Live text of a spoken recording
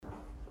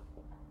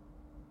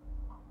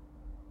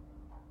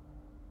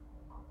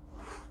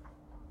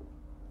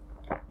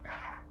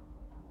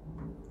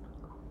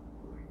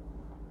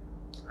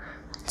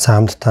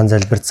Цаамдтан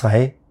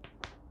залбирцгаая.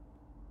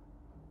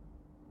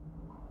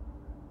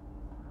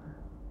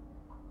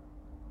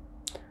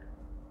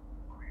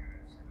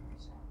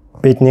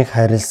 Биднийг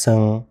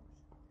хайрлсан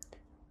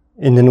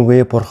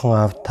энэнгүй Бурхан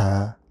Аав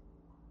та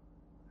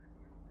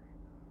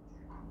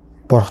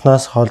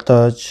Бурханаас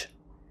холдож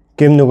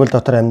гэм нүгэл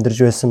дотор амьдарч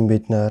байсан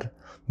бид нар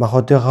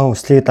махбодынхаа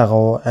хүслийг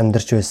дагуу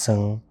амьдарч байсан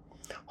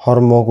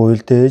хормог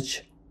үйлдэж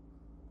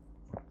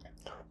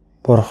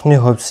Бурханы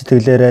хувь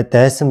сэтгэлээрээ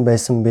дайсан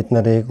байсан бид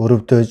нарыг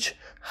өрөвдөж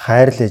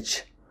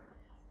хайрлаж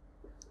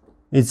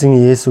эзэн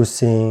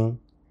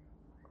Есүсийн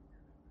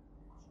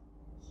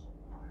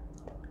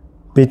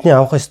бидний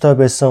авах ёстой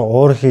байсан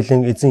уур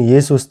хилэн эзэн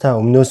Есүс та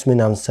өмнөөс минь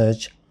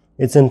амсаж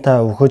эзэн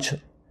та өгөж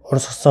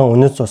урсгасан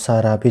үнэт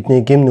цусаараа бидний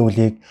гэм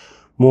нүглийг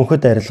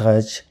мөнхөд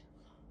арилгаж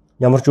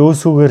ямар ч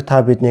өөсгүйгээр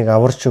та биднийг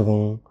аварч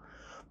өгөн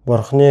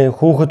Бурханы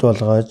хүүхэд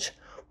болгож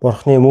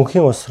Бурханы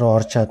мөнхийн ус руу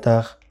орж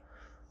чадах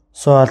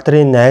суу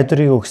алдрын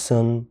найдварыг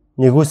өгсөн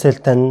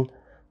нэгүсэл тань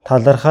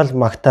талархал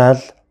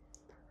магтаал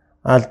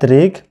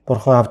алдрыг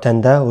Бурхан Аав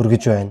таньда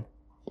өргөж байна.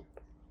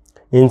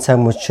 Энэ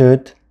цаг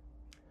мөчид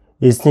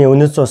эзний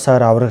үнэт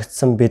цусаар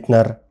аврагдсан бид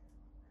нар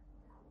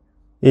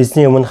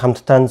эзний өмнө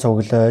хамтдаа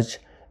цуглаж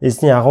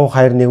эзний агуу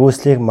хайр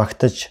нэгүслийг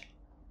магтаж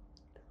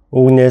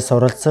үгнээс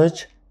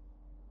суралцаж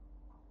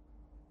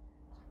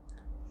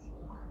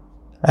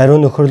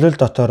ариун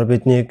нөхөрлөл дотор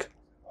биднийг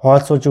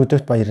хуалцуулж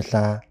өгдөгт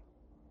баярлалаа.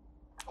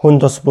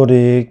 Хүн тус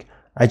бүрийг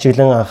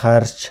ажиглан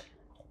анхаарч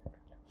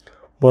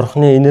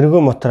Бурханы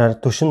энэргүй мотраар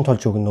түшин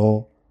тулж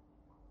өгнө.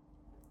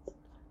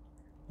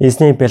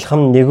 Эзний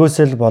бэлхам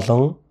нэгүсэл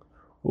болон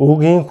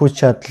үгийн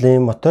хүч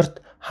чадлын моторт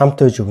хамт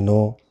байж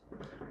өгнө.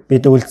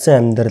 Бид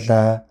үлдсэн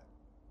амьдралаа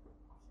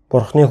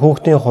Бурханы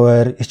хүүхдийн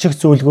хуваар ичих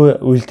зүйлгүй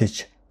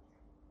үйлдэж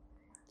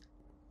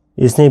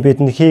эзний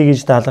бидэнд хий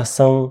гэж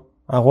даалгасан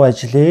агуу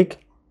ажлыг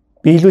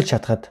биелүүлж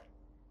чадхад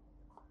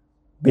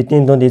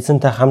бидний дунд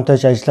эзэнтэй хамт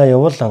байж ажиллаа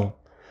явуулан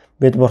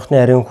бид Бурханы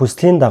ариун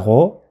хүслийн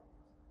дагуу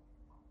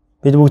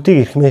бид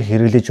бүгдийг эрхмээр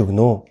хэрэглэж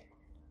өгнө.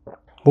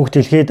 Бүх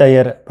дэлхийд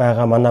даяар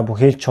байгаа манай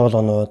бүхэл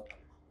чуулганууд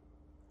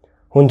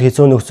хүнд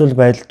хэцүү нөхцөл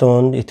байдал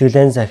донд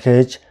итгэлэн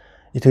захиж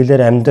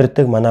итгэлээр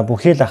амьдардаг манай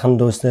бүхэл ахан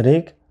дүүс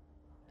нарыг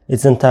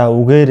эзэн та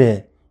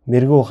үгээрээ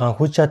мэрэгүү ухаан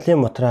хүч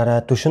чадлын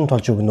мотраараа түшин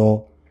тулж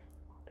өгнө.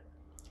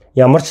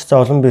 Ямар ч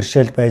зовлон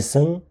бэрхшээл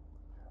байсан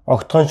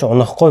огтхонч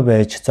унахгүй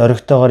байж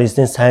зоригтойгоор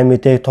эзний сайн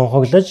мэдээг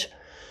тунхаглаж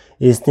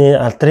эзний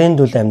алдрын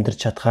дүл амьдарч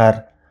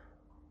чадхаар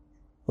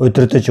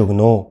удирдах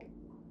өгнө.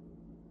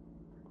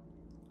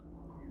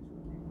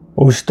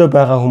 Өвчтөй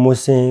байгаа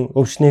хүмүүсийн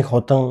өвчнийг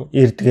худан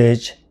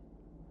эрдгээж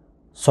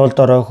сул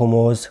дорой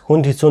хүмүүс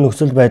хүнд хэцүү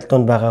нөхцөл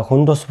байдалд байгаа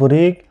хүн тус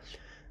бүрийг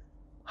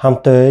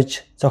хамт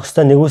байж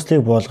зохистой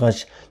нэгүслийг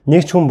буулгаж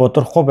нэг ч хүн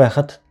бодрахгүй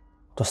байхад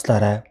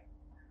туслаарай.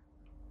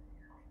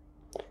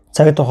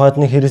 Цаг тухайд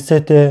нэг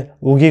Христэтэй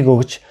үгийг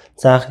өгч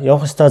заах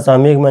явах ёстой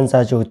замыг мань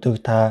зааж өгдөг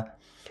та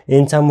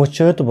энэ цаг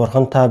мөчид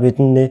Бурхан та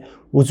бидэнд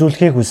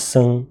үзүүлэхийг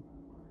хүссэн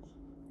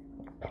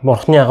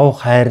Бурханы агуу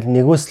хайр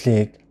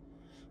нэгүслийг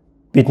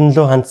бидэнд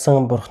лөө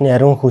хандсан Бурханы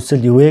ариун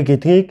хүсэл юу вэ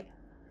гэдгийг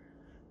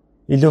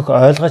илүү их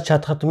ойлгож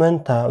чадхад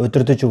мань та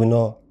удирдах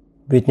өгнө.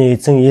 Бидний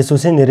эзэн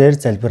Есүсийн нэрээр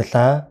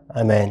залбирлаа.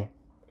 Амен.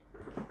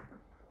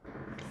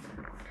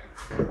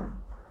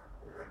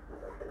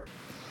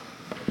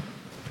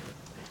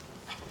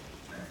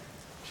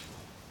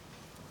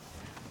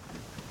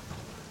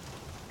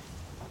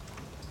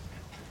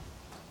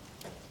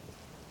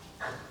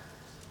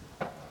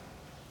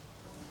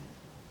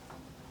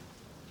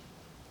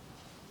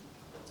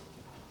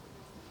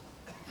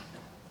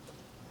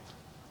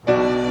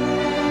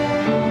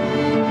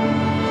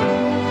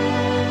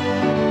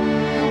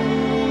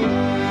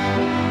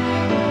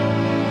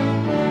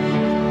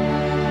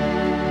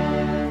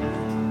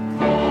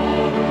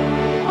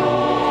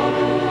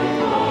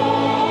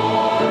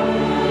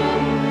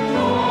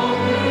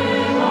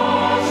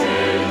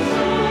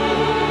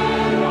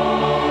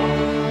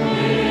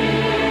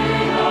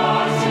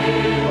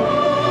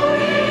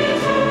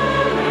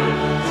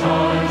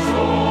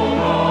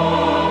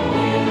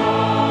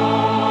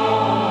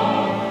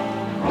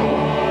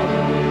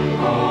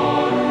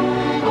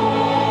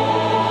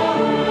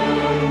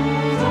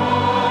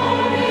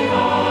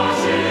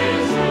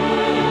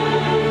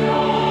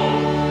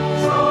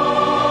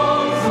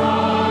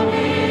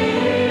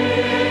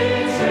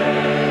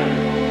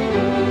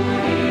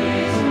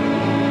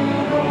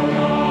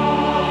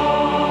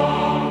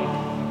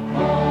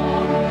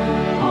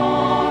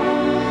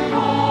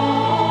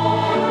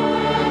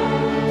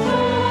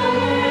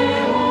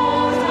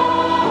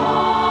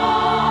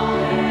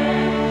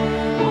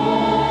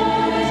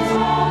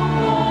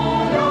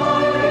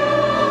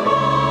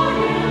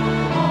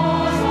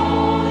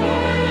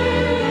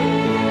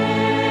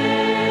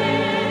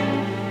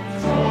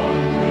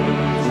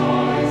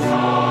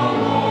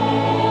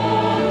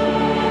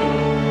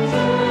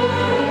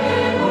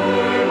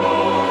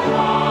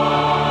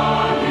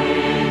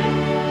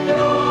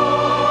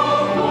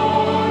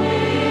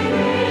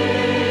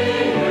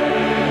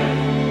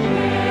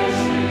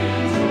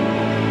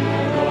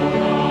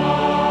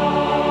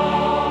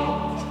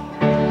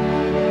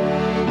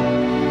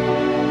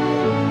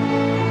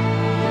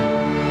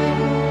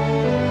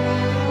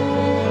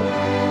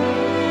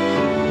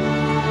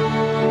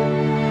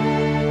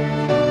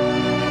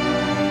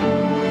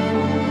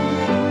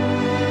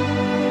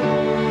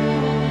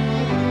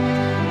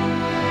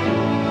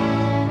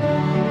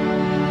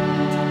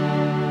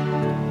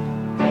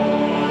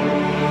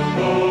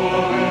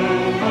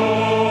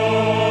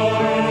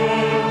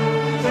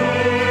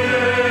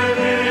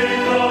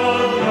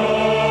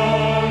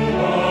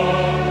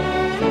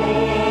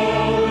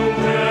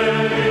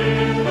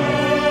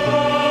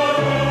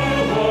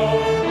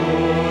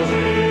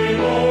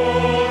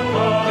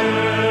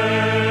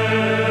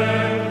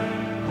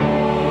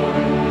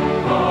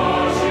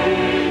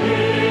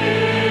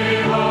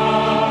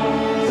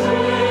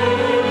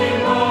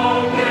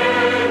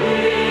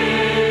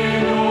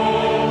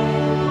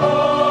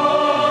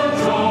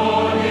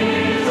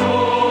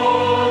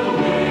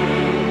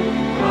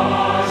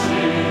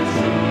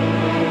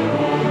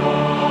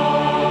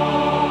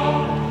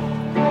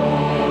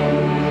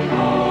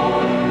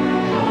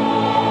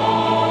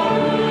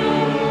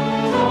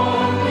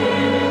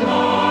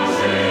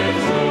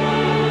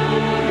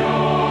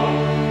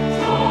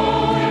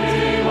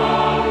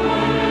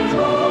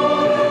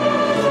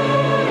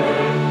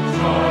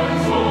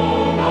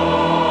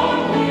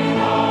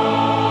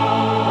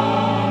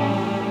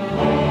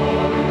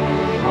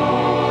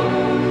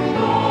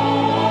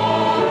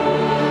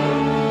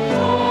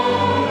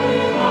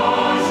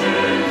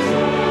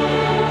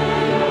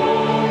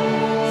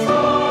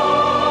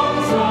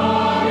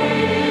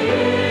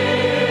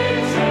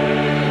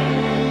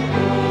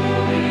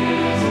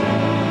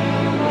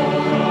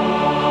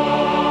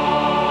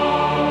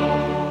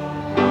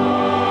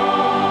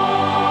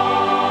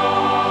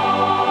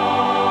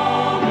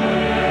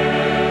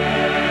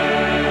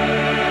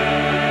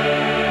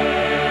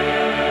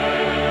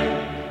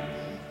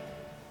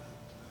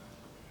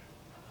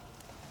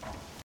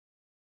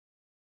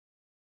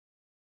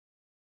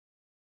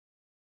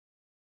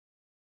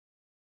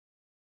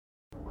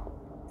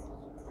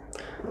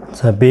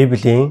 За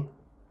Библийн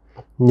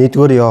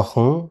 1-р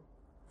Иохан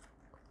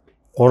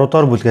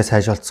 3-р бүлгээс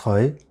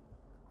хайшуулцгаая.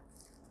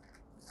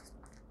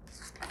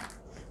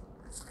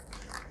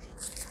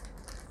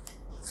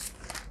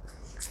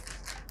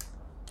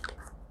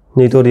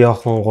 Нэгдүгээр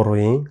Иохан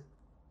 3-ын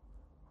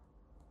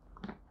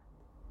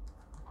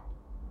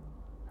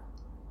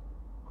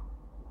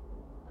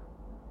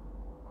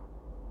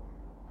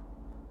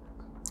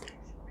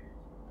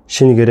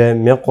шинэ гэрээ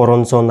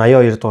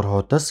 1382 дугаар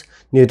хуудас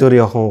 1-р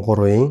Иохан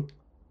 3-ын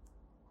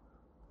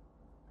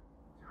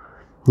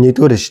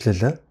 1-р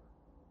ишлэл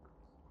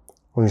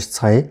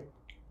уншицгаая.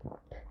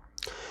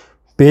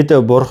 Бид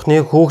Бурхны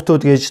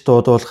хүүхдүүд гэж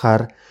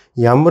дуудуулахаар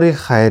ямар их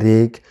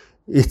хайрыг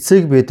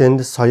эцэг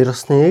бидэнд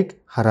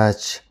сойрхсныг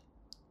хараач.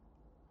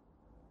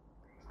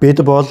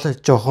 Бид бол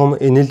жохом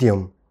энэл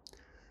юм.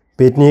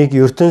 Биднийг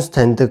ертөнц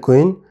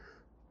таньдаггүй,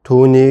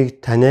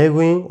 түүнийг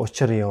таниагүй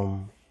учир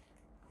юм.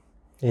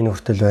 Энэ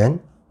хүртэл байна.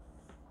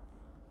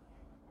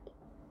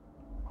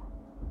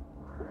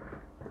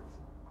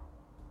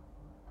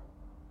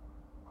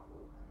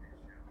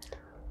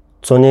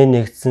 Зуны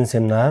нэгдсэн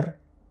семинар,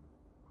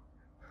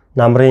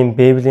 намрын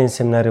Библийн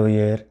семинарын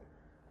үеэр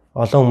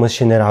олон хүмүүс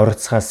шинээр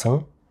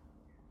аврагдсаасан.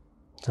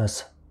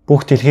 Зас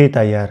бүх дэлхийд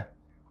даяар,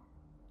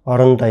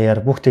 орон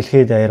даяар, бүх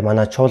дэлхийд даяар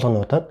манай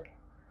чуулгануудад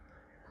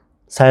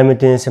сайн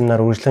мэдээний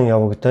семинар үргэлжлэн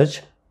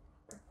явагдаж,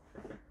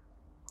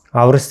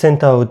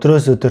 аврагчдаа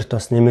өдрөөс өдөрт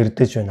бас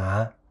нэмэгдэж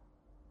байна.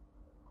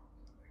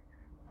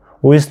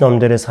 Үйлс ном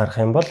дээрээс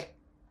харах юм бол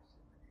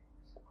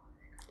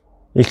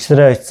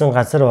элчнэрээ очисон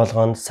газар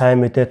болгонд сайн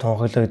мэдээ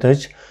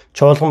тунхаглагдаж,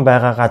 чуулган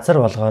байгаа газар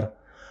болгоор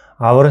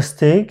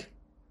аврагчдыг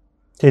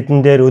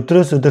тэдэн дээр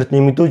өдрөөс өдөрт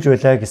нэмэгдүүлж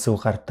байлаа гэсэн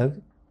үг гардаг.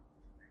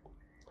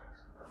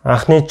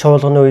 Анхны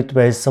чуулганы үед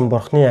байсан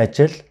Бурхны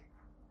ажил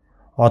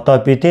одоо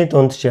бидний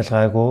дунд ч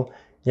ялгаагүй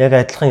яг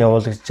адилхан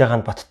явуулагдж байгаа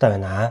нь баттай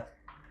байна.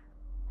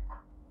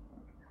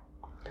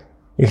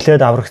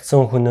 Эхлээд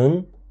аврагдсан хүн нь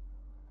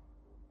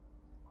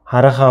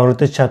хараахан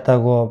аврагдаж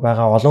чадаагүй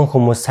байгаа олон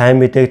хүмүүс сайн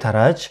мэдээг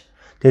тарааж,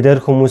 тэдгээр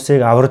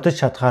хүмүүсийг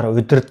аврагдаж чадхаар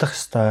удирдах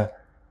ёстой.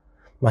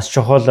 Маш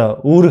чухал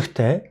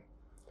үүрэгтэй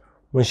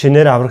мөн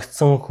шинээр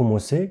аврагдсан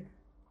хүмүүсийг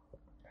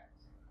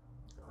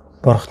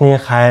Бурхны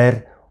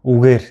хайр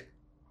үгээр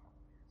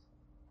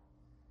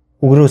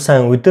өгрөө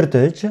сайн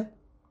удирдах,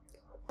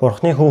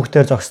 Бурхны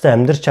хүүхдээр зохистой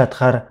амьдрч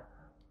чадхаар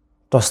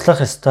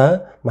туслах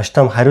ёстой, маш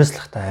том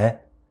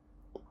хариуцлагатай.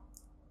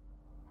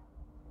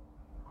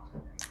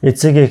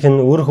 Эцэг эх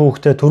нь үр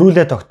хүүхдээ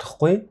төрүүлээ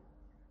тогтохгүй,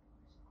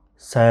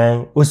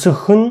 сайн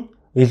өсгөх нь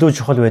илүү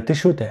чухал байдаг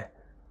шүү дээ.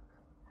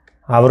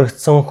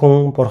 Аврагдсан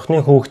хүн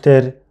Бурхны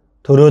хүүхдээр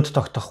төрөөд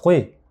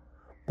тогтохгүй,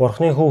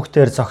 Бурхны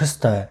хүүхдээр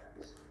зохистой,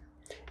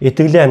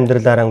 итгэлийн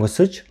амьдралаараа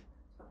өсөж,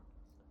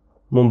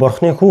 мөн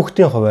Бурхны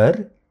хүүхдийн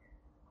хувьар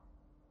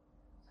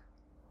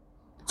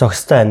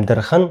зохистой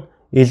амьдрах нь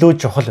илүү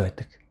чухал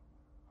байдаг.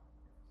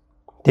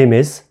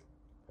 Тиймээс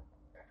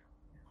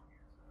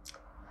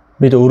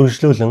бид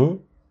үргэлжлүүлэн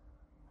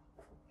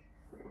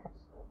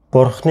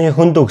Бурхны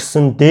хүнд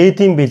өгсөн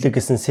дээдийн бэлэг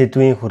гэсэн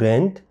сэдвийн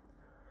хүрээнд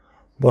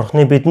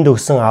Бурхны бидэнд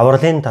өгсөн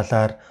авралын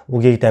талаар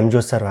үгийг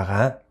дамжуулсаар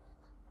байгаа.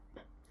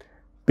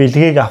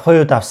 Бэлгийг авах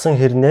үед авсан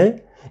хэрнээ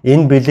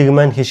энэ бэлэг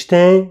маань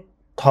хичнээн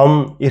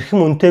том эрхэм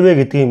үнэтэй вэ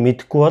гэдгийг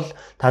мэдэхгүй бол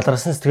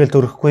талархсан сэтгэл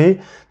төрөхгүй,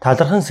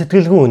 талархан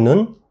сэтгэлгүй үнэн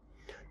нь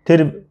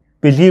тэр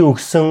бэлгийг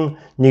өгсөн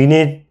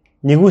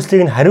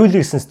нэгүслийг нь хариулъя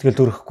гэсэн сэтгэл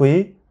төрөхгүй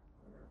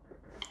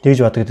тэгж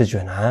бодогдож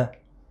байна.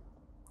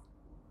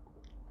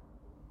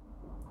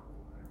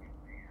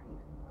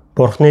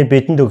 Бурхны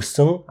бидэнд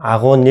өгсөн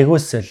агуу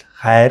нэгүсэл,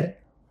 хайр,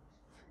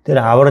 тэр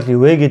аврал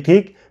юу вэ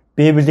гэдгийг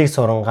Библийг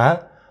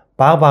сурангаа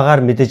баг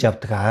багаар мэдэж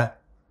авдаг.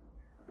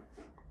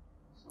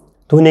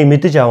 Түүнийг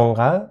мэдэж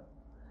авангаа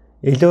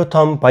илүү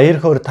том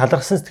баяр хөөр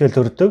талархсан сэтгэл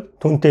төрдөг,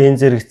 түүнтэй энэ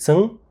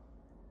зэрэгцэн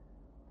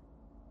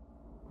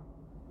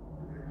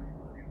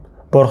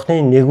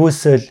Бурхны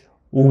нэгүсэл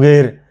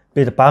үгээр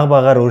бид баг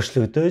багаар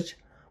өөрчлөгдөж,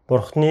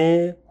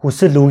 Бурхны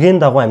хүсэл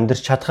үгийн дагуу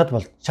амьдрч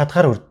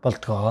чадхаар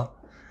болдгоо.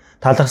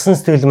 Талархсан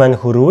сэтгэл маань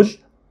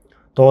хөрвөл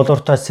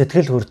дуулууртай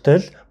сэтгэл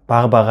хүртэл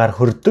баг багаар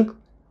хөрдөг.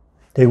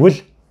 Тэгвэл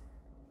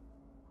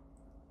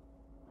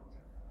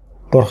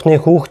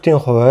Бурхны хүүхдийн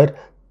хувьар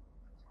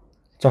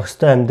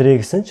зохистой амьдрий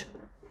гэсэн ч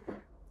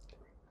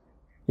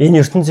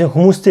энэ ертөнцийн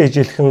хүмүүстэй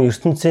ижилхэн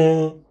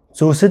ертөнцийн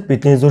зүйлсэд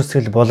бидний зүрх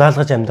сэтгэл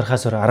булаалгаж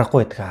амьдрахаас өөр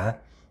аргагүй байдаг.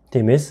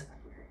 Тиймээс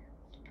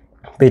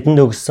бидэнд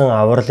өгсөн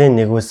авралын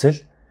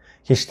нэгүсэл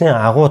хичнээн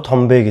агуу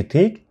том бэ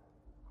гэдгийг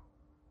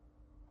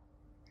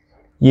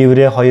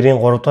Еврей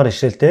 2-ын 3 дугаар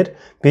ишлэлээр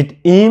бид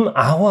ийм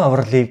агуу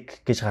авралыг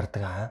гэж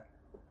гардаг.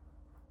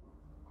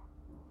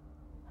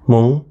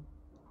 Мөн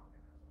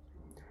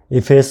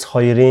Эфес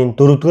 2-ын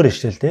 4 дугаар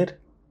ишлэлээр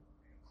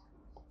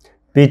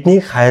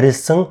биднийг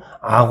хайрлсан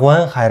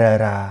агуйн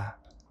хайраараа.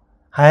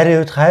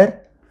 Хайрын үед хайр.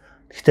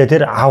 Гэхдээ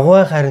тэр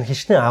агуйн хайр нь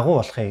хичнээн агуу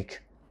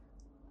болохыг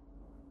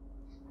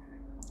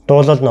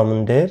Дуулал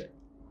номон дээр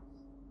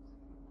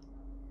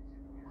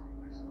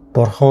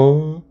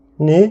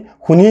Бурханы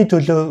хүний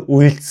төлөө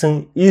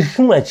үйлдсэн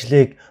эрхэм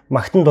ажлыг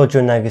магтан дууж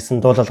байна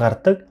гэсэн дуулал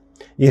гардаг.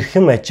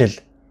 эрхэм ажил,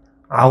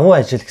 агуу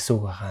ажил гэсэн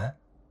үг байна.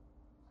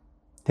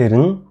 Тэр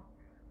нь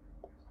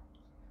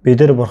бид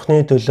нар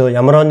Бурхны төлөө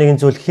ямар нэгэн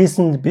зүйл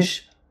хийсэн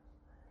биш.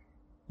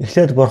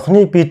 Эхлээд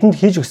Бурхны бидэнд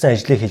хийж өгсөн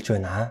ажлыг хэлж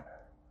байна.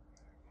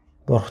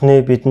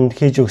 Бурхны бидэнд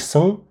хийж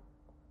өгсөн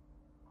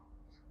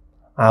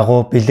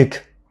агуу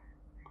бэлэг,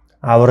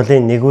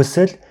 авралын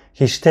нэгүсэл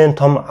хичнээн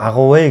том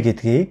агуу вэ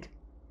гэдгийг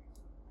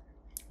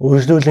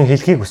үргэлжлүүлэн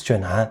хэлхийг хүсэж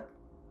байна.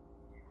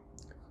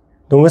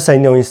 Дөнгөж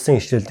саяны уншсан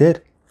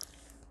ишлэлээр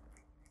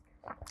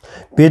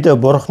бид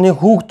Бурхны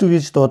хүүхдүүд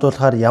гэж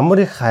дуудуулахаар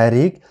ямар их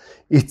хайрыг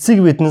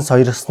эцэг бидэнд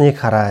сойрсныг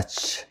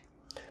хараач.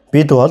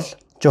 Бид бол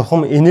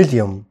жухам инэл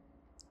юм.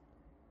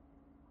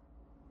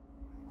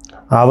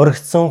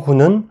 Аврагдсан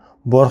хүн нь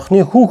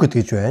Бурхны хүүхэд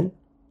гэж байна.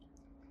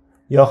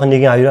 Иохан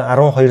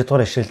 1:12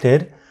 дугаар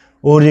ишлэлээр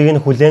өөрийг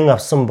нь хүлээн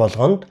авсан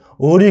болгонд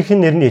өөрийнх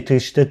нь нэрнд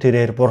итгэжтэй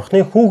тэрээр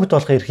Бурхны хүүхэд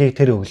болох эрхийг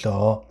тэр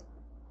өглөө.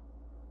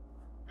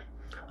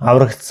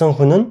 Аврагдсан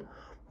хүн нь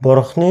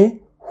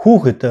Бурхны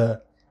хүүхэд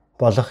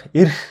болох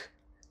эрх.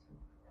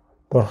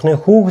 Бурхны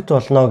хүүхэд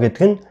болно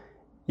гэдэг нь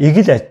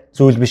игэл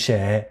зүйл биш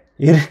ээ.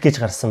 Эрх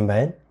гэж гарсан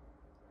байна.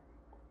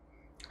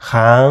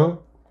 Хаан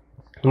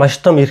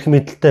маш том эрх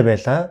мэдэлтэй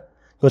байлаа.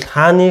 Тэгвэл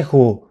хааны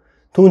хүү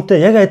түүнтэй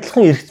яг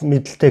адилхан эрх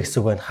мэдэлтэй гэсэн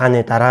үг байна.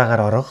 Хааны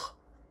дараагаар орох.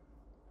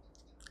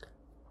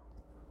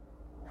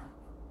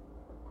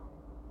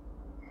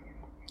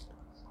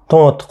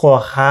 Тун удахгүй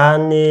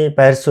хааны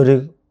байр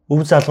суурийг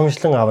өв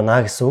залгамжлан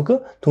авна гэсэн үг.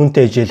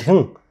 Түүнтэй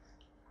ижилхэн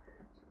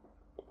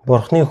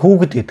Бурхны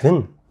хүүхэд гэдэг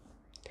нь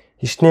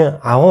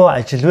хичнээн агуу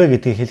ажилвэ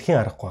гэдгийг хэлхийн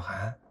аргагүй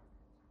байгаа.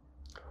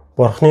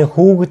 Бурхны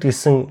хүүхэд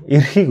гэсэн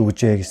эрхийг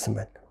өгжээ гэсэн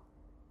байна.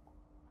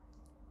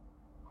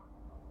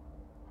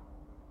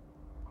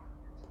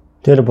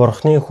 Тэр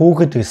Бурхны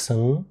хүүхэд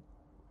гэсэн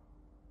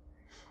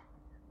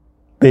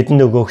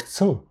бидэнд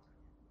өгөгдсөн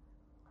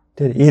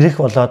тэр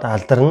эрх болоод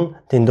алдарн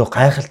дэндүү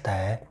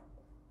гайхалтай.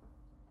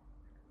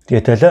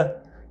 Гэтэл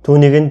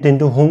түүнийг нь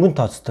дэндүү хөнгөн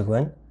тооцдог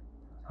байна.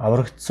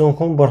 Аврагдсан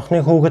хүн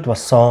Бурхны хүүхэд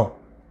болсон.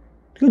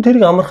 Тэгэхээр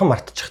тэрийг амархан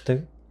мартчихдаг.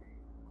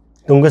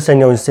 Дөнгөж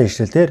саяны уншсан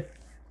ишлэлээр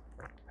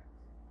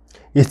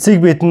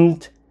эцэг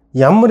бидэнд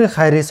ямар их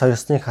хайрыг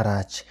сойрсныг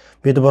хараач.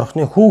 Бид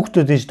Бурхны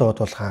хүүхдүүд гэж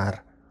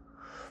дуудуулахаар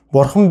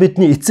Бурхан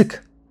бидний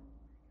эцэг.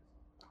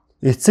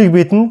 Эцэг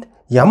бидэнд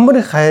ямар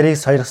их хайрыг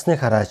сойрсныг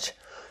хараач.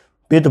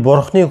 Бид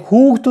Бурхны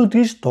хүүхдүүд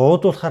гэж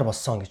дуудуулахаар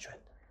болсон гэж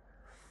байна.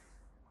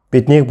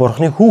 Биднийг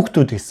Бурхны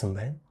хүүхдүүд гэсэн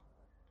байна.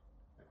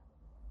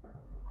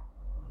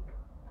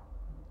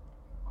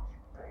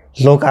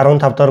 Луг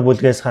 15 дахь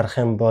бүлгээс харах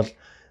юм бол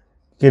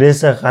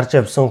гэрээсээ гарч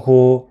явсан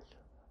хүү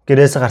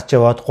гэрээсээ гарч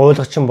яваад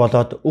гуйлгачин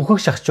болоод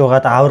өөхөх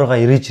шахчуугаад аавраа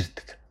ирэж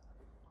ирдэг.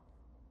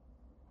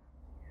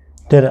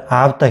 Тэр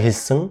аавда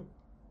хэлсэн: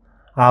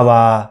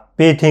 "Аава,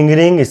 би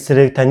Тэнгэрийн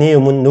эсрэг таны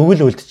өмнө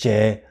нүгэл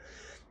үлджээ.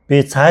 Би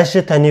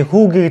цаашид таны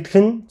хүү гэгдэх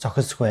нь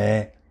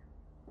зохисгүй.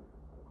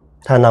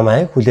 Та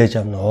намайг хүлээж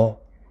авна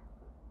уу?"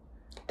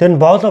 Тэр нь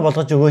боолоо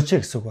болгож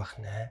өгөөч гэсэн үг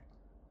байна.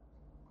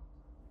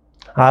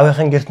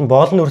 Аавынхын гэрт нь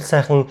боол нь үрэл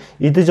сайхан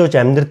идэж ууж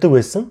амьдардаг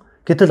байсан.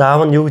 Гэтэл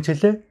аав нь юу гэж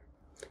хэлээ?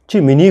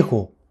 Чи миний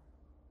хүү.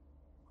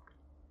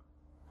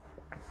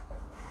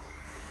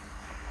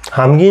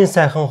 Хамгийн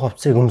сайхан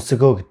хувцсыг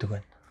өмсгөө гэдэг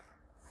байна.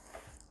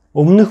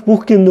 Өмнөх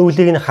бүх гэм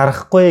нүглийг нь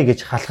харахгүй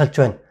гэж халахалж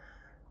байна.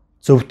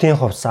 Зөвхөн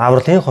хувцс,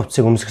 авралын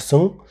хувцсыг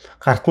өмсгсөн,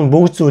 гарт нь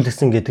бүгд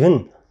зүйлгсэн гэдэг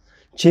нь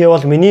чи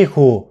бол миний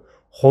хүү,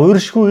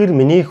 хувиршгүйгээр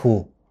миний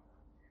хүү.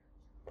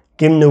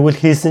 Гэм нүгэл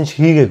хийсэн ч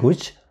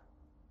хийгээгүйч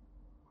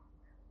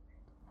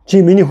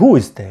чи миний хүү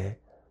өстэй.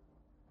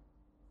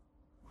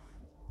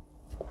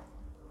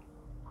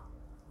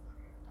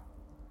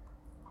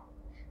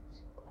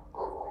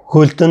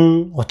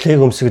 Хөлдөн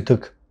утлыг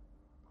өмсгдөг.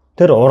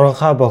 Тэр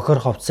уранхаа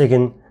бохор хувцсыг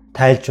нь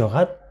тайлж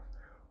байгаад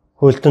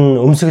хөлдөн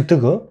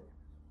өмсгдөг.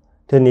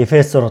 Тэр нь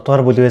Эфес 6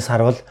 дугаар бүлгээс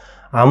харвал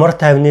амар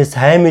тайвны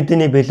сайн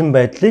мэдээний бэлэн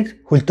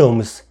байдлыг хөлдөө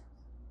өмс.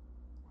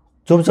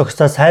 Зөв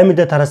зохистой сайн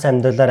мэдээ тараас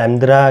амьдралаар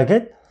амьдраа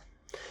гэд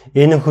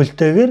энэ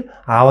хөлтөөгөр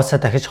ааваасаа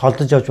дахиж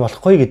холдож явж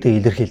болохгүй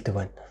гэдгийг илэрхийлдэг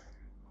байна.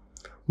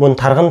 Мөн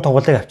тарган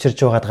тугалыг авчирж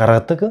байгаад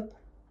гаргадаг.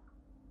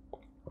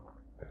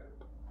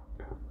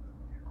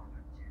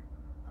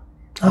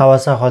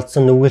 Ааваасаа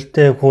холдсон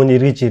нүгэлтэй хүн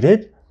эргэж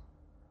ирээд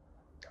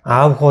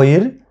аав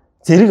хоёр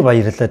зэрэг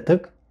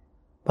баярладаг.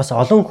 Бас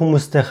олон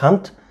хүмүүстэй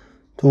хамт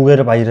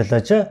түүгээр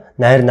баярлаж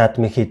найр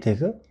наадмыг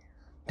хийдэг.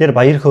 Тэр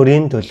баяр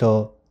хөөрийн төлөө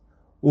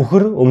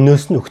үхэр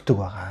өмнөөс нь өгдөг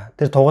байгаа.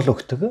 Тэр тугал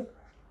өгдөг.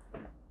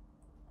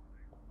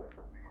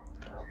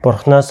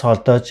 Бурхнаас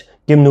холдож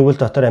гэм нүгэл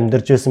дотор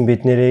амьдарч байсан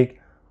бид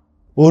нэрийг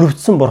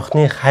өрөвдсөн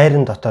Бурхны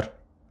хайрын дотор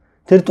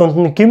тэр дунд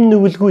нь гэм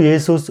нүгэлгүй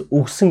Есүс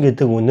үгсэн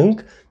гэдэг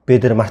үнэнг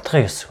бид нар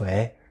мартах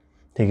ёсгүй.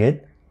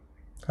 Тэгээд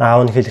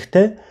аав нь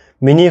хэлэхдээ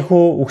миний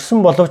хүү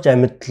үгсэн боловч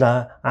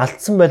амьдлаа,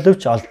 алдсан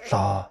боловч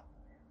олдлоо.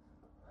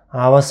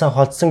 Ааваасаа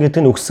холдсон гэдэг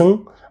нь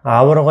үгсэн,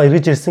 аавраа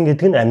эргэж ирсэн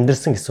гэдэг нь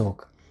амьдрсан гэсэн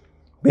үг.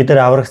 Бид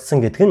нар аврагдсан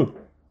гэдэг нь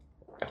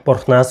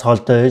Бурхнаас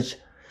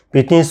холдож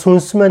бидний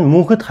сүнс маань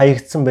мөнхөд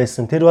хаягдсан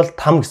байсан. Тэр бол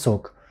там гэсэн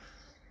үг.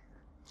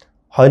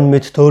 Хонь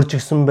мэд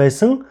төөржигсэн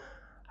байсан.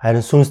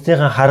 Харин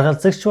сүнснийхэн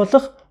харгалзагч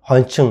болох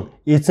хончин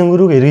эзэн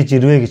рүү эргэж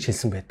ирвэ гэж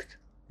хэлсэн байдаг.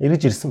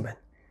 Эргэж ирсэн байна.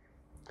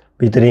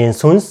 Бидний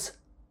сүнс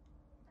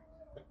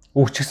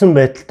үхчихсэн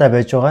байдалтай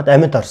байж байгаад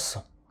амьд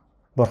орсон.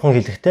 Бурхан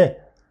хэлэхдээ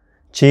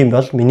чи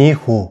бол миний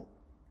хүү.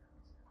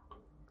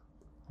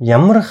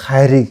 Ямар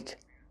хайрыг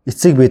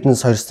эцэг бидэнд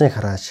сорьсныг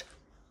хараач.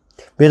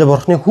 Бид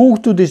Бурханы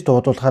хүүхдүүд гэж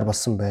дуудуулахаар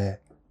болсон бэ.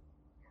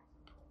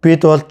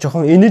 Бид бол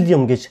жоохон инэл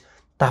юм гэж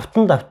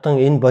давтан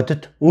энэ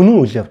бодит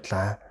үнэн үйл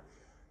явдлаа.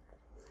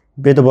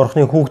 Бид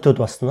Бурханы хүүхдүүд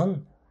болсон нь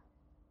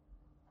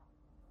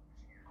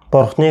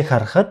Бурханыг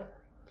харахад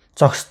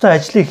зохистой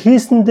ажлыг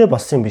хийсэндээ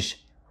болсон юм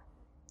биш.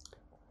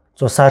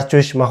 Цусаарч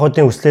биш,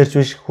 махуудын хүслээрч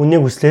биш,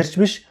 хүний хүслээрч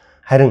биш,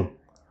 харин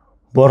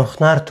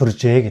Бурханаар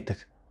төржээ гэдэг.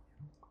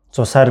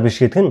 Цусаар биш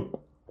гэдэг нь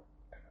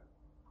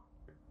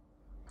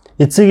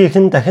эцэг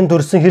ихэн дахин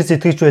төрсөн хэр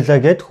сэтгэж байлаа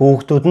гэд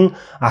хүүхдүүд нь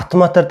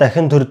автоматар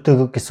дахин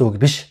төрдөг гэсэн үг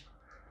биш.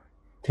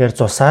 Тэгэхээр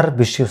цусаар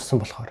биш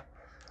гэсэн болохоор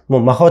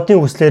махуудын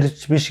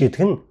хүслээрч биш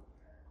гэдэг нь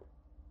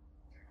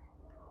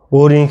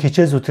өөрийн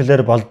хичээл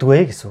зүтгэлээр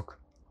болдгоо гэсэн үг.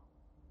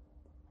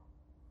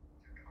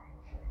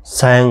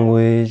 Сайн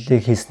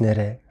үйлийг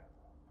хийснээрээ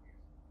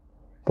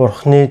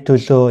Бурханы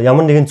төлөө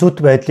ямар нэгэн зүт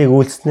байдлыг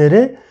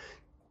үйлснээрээ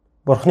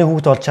Бурханы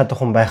хүүхд болж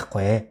чадах хүн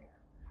байхгүй.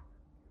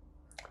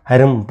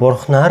 Харин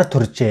Бурханаар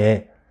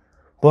төржээ.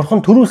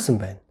 Бурхан төрүүлсэн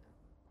байна.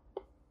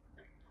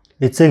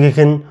 Эцэг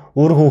ихэн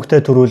үр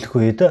хүүхдээ төрүүлэх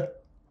үед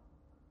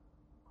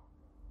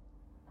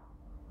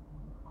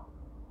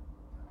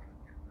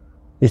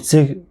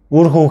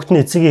үр хүүхэд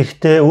нь эцэг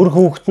ихтэй үр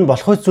хүүхэд нь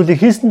болох зүйлийг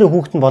хийсэндээ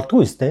хүүхэд нь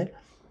болдгоо өстэй.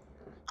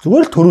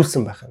 Зүгээр л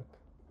төрүүлсэн байх юм.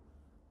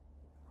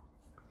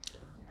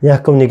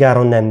 Яаков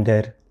 1:18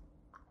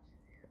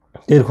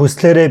 дээр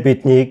хүслээрээ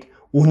биднийг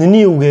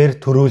үнэний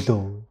үгээр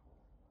төрүүлв.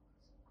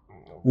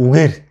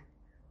 Үгээр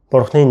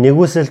Бурханы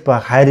нэгүсэл ба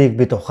хайрыг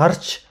бид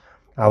ухаарч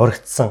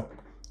аврагдсан.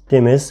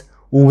 Тиймээс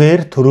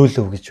үгээр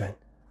төрүүлв гэж байна.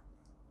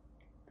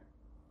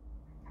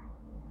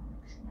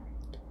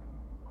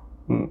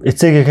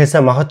 Эцэг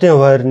эхээсээ махбодын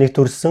хуваар нэг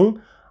төрсөн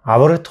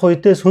аврагдах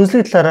үедээ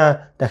сүнслэг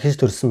талаараа дахиж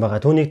төрсөн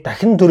байгаа. Түүнийг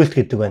дахин төрүүлэх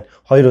гэдэг байна.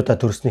 2 удаа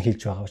төрснийг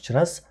хэлж байгаа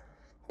учраас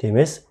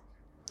тиймээс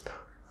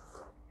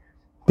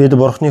бид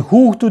Бурханы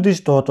хүүхдүүд гэж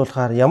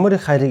дуудуулахаар ямар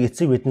их хайрыг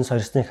эцэг бидэнд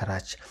сорьсныг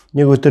хараач.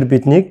 Нэг өдөр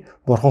биднийг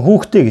Бурхан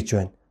хүүхдээ гэж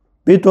байна.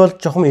 Бид бол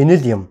жоохон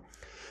инэл юм.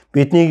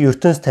 Биднийг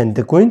ертөнц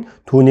таньдаггүй,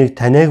 түүнийг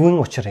таниагүй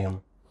учраа юм.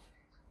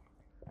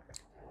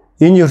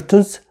 Энэ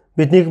ертөнц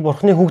биднийг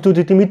Бурханы хүүхдүүд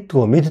гэдэг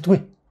мэддэггүй.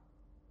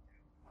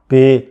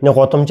 Би нэг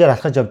годамжаар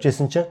алхаж явж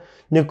исэн чинь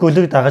нэг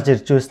гөлөг дагаж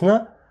ирж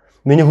байснаа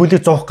миний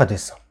хөлийг зуух гээд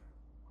байсан.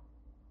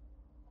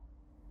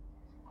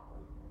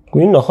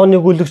 Энэ нохооны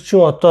гөлөг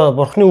чинь одоо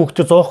Бурханы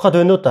хүүхдэд зуух гээд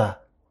байна уу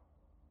да?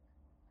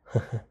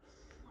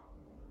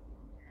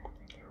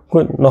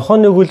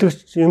 Нохооны гөлөг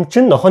юм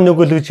чинь нохооны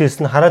гөлөг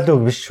хийсэн хараалгүй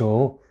биш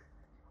шүү.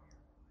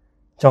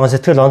 Жогон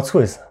сэтгэл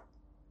онцгүй байсан.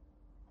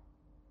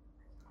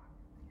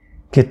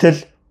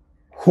 Гэтэл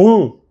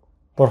хүн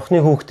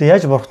Бурханы хүүхдээ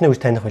яаж Бурханы үг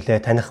таних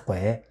вүлээ?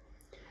 Танихгүй.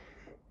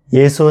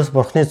 Есүс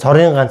Бурханы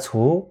цорын ганц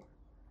хүү.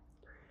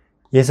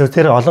 Есүс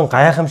тэр олон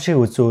гайхамшиг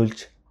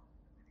үзүүлж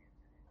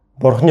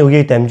Бурханы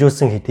үгийг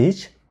дамжуулсан хэдий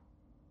ч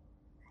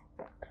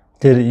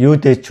тэр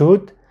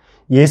юудэчүүд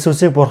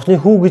Есүсийг Бурханы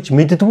хүү гэж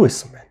мэддэггүй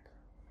байсан байна.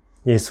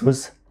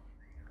 Есүс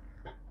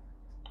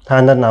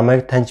та нар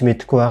намайг таньж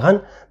мэдэхгүй байгаа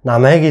нь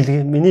намайг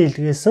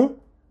илгээсэн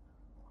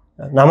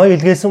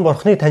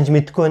Бурханыг таньж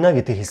мэдэхгүй байна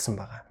гэдгийг хэлсэн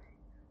байна.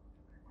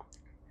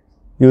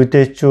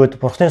 Юудэчүүд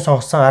Бурханы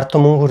сонгосон ард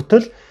түмэн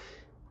хүртэл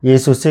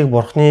Есүсийг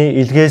Бурханы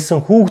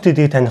илгээсэн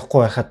хүүхдүүдийг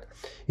танихгүй байхад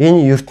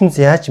энэ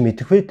ертөнц яаж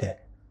мэдэх вэ дээ?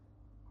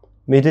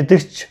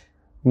 Мэддэгч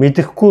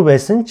мэдэхгүй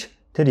байсан ч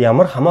тэр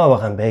ямар хамаа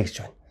байгаа юм бэ гэж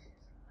байна.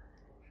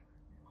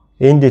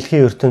 Энэ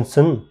дэлхийн ертөнц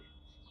нь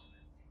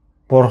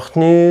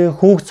Бурханы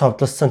хүүгд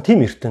цовдлсон тийм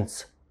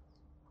ертөнц.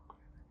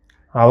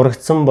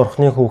 Аврагдсан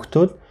Бурханы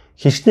хүүхдүүд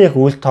хичнээн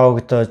үл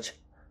тоогдож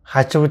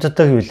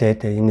хажигддаг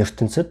үлээд энэ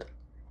ертөнцид.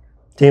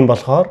 Тийм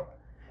болохоор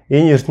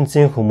энэ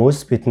ертөнцийн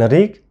хүмүүс бид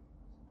нарыг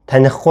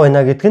танихгүй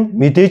байна гэдэг нь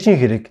мэдээжийн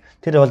хэрэг.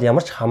 Тэр бол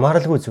ямар ч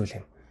хамааралгүй зүйл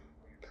юм.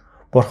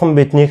 Бурхан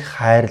биднийг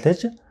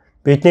хайрлаж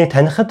биднийг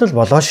танихад л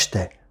болоо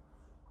штэ.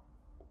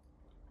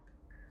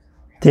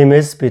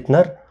 Тиймээс бид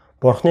нар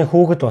Бурханы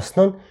хүүхэд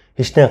болсон нь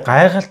хичнээн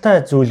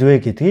гайхалтай зүйл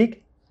вэ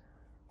гэдгийг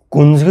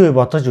гүнзгий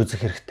бодож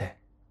үзэх хэрэгтэй.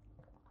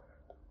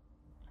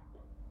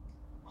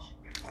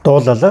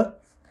 Дуулал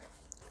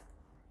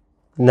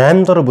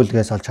 8 дугаар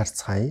бүлгээс олж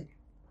харцгаая.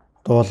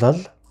 Дуулал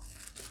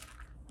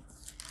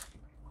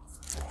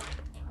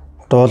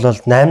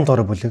 8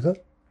 дугаар бүлэг.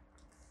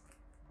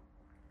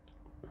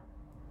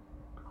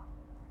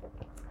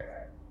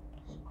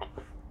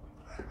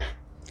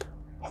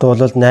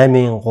 Дуулал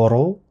 8-ын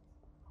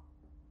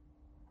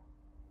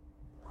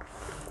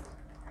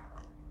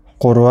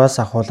 3-аас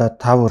ахуулаад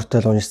 5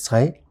 хүртэл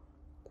уншицгаая.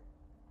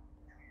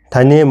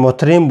 Таны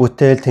мотрын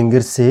бүтээл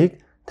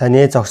тэнгэрсийг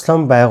таны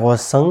зогслон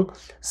байгуулсан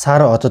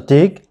сар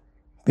оддыг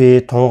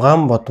би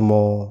тунгаан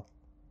бодмоо.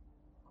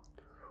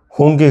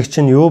 Хүн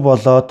гэгч нь юу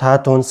болоо та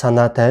түүнд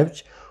санаа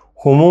тавьж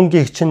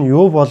Хүмүүнгийн чинь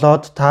юу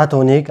болоод та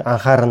түүнийг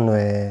анхаарна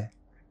вэ?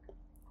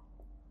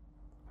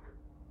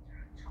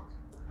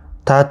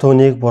 Та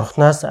түүнийг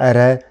Бурханаас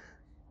арай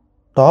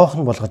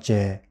доохон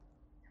болгожээ.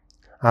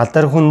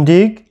 Алдар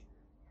хүндийг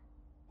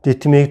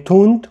дитмийг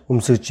түүнд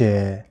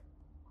өмсөжээ.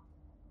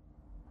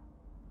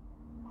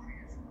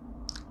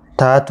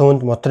 Та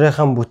түүнд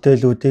мотрынхан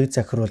бүтээлүүдийг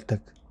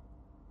захируулдаг.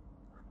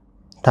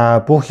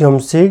 Та бүх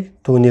юмсыг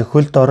түүний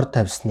хөл дор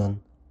тавьсан нь.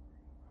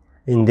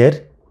 Энэ дээр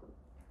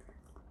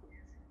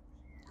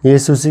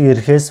Есүсийг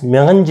ирэхээс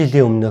 1000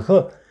 жилийн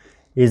өмнөх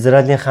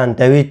Израилийн хаан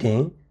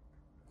Давидын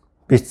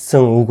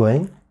бичсэн үг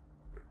байна.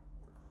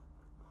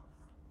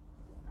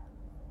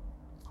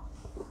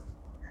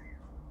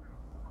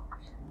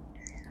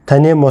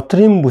 Таны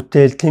мотрын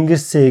бүтээл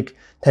тэнгэрсийг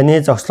таны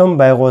зогслон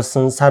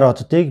байгуулсан сар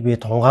оддыг би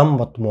тунгаан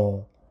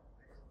бодмоо.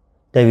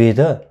 Давид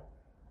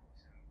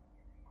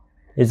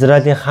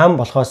Израилийн хаан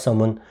болохоос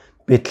өмнө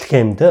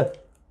Бэтлехемд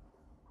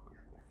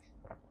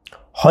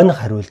хонь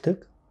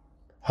хариулдаг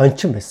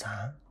хончин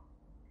байсан.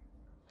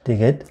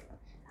 Тэгээд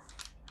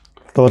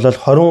дуулал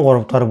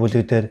 23 дугаар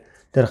бүлэг дээр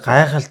тэр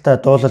гайхалтай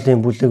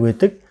дуулалын бүлэг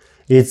байдаг.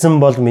 Эзэн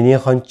бол миний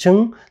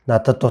хончин,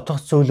 надад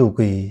дутах зүйл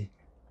үгүй.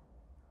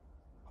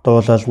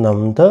 Дуулал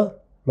номонд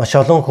маш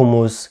олон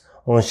хүмүүс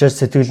уншиж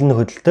сэтгэл нь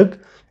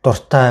хөдөлдөг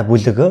дуртай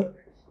бүлэг.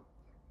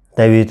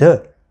 Давид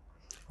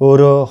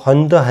өөрөө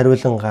хонд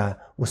хариуланга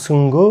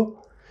өсгөнгөө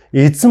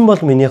эзэн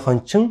бол миний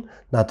хончин,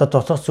 надад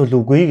дутах зүйл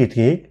үгүй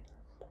гэдгийг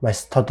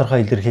маш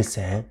тодорхой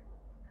илэрхийлсэн.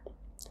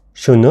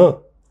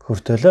 Шөнө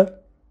хүртэл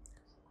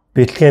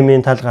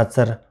Бэтлехемийн тал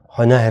газар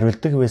хонио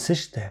хариулдаг байсан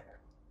шүү дээ.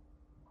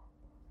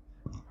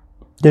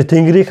 Тэр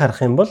тэнгэрийг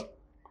харах юм бол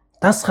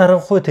тас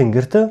харанхуй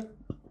тэнгэрт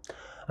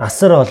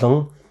асар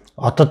олон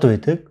одод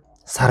байдаг,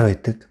 сар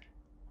байдаг.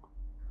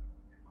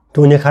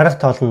 Түүнийг харах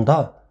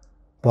тоолондоо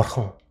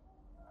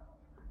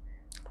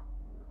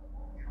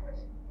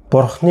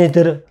Бурхны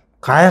тэр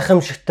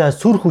гайхамшигтай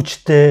сүр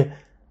хүчтэй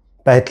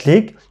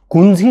байдлыг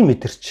гүнзгий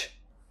мэдэрч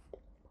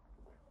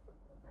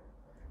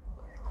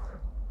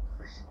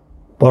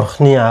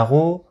Бурхны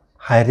агуу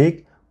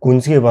хайрыг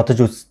гүнзгий бодож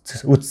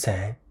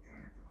үзсэн.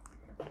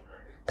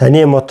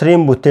 Таны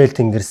мотрын бүтээл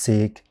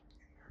тэнгэрсийг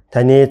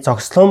таны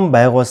зогслон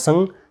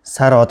байгуулсан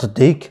сар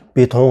оддыг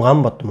би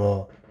тунгаан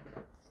бодмоо.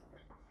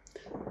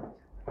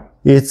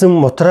 Эзэн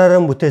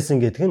мотраараа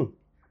бүтээсэн гэдэг нь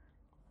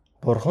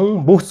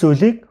Бурхан бүх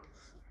зүйлийг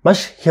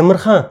маш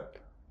хямрхан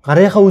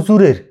гарынхаа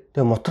үзүүрээр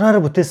тэг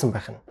мотраараа бүтээсэн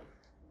байх нь.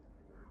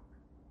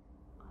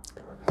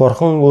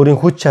 Бурхан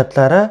өөрийн хүч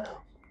чадлаараа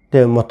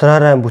тэг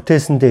мотраараа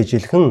бүтээсэндээ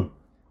ижилхэн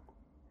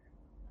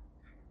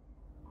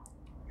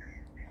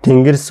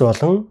тэнгэрс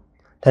болон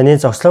таны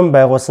зогслон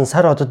байгуулсан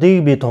сар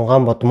оддыг би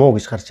тунгаан бодмоо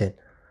гэж гарч байна.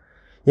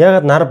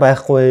 Яагаад нар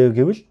байхгүй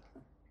гэвэл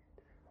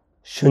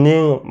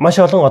шөнийн маш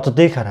олон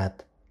оддыг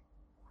хараад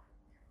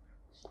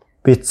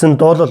бичсэн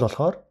дуулал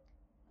болохоор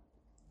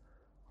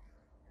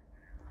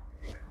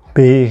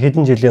би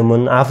хэдэн жилийн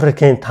өмнө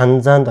Африкийн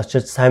Танзанд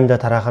очиж саймдаа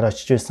тараахаар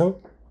очиж байсан.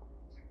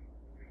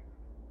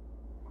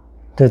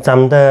 Тэгээ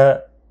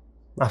замдаа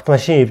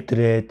автомашин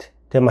эвдрээд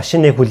тэгээ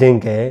машиныг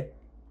хүлээнгээ.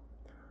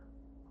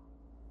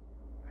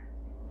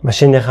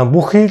 Машиныхаа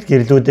бүхэл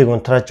гэрлүүдийг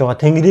унтрааж байгаа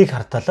тэнгэрийг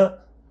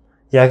хартал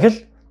яг л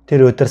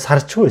тэр өдөр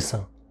сарчгүй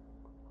байсан.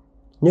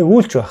 Нэг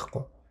үйлч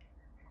байхгүй.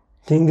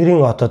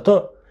 Тэнгэрийн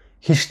одод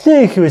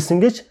хичнээн их байсан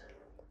гэж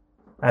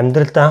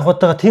амьдралд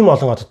анхудаага тийм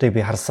олон ододыг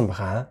би харсан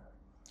баха.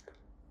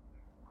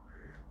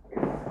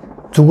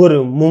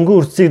 Зүгээр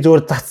мөнгө үрцгийг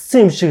зүгээр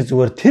цацсан юм шиг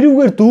зүгээр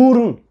тэрвгээр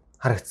дүүрэн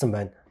харагдсан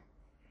байна.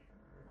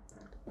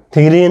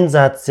 Тэнгэрийн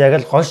заац яг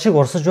л гол шиг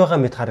урсаж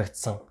байгаа мэт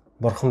харагдсан.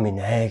 Бурхан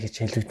минь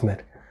гэж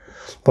хэлэгдмээр.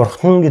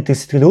 Бурхан гэдэг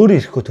сэтгэл өөрөө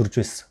ирэхгүй төрж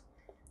байсан.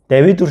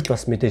 Давид үртэл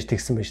бас мэдээж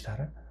тэгсэн байж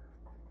таараа.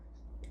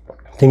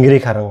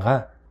 Тэнгэрийг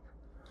харангаа.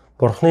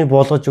 Бурханы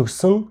болгож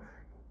өгсөн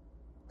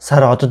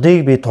сар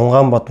оддыг би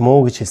тунгаан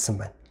бодмоо гэж хэлсэн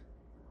байна.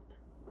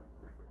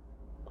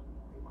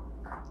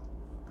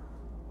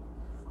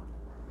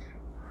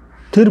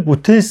 Тэр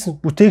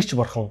бүтээгч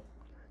Бурхан,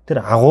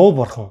 тэр агуу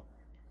Бурхан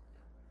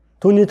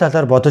түүний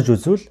талаар бодож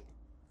үзвэл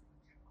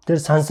тэр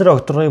сансар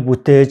огторгыг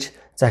бүтээж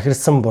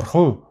захирсан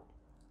Бурхан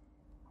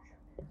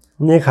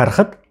нэг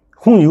харахад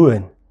хүн юу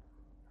вэ?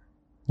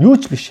 Юу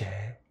ч биш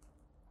ээ.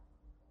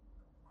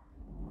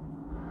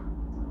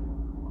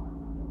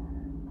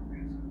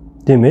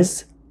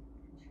 Тиймээс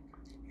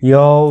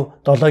Йов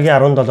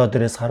 7:17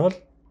 дээрээс харуул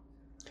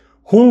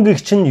хүн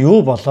гих чинь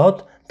юу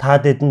болоод та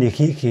тэдэнд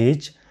ихийг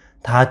хийж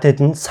та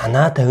тэдэнд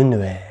санаа тавина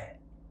вэ?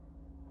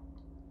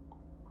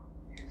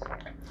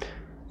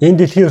 Энэ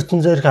дэлхийн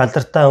ертөнцөөрх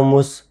алдартай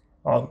хүмүүс,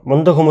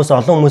 мундаг хүмүүс,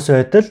 олон хүмүүс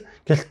байтал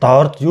гэл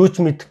доорд юу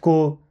ч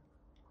мэдэхгүй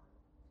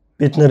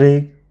бид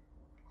нарыг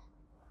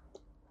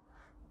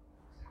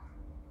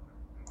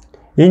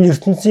энэ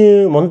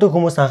ертөнцийн мундаг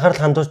хүмүүс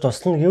анхаарал хандуулж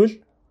туслана гэвэл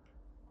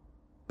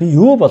би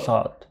юу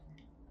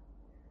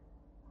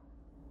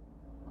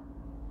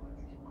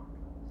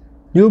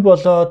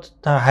болоод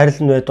та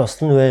харилна вэ,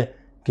 туслана вэ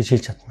гэж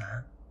хэлж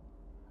чадна.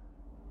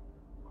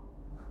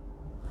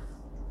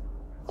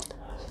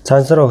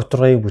 Сансар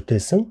огторгыг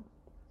бүтээсэн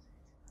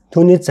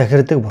Түүний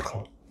захирдаг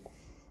бурхан.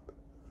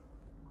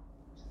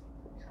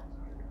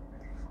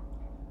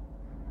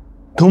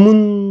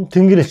 Түмэн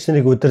тэнгэр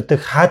элчнийг удирдаг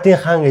хаадын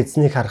хаан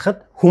эзнийг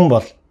харахад хүн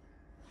бол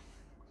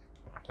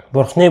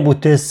Бурхны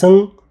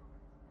бүтээсэн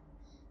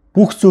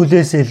бүх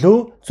зүйлээс илүү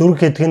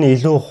зүрх гэдэг нь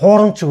илүү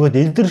хуурамч өгөөд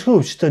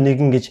илдэрхүү өвчтөй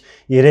нэгэн гэж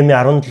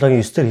Иеремия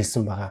 17:9-дэр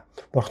хэлсэн байгаа.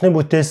 Бурхны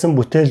бүтээсэн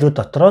бүтээлүүд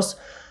дотроос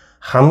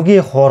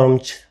хамгийн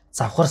хуурамч,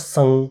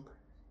 завхарсан,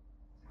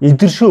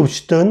 илдэрхүү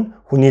өвчтөй нь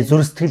хүний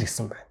зүрх сэтгэл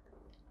гэсэн байна.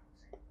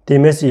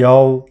 Тиймээс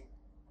Йов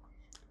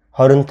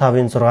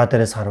 25:6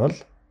 дээрээс харвал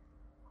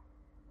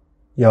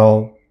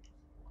Йов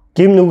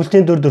гим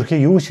нүгэлтийн дүр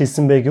төрхийг юу гэж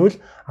хэлсэн бэ гэвэл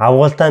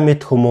авгалдаа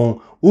мэд хүмүүн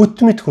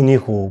өт мэд хүний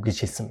хүү гэж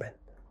хэлсэн байна.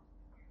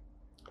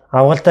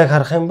 Авгалдааг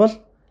харах юм бол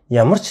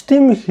ямар ч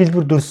тийм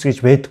хэлбэр дүрс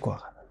гэж байдаггүй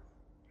байна.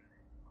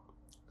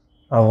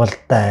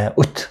 Авгалдаа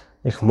өт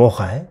их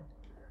муухай.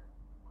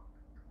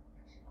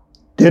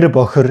 Тэр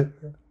бохир.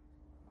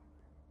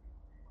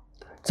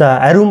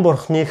 За ариун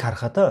бурхныг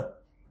харахад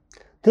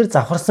тэр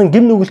завхарсан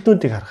гим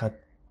нүгэлтүүдийг харахад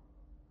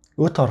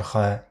өт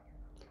орхой.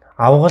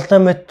 Авгалдаа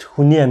мэд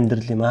хүний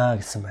амьдрал юм аа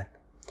гэсэн байна.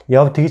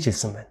 Йов тэгж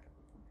хэлсэн байна.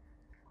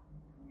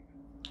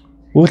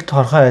 Үлт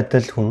хорхой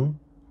адил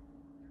хүн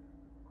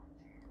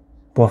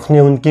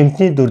Бурхны үн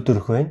гимтний дүр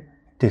төрх байна.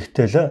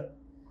 Тэгтэл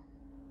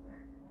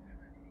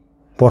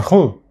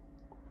Бурхан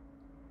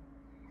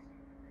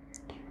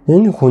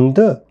энэ хүнд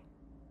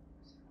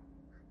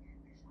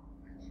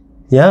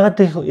яагаад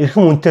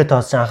эрхэм үнэтэй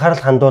тооцсон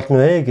анхаарал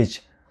хандуулна вэ гэж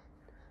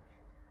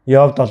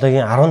Йов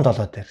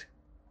 7:17 дээр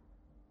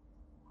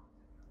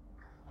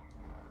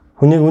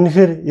хүнийг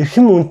үнэхээр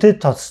эрхэм үнэтэй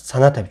тооцож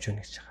санаа тавьж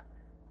байна гэж байгаа.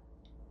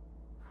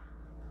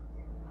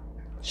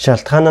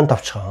 Шалтгаанаа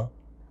давчхан.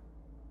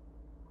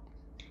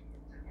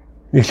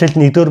 Эхлэл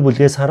 1-р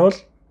бүлгээс харуул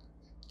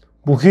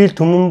бүхий л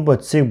түмэн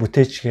бодисыг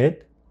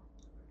бүтээчгээд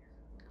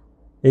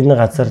энэ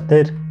газар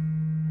дээр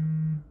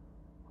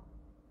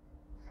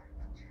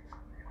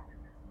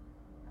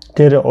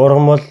тэр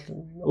ургамал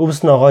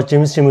өвс ногоо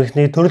жимс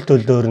шимхний төрөл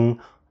төрлөөр нь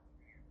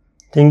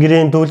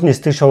тэнгэрийн дүүлэн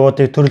эсдэг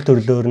шувуудыг төрөл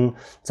төрлөөр нь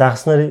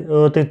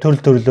загснуудыг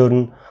төрөл төрлөөр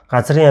нь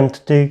газрын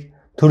амьтдыг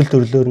төрөл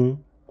төрлөөр нь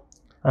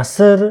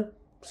асар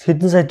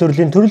хэдэн сая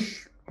төрлийн төрөл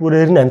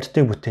бүрээр нь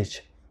амьтдыг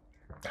бүтээж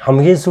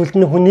хамгийн сүүлд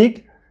нь хүнийг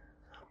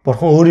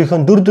Бурхан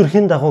өөрийнхөө дүр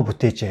төрхийн дагуу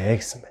бүтээжээ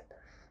гэсэн байна.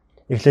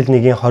 Эхлэл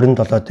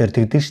 1:27 дээр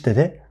тэгдэг шүү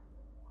дээ.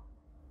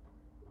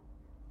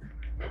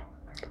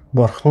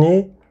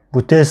 Бурханы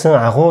бүтээсэн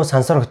агуу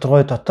сансар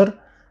окторгой дотор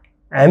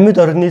амьд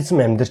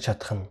организм амьдарч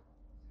чадах нь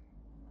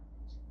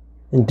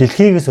энэ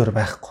дэлхийгээс өөр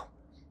байхгүй.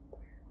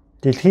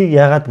 Дэлхийг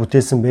яагаад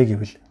бүтээсэн бэ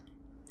гэвэл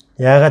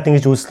яагаад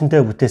ингэж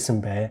үүсэлтэнтэй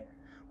бүтээсэн бэ?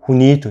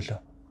 Хүний төлөө.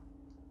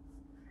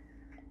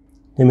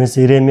 Тиймээс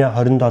Иеремия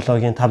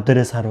 27:5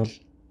 дээрээс харуул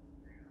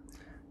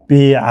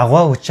би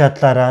агуу хүч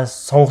чадлаараа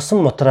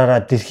сонгосон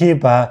мутраараа дэлхий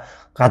ба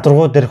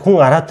гадаргуу дээр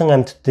хүн араатан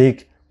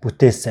амьтдыг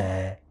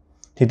бүтээсэн.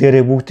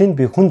 Тэдгээрээ бүгдийг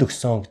би хүнд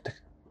өгсөн гэдэг.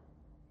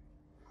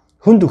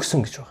 Хүнд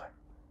өгсөн гэж байгаа.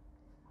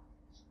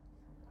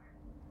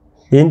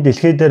 Энэ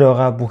дэлхий дээр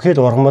байгаа бүхэл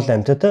ургамал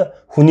амьтад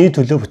хүний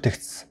төлөө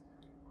бүтээгдсэн.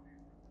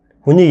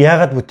 Хүнийг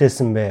яагаад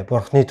бүтээсэн бэ?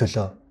 Бурхны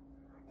төлөө.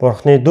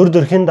 Бурхны дүр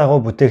төрхийн дагуу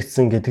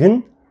бүтээгдсэн гэдэг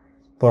нь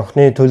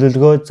Бурхны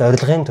төлөвлөгөө,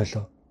 зорилгын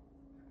төлөө.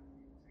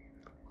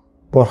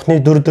 Бурхны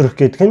дүр төрх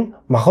гэдэг нь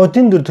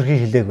махбодын дүр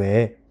төрхийг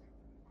хэлээгүй.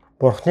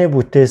 Бурхны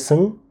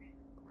бүтээсэн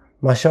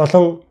маш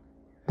олон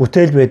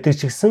бүтээл байдаг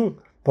ч гэсэн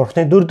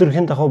Бурхны дүр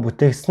төрхийн дагуу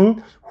бүтээгдсэн нь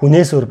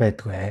хүнээс өөр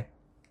байдаггүй.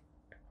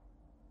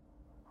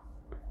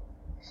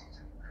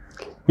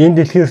 Энэ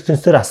дэлхийн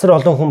ертөнцийн асар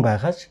олон хүн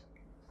байгаач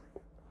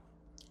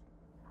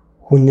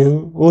хүн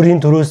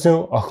өөрийн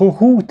төрөөсөн охин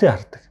хүүхдээ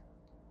хардаг.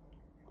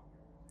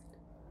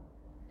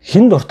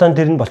 Хин дуртан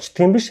тэр нь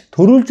болчдөг юм биш,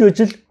 төрүүлж байж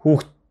л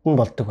хүүхэд нь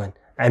болдог байна.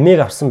 Амийг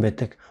авсан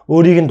байдаг,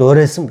 өөрийг нь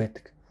дуурайсан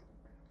байдаг.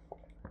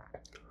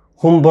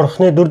 Хүн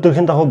Бурхны дүр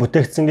төрхийн дагуу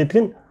бүтээгдсэн гэдэг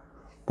нь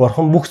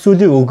Бурхан бүх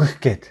зүйлийг өгөх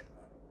гээд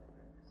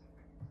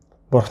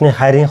Бурхны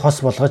хайрын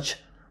хос болгож,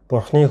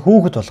 Бурхны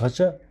хүүхэд болгож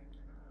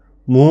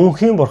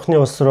мөнхийн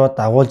Бурхны улс руу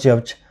дагуулж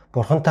явж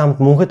Бурхантай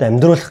хамт мөнхөд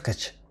амьдруулах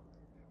гэж.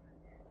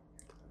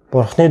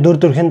 Бурхны дүр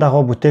төрхийн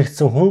дагуу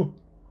бүтээгдсэн хүн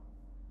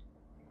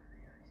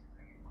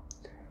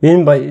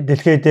энэ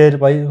дэлхий дээр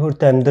баяр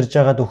хөөртэй амьдарж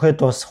байгаа дүхэд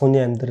дуусах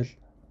хүний амьдрал.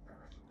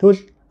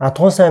 Тэгвэл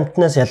адгуунсан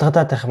амьтнаас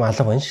ялгадаад байх юм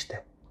алга байна шүү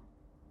дээ.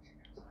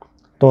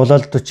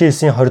 Дуулал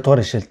 49-20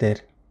 дугаар ишлэл дээр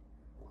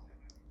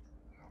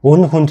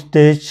үн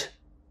хүндтэйж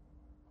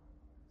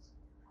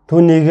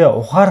түүнийг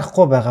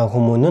ухаарахгүй байгаа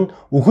хүмүүн нь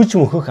үхэж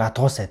мөхөх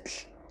адгуус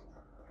адил.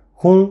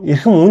 Хүн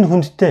эрхэм үн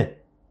хүндтэй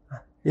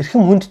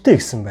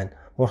гэсэн байна.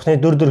 Бурхны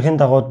дүр төрхийн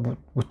дагуу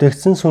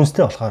бүтээгдсэн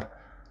сүнстэй болохоор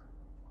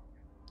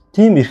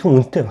тийм эрхэм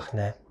үнэтэй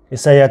байна.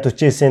 Исая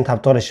 49-5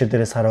 дугаар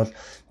ишлэлээс харуул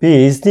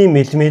би эзний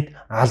мэлмид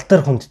алдар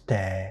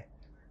хүндтэй.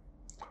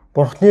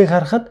 Бурхныг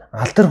харахад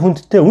алдар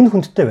хүндтэй, үн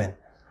хүндтэй байна.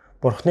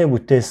 Бурхны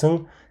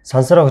бүтээсэн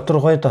сансар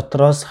окторгой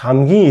дотроос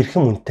хамгийн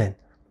эрхэм үнэтэй.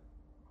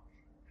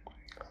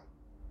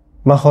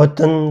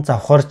 Махбодон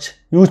завхарч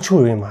юу ч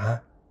юм аа.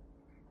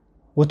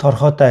 Үт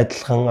хорхоотой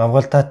адилхан,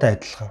 авгалтаатай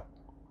адилхан.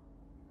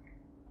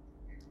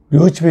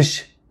 Юуч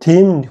биш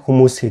тийм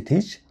хүмүүс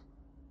хийж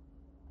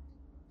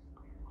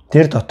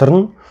тэр дотор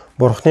нь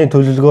Бурхны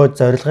төлөвлөгөө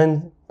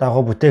зорилгын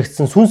дагуу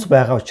бүтээгдсэн сүнс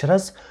байгаа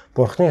учраас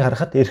Бурхныг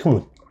харахад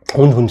эрхэм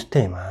үн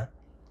хүндтэй юм аа.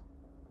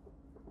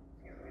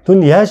 Түн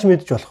яаж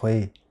мэдж болох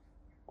вэ?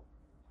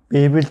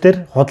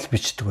 Библиэлд худал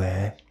бичдэг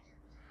вэ.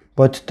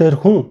 Боддоор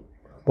хүн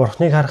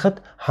Бурхныг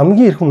харахад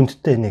хамгийн эрхэм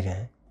үндтэй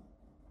нэг.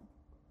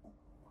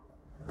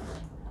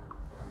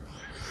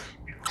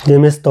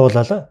 Нэмээс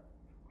дуулаа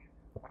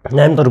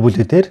 8 дахь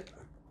бүлэгдэр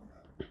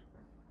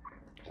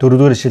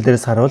 4-р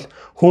ишлэлээс харуул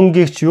хүн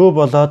гихч юу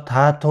болоод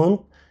та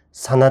түүнд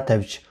санаа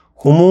тавьж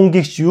хүмүүн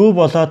гихч юу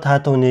болоод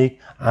та түүнийг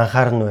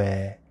анхаарна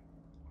вэ?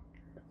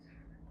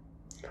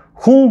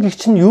 Хүн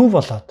гихч нь юу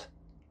болоод?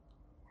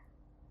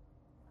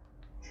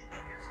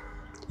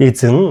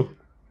 Эзэн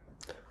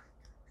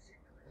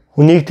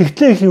хүнийг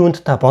тэгтлэх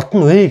юунд та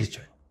бодно вэ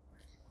гэж байна.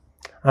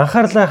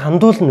 Анхаарлаа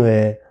хандуулна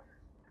вэ?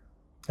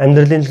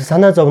 Амьдралын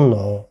санаа зовно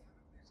уу?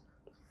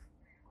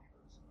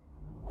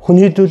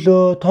 Хүний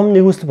төлөө том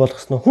нэгүсэл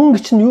болгосноо хүн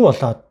гихч нь юу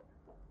болоод?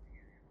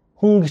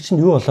 Хүн гихч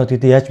нь юу болоод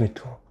гэдэг яаж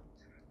мэдв?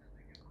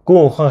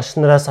 Гүн ухаанч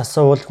нараас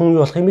асуувал хүн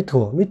юу болохыг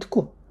мэдв?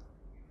 Мэдгүй.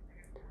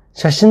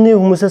 Шашинны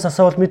хүмүүсээс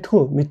асуувал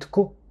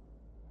мэдгүй.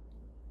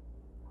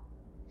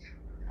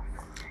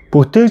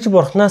 Бүтээгч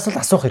Бурхнаас л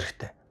асуух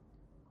хэрэгтэй.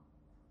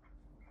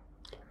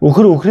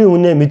 Өхрийн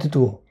үнэ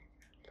мэддэггүй.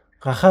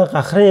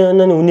 Гахрын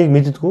үнийг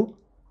мэддэггүй.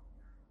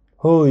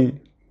 Хөөе.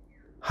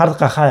 Хард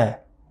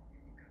гахаа.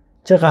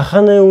 Чи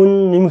гаханы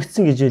үн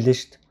нэмэгдсэн гэж хэлээ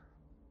шүү дээ.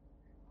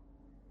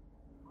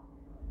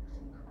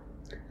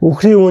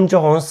 Өхрийн үн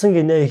жоо онсон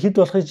гинэ хэд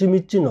болохыг чи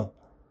мэдэж гинөө?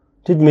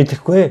 Тэд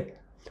мэдэхгүй.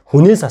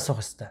 Хүнээс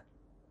асуух ёстой.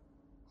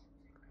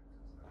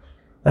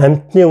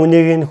 Амьтны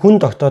үнийг нь хүн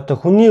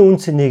тогтоодог. Хүний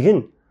үн цэнийг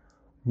нь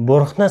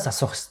Бурхнаас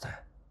асуух ёстой.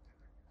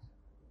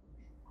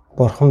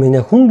 Бурхан минь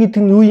хүн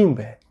гэдэг нь юу юм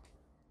бэ?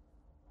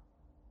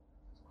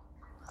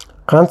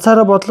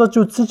 Ганцаараа бодлож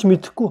үзсэн ч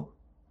мэдэхгүй.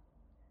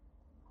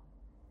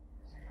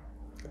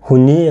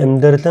 Хүний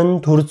амьдрал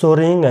нь төр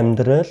зургийн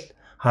амьдрал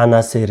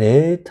хаанаас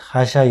ирээд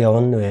хаашаа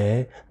явна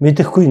вэ?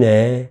 Мэдэхгүй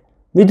нэ.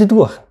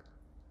 Мэддэггүй байна.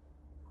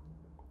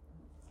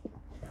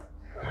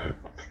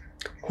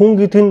 Хүн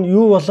гэдэг нь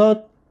юу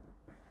болоод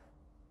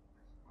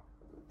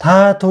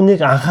та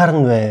түүнийг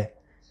анхаарна вэ?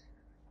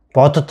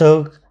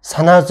 Боддог,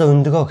 санаа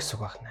зовндгоо гэсэн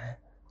үг байна.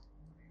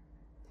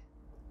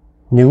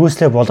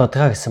 Нэгүслээ болоод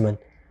байгаа гэсэн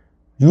маань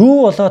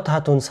юу болоод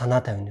та түүнд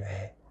санаа тавина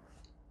вэ?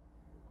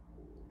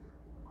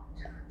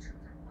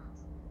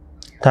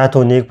 Та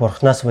түүнийг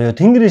Бурхнаас буюу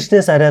Тэнгэр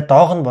ичнээс арай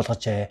доох нь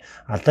болгожээ.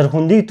 Алдар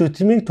хүндийг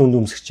дүтмийг түнд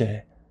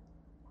өмсгчээ.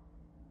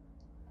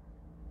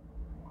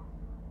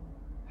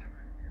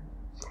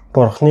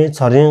 Бурхны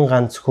цорын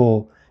ганц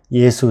хүү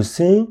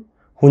Есүсийн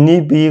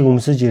хүний биеийг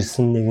өмсөж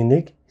ирсэн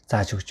нэг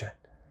зааж өгч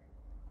байна.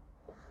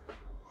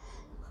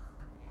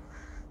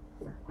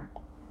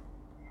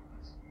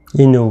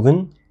 Энэ үг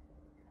нь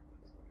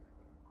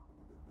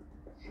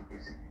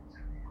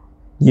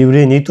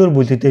Еврей 1-р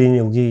бүлэг дээр энэ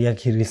үгийг яг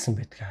хэрэгэлсэн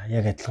байдаг.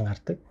 Яг адилхан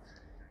гардаг.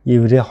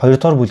 Еврей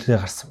 2-р бүлгээр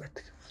гарсан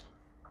байдаг.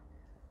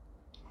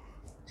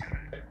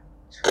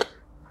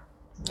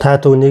 Та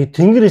түүнийг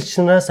Тэнгэр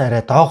элчнээс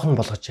арай доох нь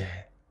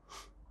болгожээ.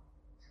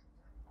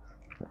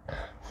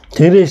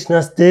 Тэнгэр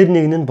элчнээс дээр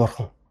нэг нь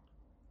Бурхан.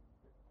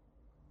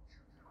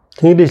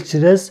 Тэнгэр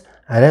элчнээс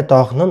арай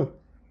доох нь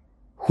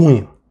хүн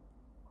юм.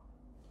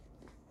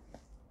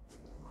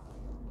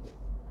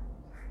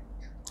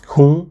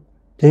 Хүн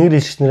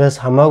Тэнгэр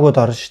элчнээс хамаагүй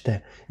дорн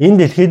штэ.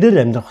 Энэ дэлхий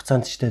дээр амьдрах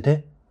хугацаанд штэ тий.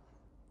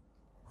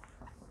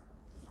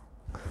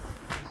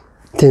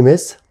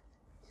 Тиймээс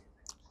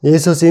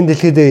Есүс энэ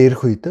дэлхий дээр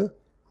ирэх үед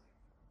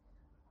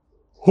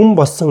хүн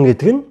болсон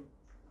гэдэг нь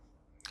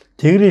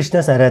Тэнгэр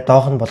элчнээс арай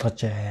доох нь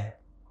болгожээ.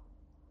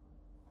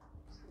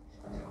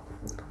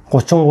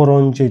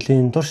 33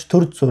 жилийн турш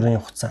төр зүрийн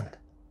хугацаанд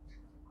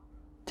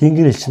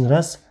Тэнгэр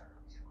элчнээс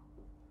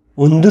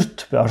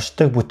өндөрт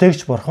оршдог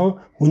бүтээгч Бурхан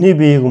хүний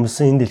биеийг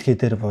өмсөн энэ дэлхий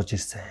дээр бууж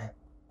ирсэн.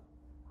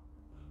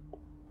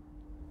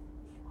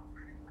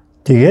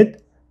 Тэгээд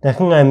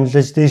дахин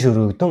амьлаж дээш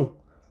өргөгдөн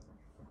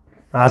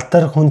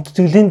алдар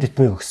хүндэтгэлийн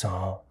ditмийг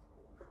өгсөн.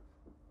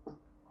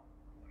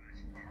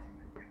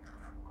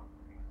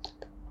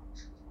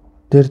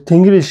 Тэр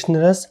Тэнгэр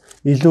элчнээс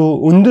илүү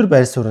өндөр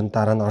байр суурьнд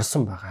дараа нь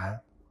орсон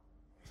байгаа.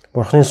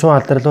 Бурхны суу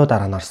алдар руу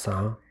дараа нь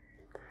орсон.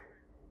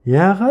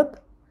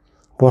 Яагаад?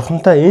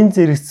 Бурхантай энэ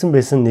зэрэгцсэн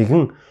байсан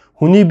нэгэн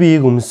хүний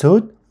биеийг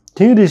өмсөөд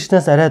Тэнгэр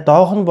элчнээс арай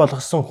доох нь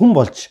болгосон хүн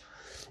болж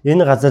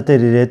энэ газар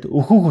дээр ирээд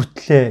өөхөө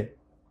хүртлээ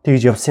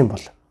тэгж явсан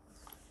бол.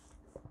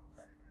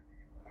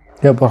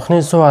 Тэгээ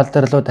Бурхны суу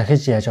алдар руу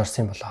дахиж яаж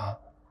орсон юм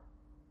болоо?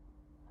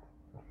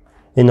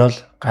 Энэ бол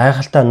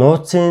гайхалтай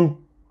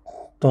нууцын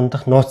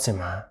дундах нууц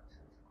юм аа.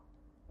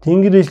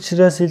 Тэнгэр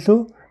элчнээс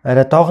илүү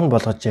арай доох нь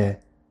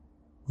болгожээ.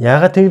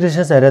 Яагаад Тэнгэр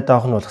элчнээс арай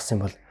доох нь болгосон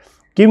юм бол?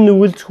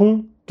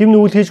 Гим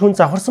нүгэл хийж хүн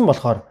завхарсан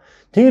болохоор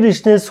Тэнгэр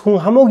элчнээс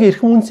хүн хамаагүй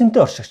эрхэм үнцэнтэй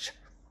оршигч.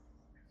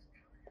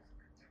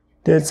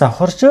 Тэгээд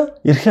завхарч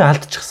эрхээ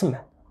алдчихсан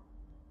байна.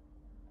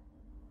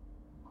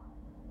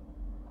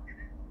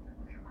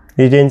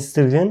 Эден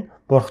цэцэрлэг нь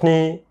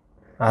Бурхны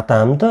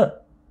Адамд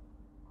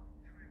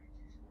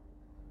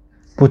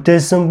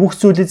бүтээсэн бүх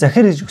зүйлийг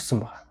захир гэж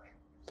өгсөн байна.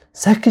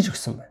 Сах гэж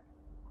өгсөн байна.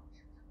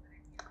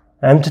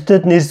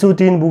 Амьтдад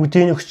нэрсүүдийн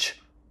бүгдийг өгч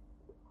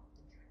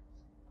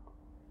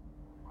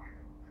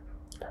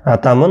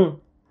Адам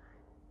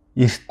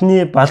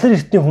нь балар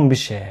эртний хүн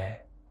биш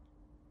ээ.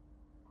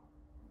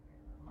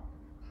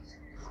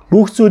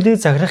 Бүх зүйлийг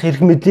захирах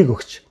эрх мэдлийг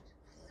өгч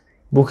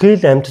бүхий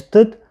л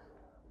амьтдад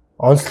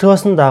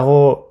онцлогоос нь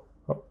дагуу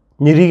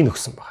нэрийг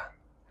өгсөн байна.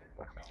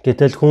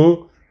 Гэтэл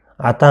хүн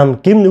Адам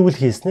гэм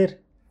нүгэл хийснээр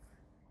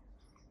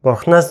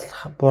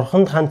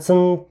Бурханд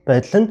хандсан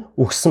байдал нь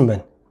өгсөн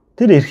байна.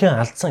 Тэр эрхээ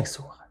алдсан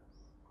гэсэн үг байна.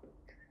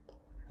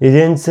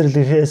 Эден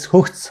цэцэрлэгээс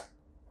хөгцсөн.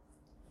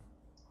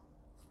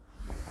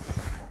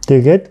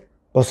 Тэгээд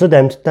бусад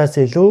амьтдаас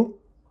илүү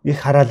их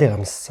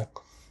хараалыг амссан.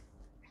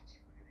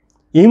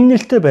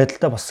 Имнэлтэй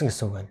байдалтай болсон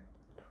гэсэн үг байна.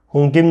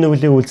 Хүн гэм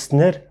нүглийг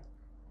үлдснээр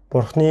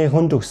Бурхны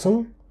хүнд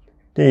өгсөн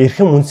тэгээд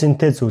эрхэм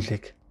үнцэнтэй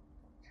зүйлийг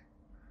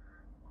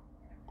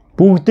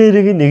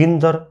бүгдээрийг нэгэн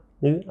дор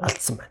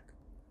алдсан байна.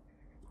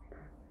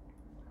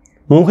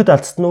 Мөнхөд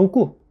алдсан уу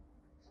үгүй?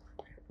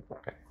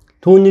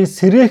 Түүнийг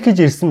сэргээх гэж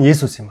ирсэн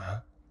Есүс юм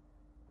аа.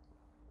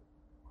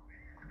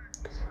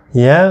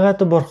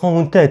 Яагаад Бурхан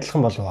хүнтэй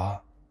адилхан болов?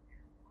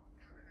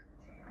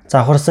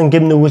 Завхарсан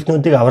гэм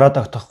нүгэлтнүүдийг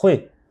авраад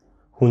огтохгүй.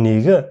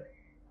 Хүнийг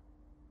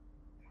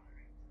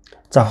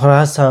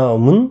завхраас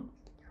өмнө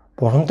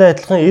Бурхантай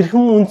адилхан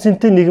эрхэм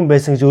үнцэнтэй нэгэн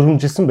байсан гэж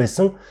өргөмжилсөн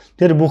байсан.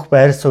 Тэр бүх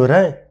байр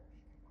сууриа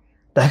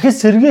дахиж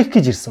сэргээх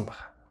гэж ирсэн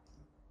байна.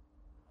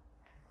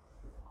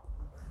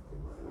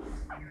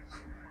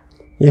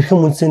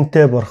 Эрхэм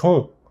үнцэнтэй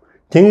Бурхан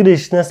Тэнгэр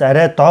ичнээс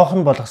арай доох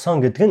нь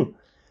болгосон гэдэг нь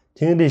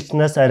Тэнгэр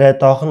ичнээс арай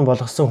доох нь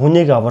болгосон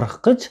хүнийг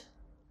аврах гэж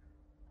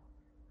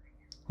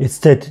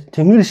эцэст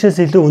Тэнгэр ишээс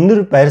илүү өндөр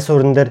байр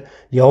суурин дээр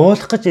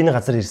явуулах гэж энэ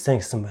газар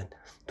ирсэн гэсэн байна.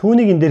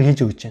 Түүнийг энэ дээр хийж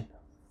өгч байна.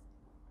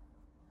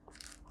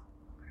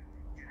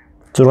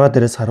 6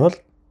 дээрээс харуул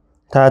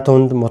та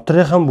түнд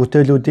моторынхан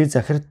бүтээлүүдийг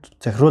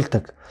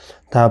захируулдаг.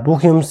 Та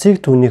бүх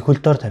юмсыг түүний хөл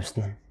дор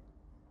тавьсан.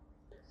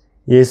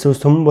 Есүс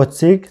түмэн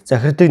боцыг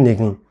захирдаг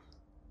нэгэн.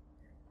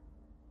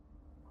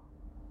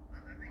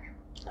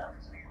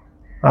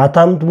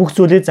 Адамд бүх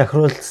зүйлийг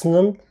захируулсан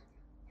нь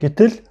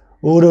гэтэл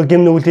өөрөө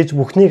гэм нүгэл хийж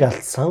бүхнийг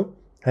алдсан.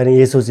 Харин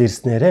Есүс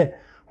ирснээрээ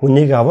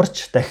хүнийг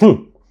аварч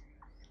дахин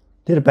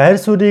тэр байр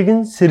суурийг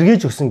нь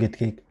сэргээж өгсөн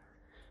гэдгийг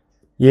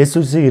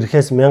Есүсийг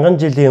ирэхээс 1000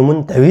 жилийн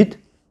өмнө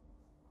Давид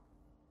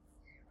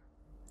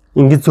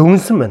ингэж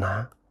зөвлөсөн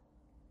байна.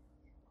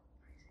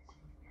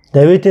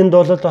 Давидын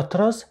дуулал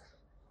дотроос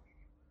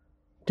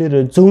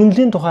тэр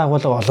зөвнөлийн тухай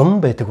агуулга олон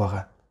байдаг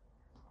байгаа.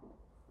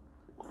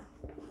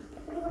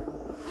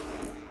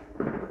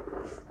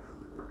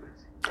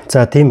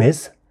 За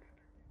тиймээс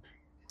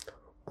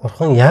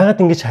Бурхан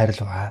яагаад ингэж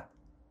хайрлав?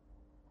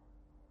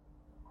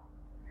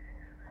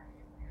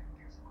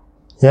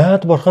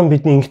 Яагаад Бурхан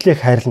бидний ингэтлийг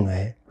хайрлана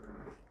вэ?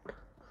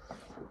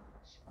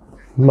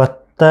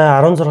 Маттай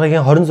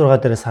 16-гийн 26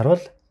 дээрээс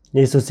харуул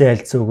Есүсийн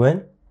альцсан үг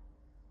байна.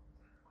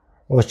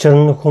 Учир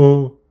нь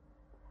хүн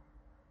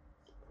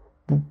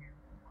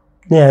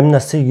амь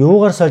насыг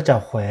юугаар сольж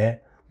авах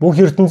вэ? Бүх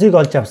ертөнцийг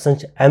олж авсан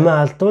ч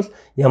амиа алдвал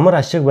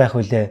ямар ашиг байх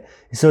вүлээ?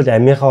 Эсвэл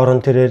амийнхаа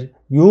орон тэрээр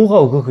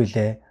юугаа өгөх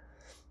вүлээ?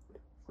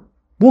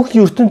 Бүх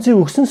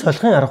ертөнцийг өгсөн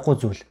солихын аргагүй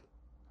зүйл.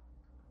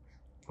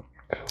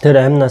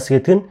 Тэр амь нас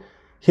гэдэг нь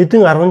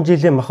хэдэн 10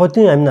 жилийн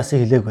махбодын амь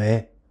насыг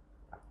хэлээгвэ.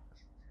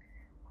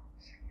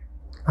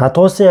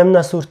 Адуусын амь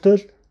нас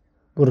үртэл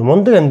бүр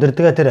мундаг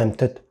амьдардаг тэр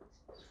амьтад.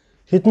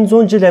 Хэдэн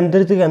 100 жил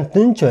амьдардаг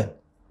амьтан ч байна.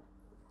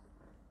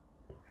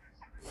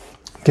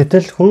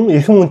 Гэтэл хүн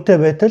эрхэм үнэтэй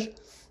байтал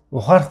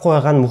ухаарахгүй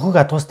байгаа нь мөхөг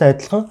адуустай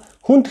адилхан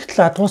хүн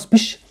тэгтэл адуус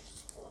биш.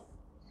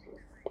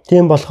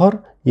 Тийм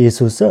болохоор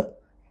Есүс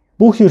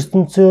бүх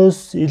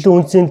ертөнцөөс илүү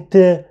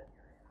үнцэнтэй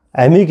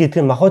амийг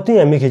гэдэг нь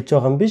махбодын амийг хэлж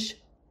байгаа юм биш.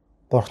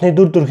 Бурхны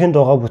дүр төрхийн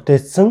дуугаа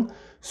бүтээсэн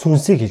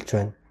сүнсийг хэлж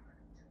байна.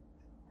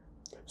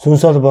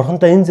 Сүнс бол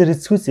Бурхантай энэ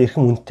зэрэгцгүйс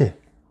эрхэм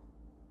үнэтэй.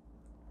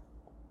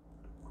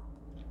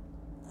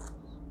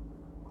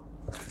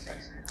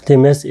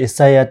 Тиймээс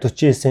Исая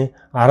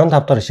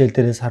 49-15 дахь ишлэл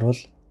дээрээс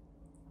харуул.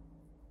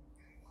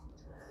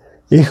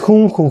 Их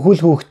хүн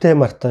хөвгөл хүүхдээ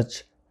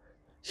мартаж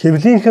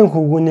хэвлийнхээ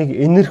хөвгүнийг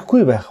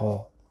инэрхгүй байх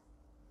уу?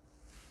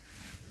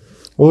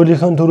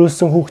 Өөрийнхөө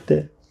төрүүлсэн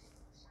хүүхдээ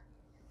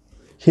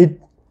хэд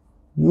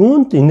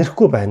юунд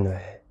инэрхгүй байна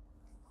вэ?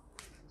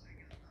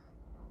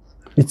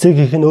 Эцэг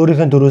их нь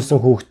өөрийнхөө төрүүлсэн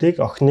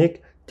хүүхдийг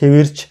охиныг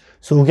твэрч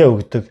сүргээ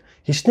өгдөг.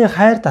 Хичнээн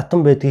хайр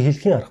татан байдгийг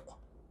хэлхийн аргагүй.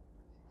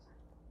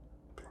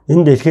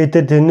 Энэ дэлхий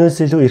дээр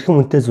тэрнээс илүү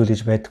эрхэм үнэтэй зүйл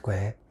гэж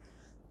байдаггүй.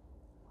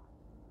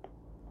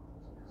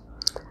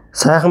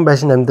 Сайхан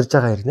байшин амьдарч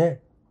байгаа хэрнэ.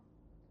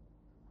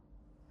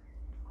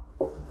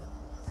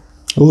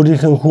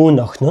 Өөрийнхөө хүүн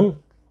охин нь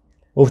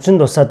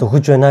өвчин тусаад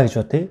өгөж байна гэж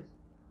бодъё.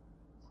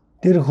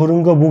 Тэр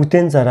хөрөнгөө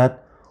бүгдээ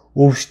зараад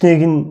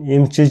өвчнийг нь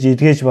эмчиж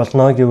эдгэж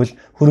болно гэвэл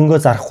хөрөнгөө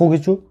зарахгүй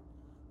гэж үү?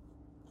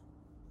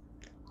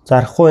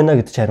 Зарахгүй байна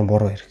гэдэг чинь харин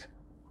буруу хэрэг.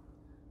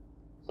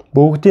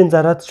 Бүгдийг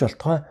зараад ч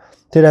болтугай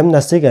тэр амь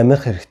насыг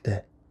амирх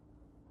хэрэгтэй.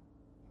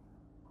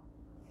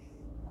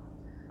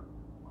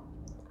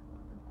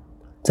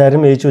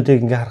 Зарим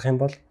ээжүүдийг ингээ харах юм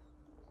бол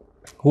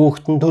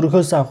хүүхэд нь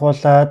төрхөөс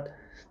ахуулаад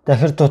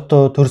дахир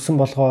дутуу төрсөн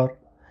болохоор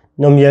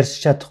ном ярьж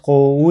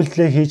чадахгүй,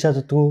 үйлдэлээ хийж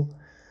чаддаггүй.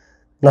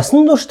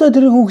 Насан туршдаа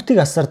тэр хүүхдийг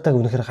асардаг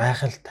үнэхээр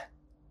гайхалтай.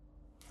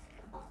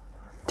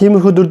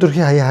 Тиймэрхүү дүр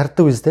төрхий хаяа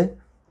хардаг үстэй.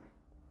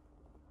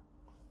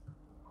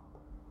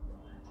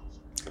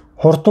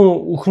 Хурдан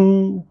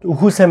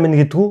өхөө сайн мэн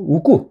гэдэг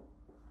үгүй.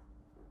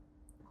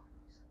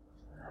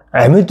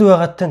 Амьд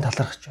байгаатай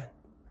талархаж байна.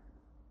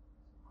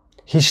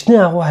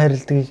 Хичнээн агуу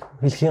хайрладгийг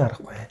хэлхийн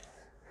аргагүй.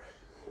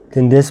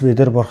 Тэндээс бид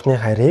нар Бурхны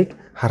хайрыг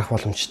харах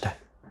боломжтой.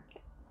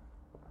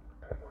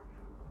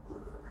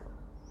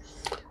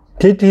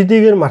 Тэд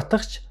хэдийгээр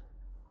мартагч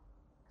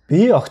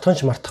би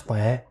огтхонч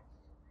мартахгүй.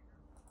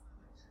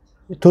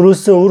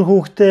 Төрөөсөн өр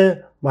хүүхдээ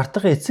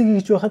мартах эцэг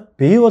гэж байхад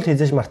би бол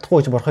хизээж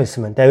мартахгүй гэж Бурхан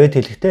хэлсэн байна. Давид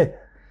хэлэхдээ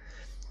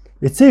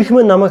эцэг их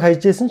минь намайг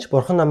хайж исэн ч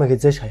Бурхан намайг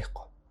хизээж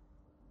хаяхгүй.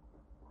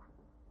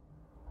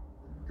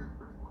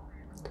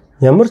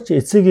 Ямар ч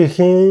эцэг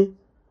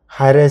эхийн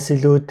хайраас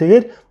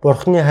илүүтэйгээр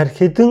Бурхны хайр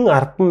хэдэн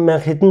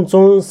 10,000 хэдэн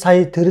 100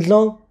 сая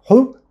тэрлэн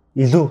хувь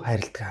илүү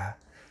хайрладаг.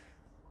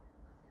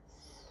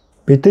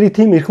 Бидний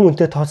тийм эрхэм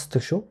үнэтэй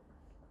тооцдог шүү.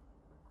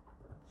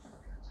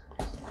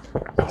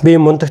 Би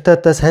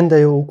мундагтаатаа сайн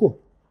даяа үгүй.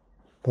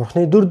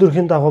 Бурхны дүр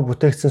төрхийн дагуу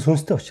бүтээгдсэн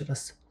сүнстэй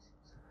учраас.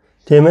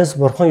 Тиймээс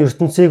Бурхан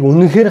ертөнцийг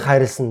үнэнхээр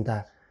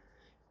хайрласандаа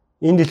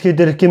энэ дэлхий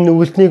дээрх гэм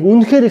нүгэлтнийг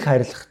үнэнхээр их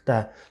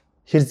хайрлахдаа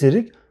хэр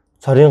зэрэг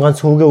цорын ганц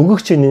хүүгээ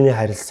өгөгч нээний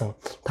хайрлсан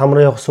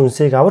тамрын явах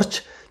сүнсийг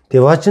аварч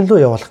Деважин руу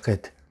явуулах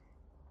гээд.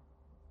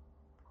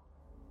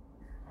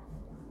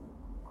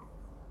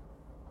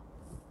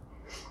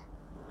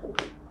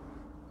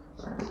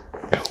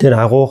 Тэр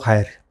агуу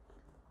хайр.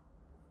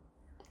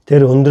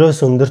 Тэр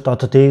өндрөөс өндөрт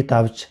оддыг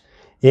давж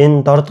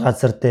энэ дорд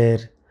газар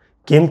дээр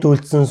гэмт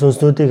үлдсэн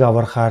сүнслүүдийг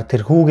аврахаар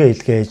тэр хүүгээ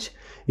илгээж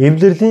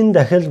эвлэрлийн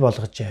дахил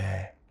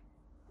болгожээ.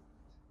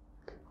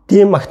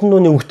 Тийм магтан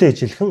дууны үгтэй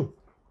ижилхэн.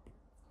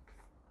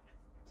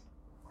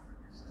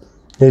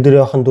 Нэгдүгээр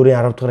Иохан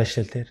 4:10 дугаар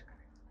ишлэлээр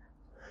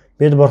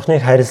бид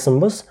Бурхныг хайрлсан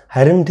бус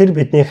харин тэр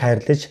биднийг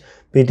хайрлаж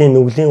бидний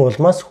нүглийн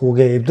улмаас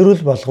хүүгээ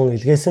эвдрүүл болгон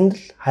илгээсэнд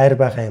л хайр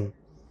байгаа юм.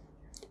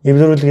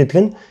 Эвдрүүл гэдэг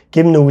нь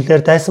гэм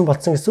нүглээр дайсан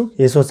болсон гэсэн үг.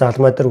 Есүс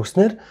алмаа дээр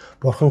үснээр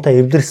Бурхантай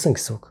эвдэрсэн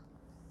гэсэн үг.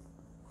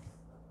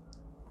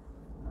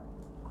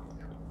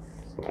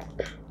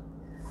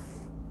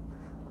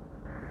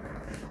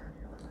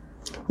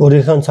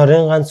 Өөрийнхөө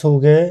цорын ганц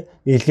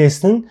хүүгээ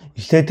илгээсэн нь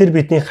эхлээд тэр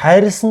биднийг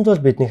хайрлсан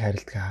тул биднийг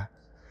хайрладаг.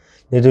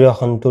 Нэгдүгээр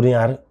Иохан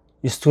 4:9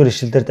 дугаар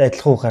ишлэлдэр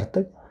адилхан үг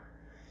гардаг.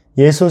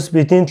 Есүс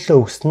бидний төлөө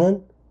өгсөн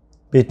нь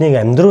биднийг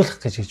амьдруулах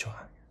гэж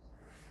байгаа.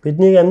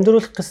 Биднийг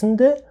амьдруулах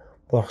гэсэндээ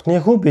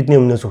Бурхны хүү бидний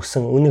өмнөөс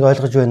өгсөн. Үнийг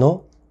ойлгож байна уу?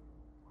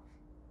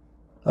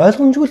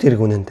 Ойлгомжгүй л хэрэг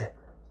үнэндээ.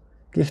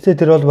 Гэхдээ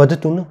тэр бол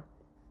бодит үнэн.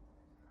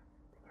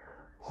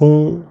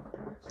 Хүн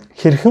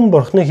хэрхэн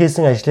Бурхны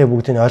хийсэн ажлыг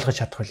бүгдийг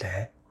ойлгож чадах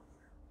вүлээ.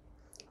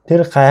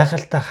 Тэр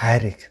гайхалтай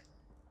хайрыг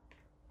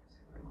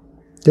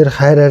тэр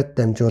хайраар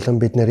дамжуулан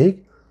бид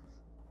нарыг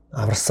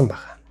аварсан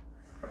байна.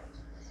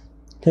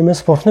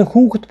 Тиймээс Бурхны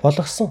хүүхэд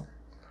болгосон.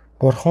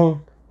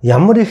 Бурхан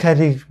ямар их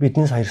хайрыг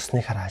биднээс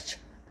хайрсныг хараач.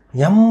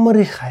 Ямар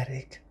их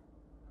хайрыг.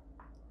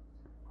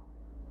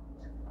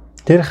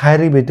 Тэр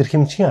хайрыг бид нар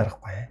хэмжих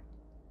аргагүй.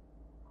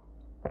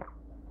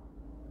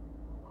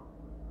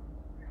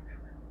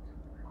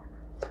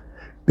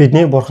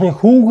 Бидний Бурхны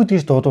хүүхэд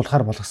гэж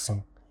дуудуулахаар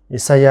болгосон.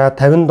 Исая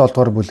 57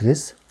 дугаар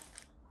бүлгээс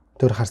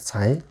төр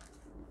харцгаая.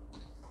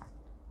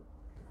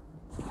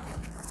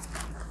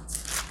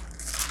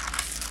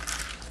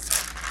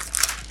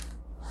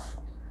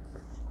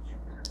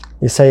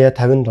 Исая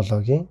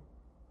 57-гийн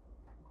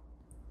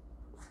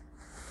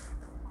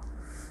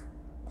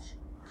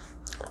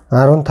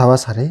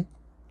 15-аас харъя.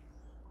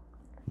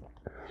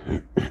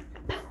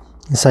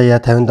 Исая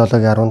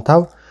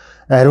 57-15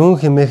 ариун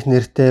хэмээх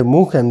нэртэй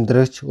мөнх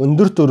амьдрагч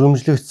өндөрт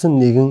өрөмжлөгдсөн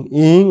нэгэн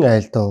ийн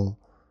айлдав.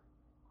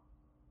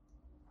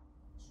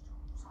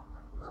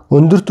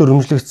 Өндөрт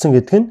өрөмжлөгдсөн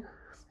гэдэг нь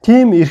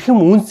тийм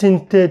эрхэм үн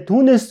цэнтэй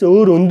түүнээс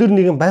өөр өндөр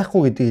нэгэн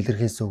байхгүй гэдгийг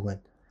илэрхийлсэн үг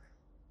байна.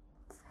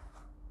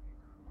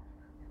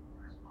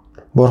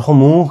 Бурхан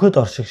мөнхөд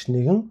оршигч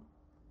нэгэн.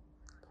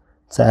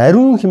 За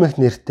ариун хэмээх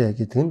нэртэй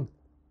гэдэг нь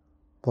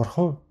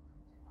Бурхан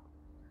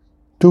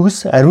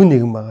төгс ариун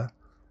нэгэн байгаа.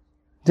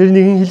 Тэр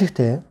нэгэн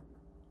хэлэхтэй.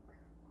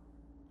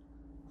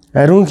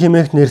 Ариун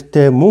хэмээх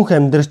нэртэй мөнх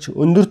амьдрч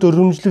өндөрт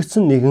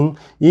өрөмжлөгдсөн нэгэн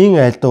ийн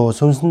айлдав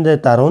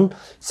сүнсэндээ даруун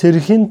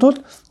сэрхийн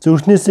тулд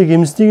зүрхнээсээ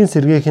гимснийг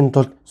сэргээхийн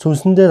тулд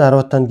сүнсэндээ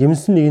даруутаа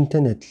гимсэн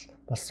нэгэнтэй адил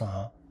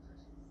болсон.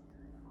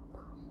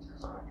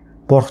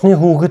 Бурхны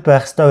хүүхэд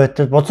байх ёстой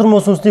байтал бузар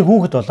муу сүнсний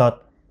хүүхэд болоод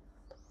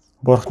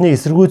Бурхны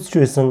эсэргүүцэж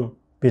байсан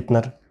бид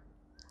нар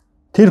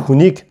тэр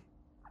хүнийг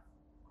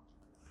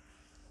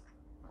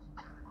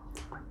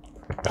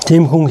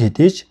тийм хүн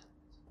хэдиж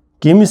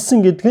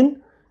гимсэн гэдэг нь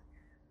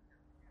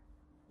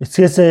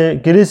эцгээс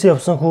гэрээс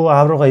явсан хүү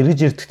аав руугаа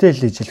эргэж ирдэхтэй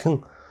л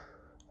ижилхэн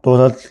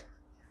дуулал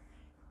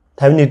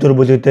 51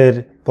 бүлэгдэр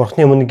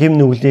Бурхны өмнө гим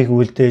нүглийг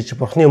үлдээж,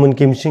 Бурхны өмнө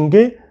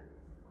гимшингээ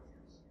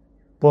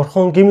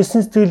Бурхан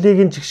гимсэн сэтгэлийг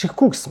нь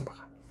жигшихгүй гэсэн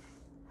байна.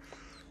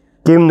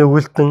 Гим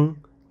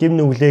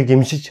нүглээ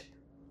гимшиж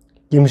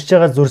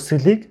байгаа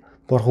зүрсгэлийг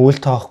Бурхан үл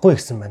тоохгүй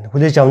гэсэн байна.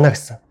 Хүлээж авна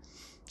гэсэн.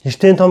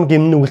 Хичнээн том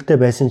гим нүгэлтэй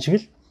байсан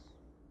шиг л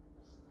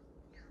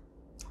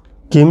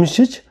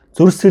гимшиж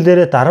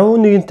зүрсгэлээрээ даруй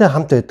нэгэнтэй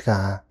хамт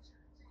байдаг.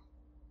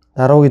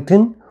 Даруй гэдэг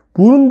нь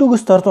бүрэн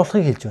дүгс дорд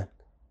болохыг хэлж байна.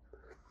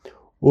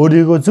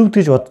 Өөрийгөө зөвд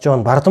гэж бодож байгаа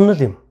нь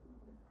бардамнал юм.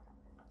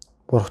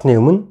 Бурхны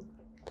өмнө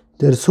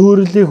тэр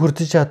сүрэлийг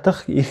хүртэж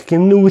чадах их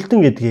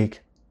гимнүгэлтэн гэдгийг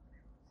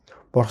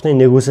Бурхны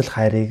нэгүсэл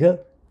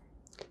хайрыг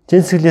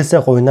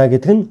жинсгэлээсээ гуйна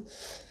гэдэг нь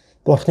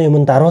Бурхны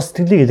өмнө даруй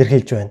сэтгэлийг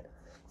илэрхийлж байна.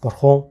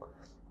 Бурхан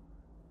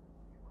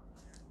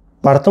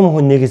бардам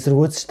хүнийг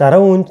эсэргүүцэж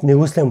даруй хүнд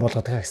нэгүслэн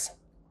болгодог гэсэн.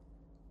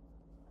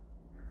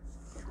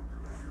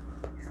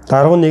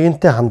 Даруй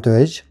нэгэнтэй хамт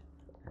байж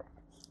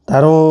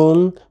даруй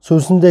нь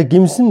сүнсэндээ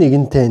гимсэн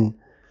нэгэнтэй нь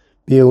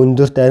би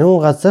өндөрт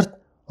ариун газарт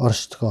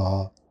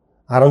оршдгоо.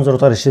 16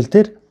 дугаар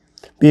ишлэлдэр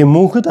би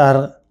мөнхөд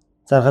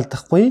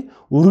заргалдахгүй,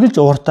 үргэлж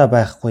ууртай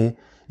байхгүй.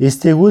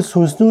 Эстээгүүл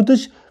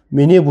сүнснүүдэж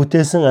миний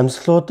бүтээсэн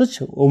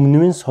амьсгалуудаж өмнө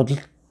минь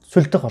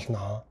сүлдэх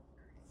болно.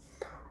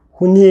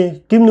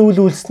 Хүний гим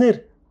нүгэл үлснээр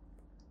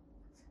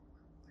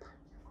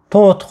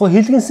тун утахгүй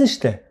хилгэнсэн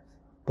штэ.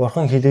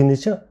 Бурхан хилгэнэ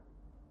ч.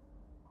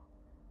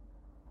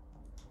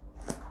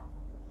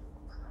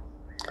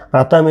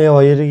 Адам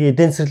хоёрыг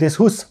эден цэрлээс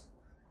хөөс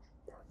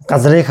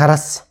газрыг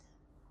хараас.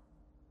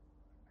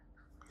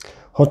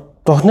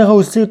 Духныхаа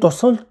үлсийг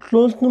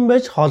тусалуулсан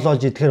байж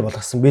хоолоолж идэхээр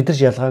болгосон. Бид нар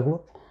ялгаагүй.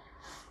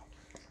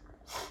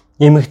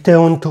 Эмэгтэй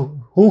хүн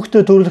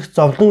хүүхдээ төрөлх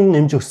зовлон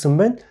нэмж өгсөн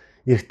байна.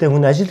 Эрэгтэй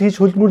хүн ажил хийж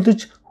хөлбөрлөж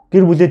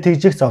гэр бүлээ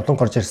тэгжих зовлон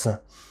гарч ирсэн.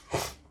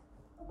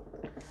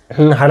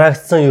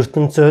 Хараагдсан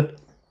ертөнцөд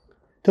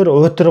тэр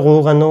уйтар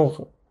уу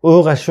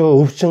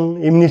гашуу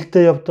өвчин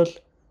эмнэлтэд явдал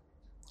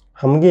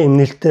хамгийн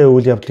эмнэлтэй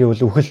үйл явдлын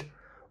бол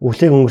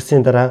үхлийг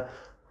өнгөрсөний дараа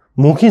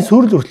мөнхийн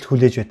сүрэл хүртэл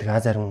хүлээж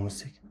байдаг зарим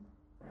хүмүүсийг.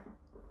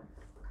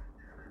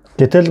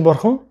 Гэтэл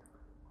Бурхан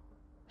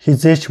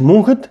хизээч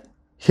мөнхөд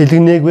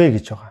хилгэнээгүй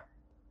гэж байгаа.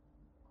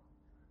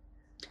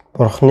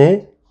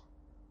 Бурханы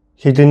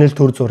хилгэнэл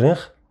төр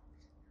зургийнх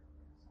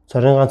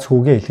цорын ганц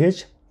хүүгээ илгээж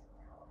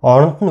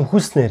оронд нь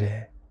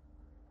үхэлснээрээ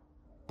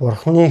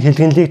Бурханы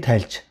хилгэнлийг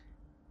тайлж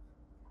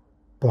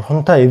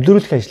Бурхантай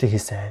эвлэрүүлэх ажлыг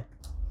хийсэн.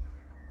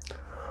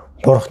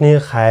 Бурханы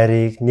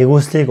хайрыг,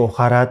 нэгүслийг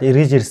ухаарад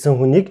эргэж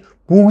ирсэн хүнийг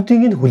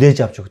бүгдийг нь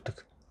хүлээж авч өгдөг.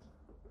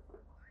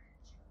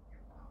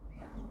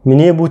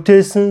 Миний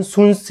бүтээсэн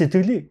сүнс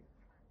сэтгэлийг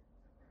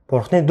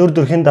Бурханы дүр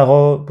төрхийн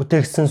дагуу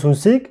бүтээгдсэн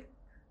сүнсийг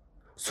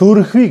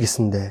сүрхвэ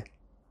гэсэндээ.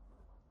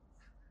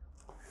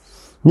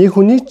 Нэг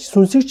хүнийг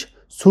сүнсийг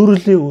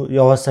сүрлээ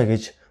яваасаа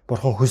гэж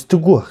Бурхан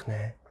хүсдэггүй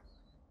байна.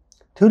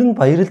 Тэр нь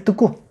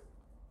баярлдаггүй.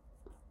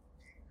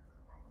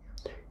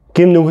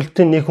 Гим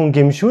нүгэлтэн нэг хүн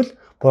гимшвэл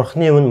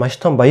Бурханы өмнө маш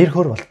том баяр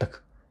хөөр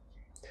болдог.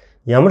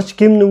 Ямар ч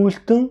гим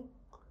нүгэлтэн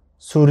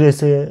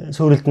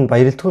сүрэлтэнд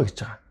баярлдаггүй гэж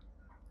байгаа.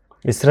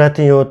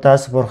 Израилийн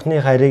Юдаас Бурханы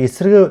хайрыг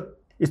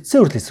эцсийн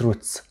хүртэл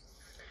эсэргүүцсэн.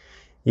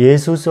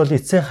 Есүс бол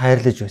эцсийн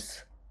хайрлаж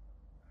байсан.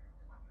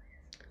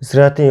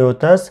 Израилийн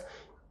Юдаас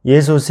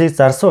Есүсийг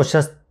зарсан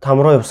учраас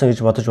там руу явсан гэж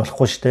бодож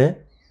болохгүй шүү дээ.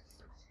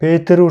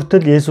 Петр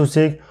үртэл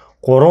Есүсийг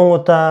 3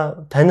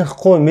 удаа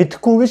танихгүй,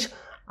 мэдэхгүй гэж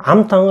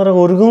ам тангараг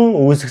өргөн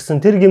үүсгэсэн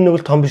тэр гим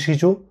нүгэл том биш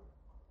гэж үү?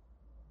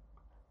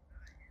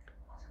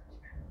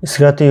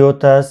 Израилийн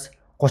Юдаас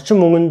 30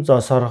 мөнгөн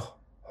зоосоор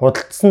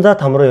худалдсандаа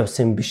там руу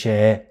явсан юм биш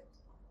ээ.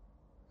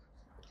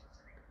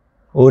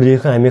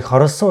 Өөрийнхөө амийг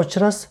хорлсон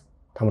учраас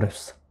там руу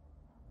явсан.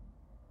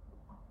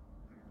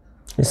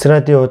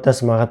 Израилийн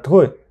Юдаас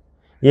магадгүй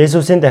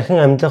Есүсийн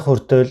дахин амьлах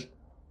хүртэл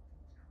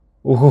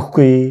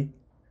өөхөхгүй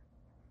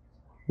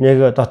нэг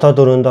дотоод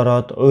өрөөнд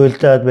ороод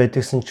уйлдаад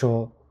байдгсэн ч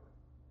үү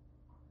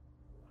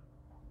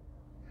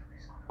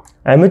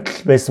амьд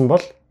л байсан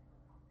бол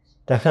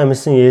дахин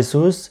амьсан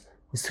Есүс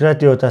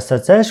Израилийн Юдаасаа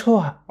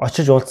зайлшгүй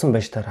очиж уулзсан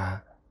байж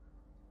тараа.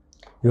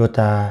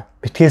 Юда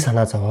битгий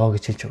санаа зовоо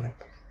гэж хэлж өгнө.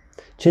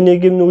 Чиний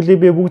гим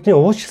нүглийг би бүгдийг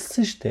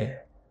уучлсан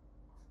штэ.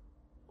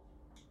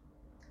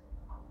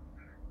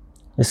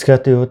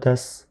 Израилийн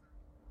Юдаас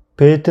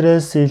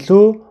Петрээс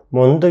илүү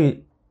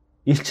мундаг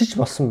илчиж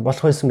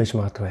болох байсан байж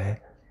магадгүй.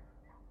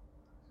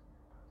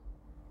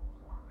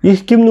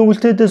 Их гим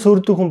нүгэлтэд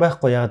сүрдэг хүн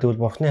байхгүй. Яг гэвэл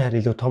Бурханы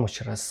хайр илүү том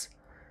учраас.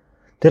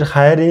 Тэр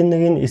хайрыг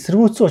нь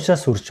эсэргүүцсэн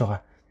учраас сүрж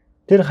байгаа.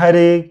 Тэр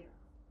хайрыг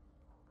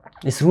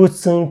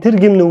эсэргүүцсэн тэр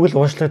гим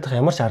нүгэл уучлагдах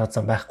ямар ч арга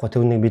зам байхгүй.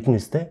 Түүнийг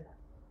биднээс тэ.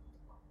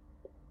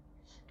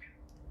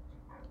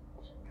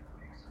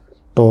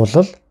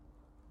 Дуулал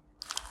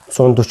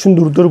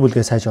 144 дэх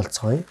бүлгээ сайж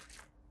олцгоё.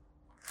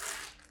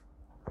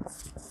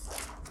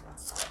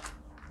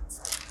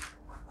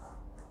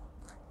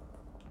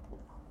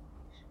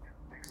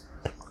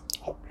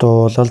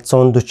 Дуулал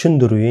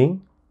 144-ийн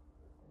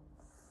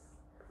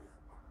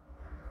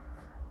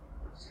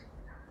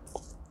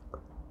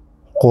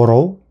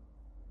 3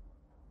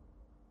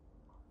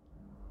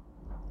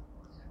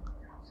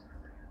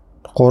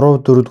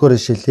 3-4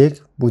 ишлэлийг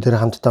бүгдээр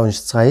хамтдаа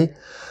уншицгаая.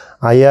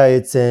 Аяа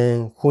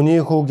эзэн,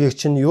 хүний хүүгийг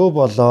чинь юу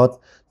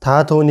болоод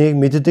та түүнийг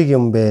мэддэг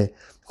юм бэ?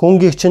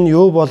 Хүнгийг чинь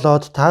юу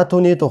болоод та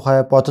түүний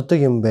тухай боддог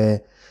юм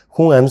бэ?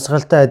 Хүн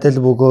амьсгалтай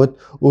адил бөгөөд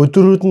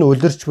өдрүүд нь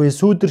үлэрч буй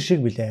сүүдэр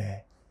шиг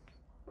билээ.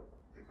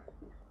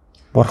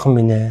 Бурхан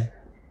минь ээ,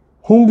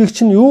 хүнгийг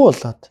чинь юу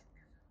болоод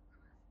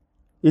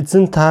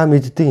эзэн та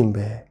мэддэг юм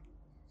бэ?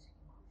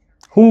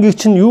 Хүнгийг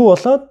чинь юу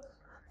болоод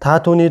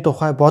та түүний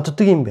тухай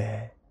боддог юм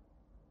бэ?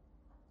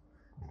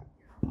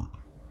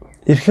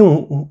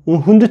 Эрхэм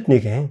хүндэт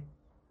нэг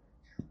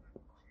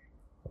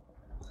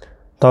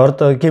дорд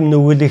гэм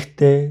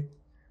нүгэлэхтэй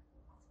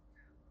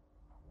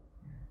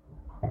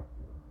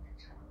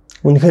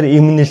үнэхээр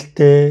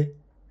эмнэлтэй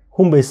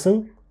хүн байсан.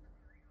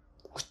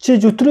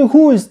 Хүчээж өтрийн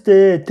хүн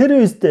өстэй,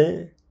 тэр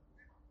өстэй.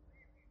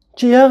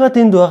 Чи яагаад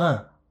энд байгаа?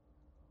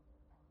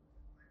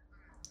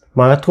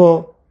 Магадгүй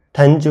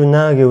таньж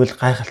үнэ гэвэл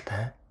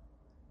гайхалтай.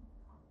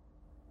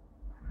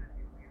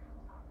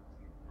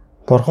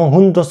 Бурхан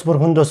хүн тус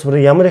бүр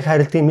ямар их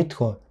харилдгийг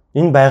мэдэх үү?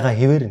 Энэ байгаа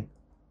хэвээр нь.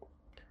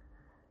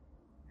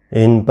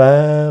 Энэ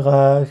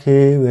байгаа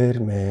хэвээр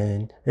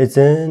мэн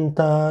эзэн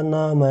та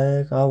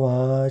намайг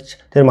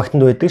аваач. Тэр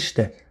магтанд байдаг шүү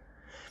дээ.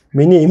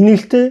 Миний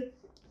эмнэлтэй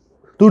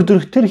дүр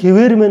төрх тэр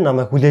хэвээр мэн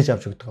намайг хүлээж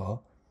авч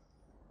өгдөг.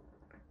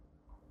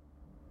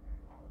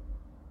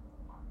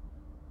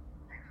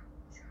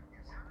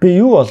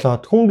 Би юу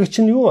болоод? Хүнгийг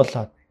чинь юу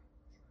болоод?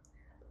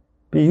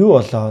 Би юу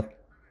болоод?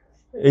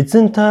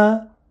 Эзэн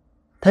та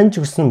таньж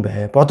өгсөн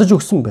бэ? Бодож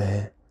өгсөн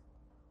бэ?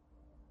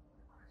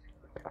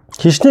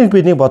 Хичнээн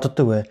бидний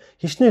боддог вэ?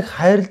 Хичнээн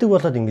хайрладаг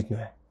болоод ингэж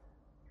нэ.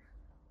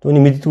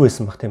 Түүний мэддэг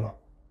байсан баг тийм үү?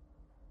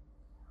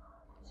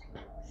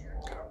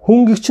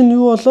 Хүнгийг чинь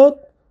юу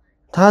болоод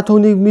та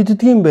түүнийг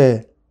мэддэг юм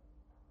бэ?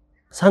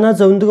 Санаа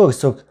зовдгоо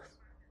гэсэн үг.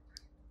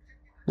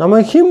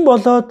 Намайг хэн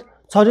болоод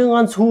цорын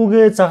ганц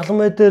хүүгээ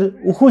загламай дээр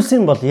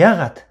өхүүлсэн бол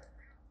яагаад?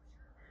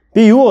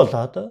 Би юу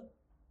болоод?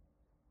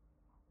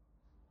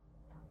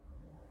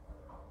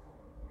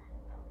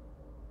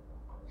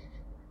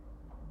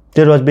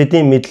 Тэр бол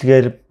бидний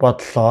мэдлэгээр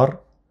бодлоор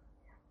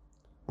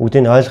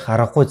бүгдийг ойлгох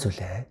аргагүй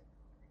зүйлээ.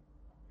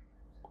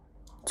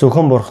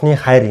 Зөвхөн Бурхны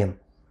хайр юм.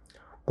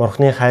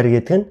 Бурхны хайр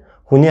гэдэг нь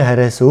хүний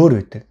хайраас өөр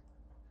байдаг.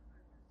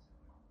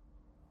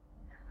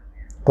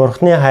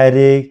 Бурхны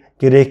хайрыг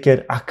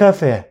грекээр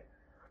акафе,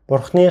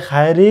 Бурхны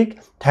хайрыг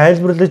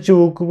тайлбарлаж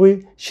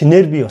өгөхгүй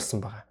шинээр бий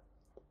болсон байна.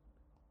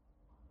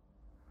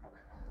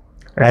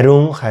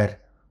 Ариун хайр,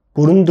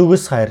 бүрэн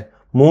дүгс хайр,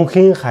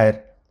 мөнхийн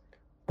хайр,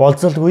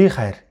 болзолгүй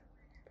хайр.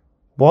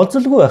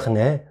 Болзолгүй байх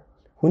нэ.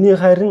 Хүний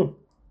хайр нь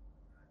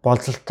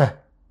болзолтой.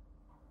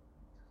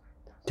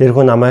 Тэр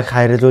хүн намайг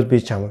хайрлуул би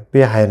чамайг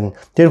би хайрна.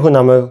 Тэр хүн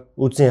намайг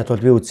үзэн ядвал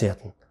би үзэн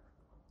ядна.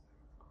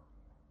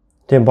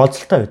 Тийм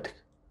болзолтой байдаг.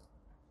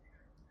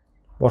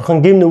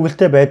 Бурхан гэм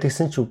нүгэлтэй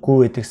байдагсан ч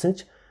үгүй байдагсан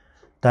ч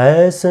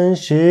дайсан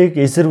шиг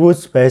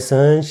эсэргүүц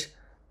байсан ч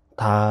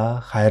та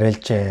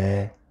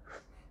хайрлжээ.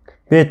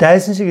 Би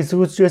дайсан шиг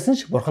эсэргүүц байсан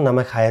ч Бурхан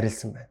намайг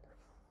хайрлсан байна.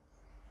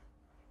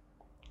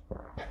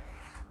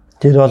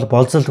 Тэр бол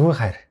болзолгүй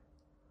хайр.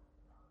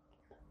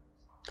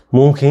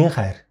 Мөнхийн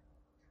хайр.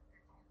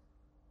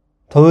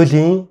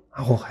 Туйлын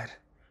агуу хайр.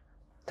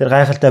 Тэр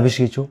гайхалтай биш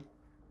гэж үү?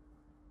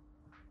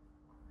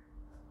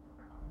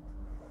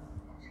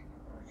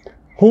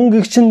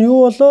 Хүнгийг чинь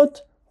юу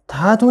болоод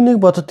та түүнийг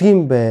боддог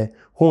юм бэ?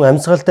 Хүн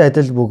амьсгалтай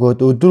адил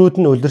бөгөөд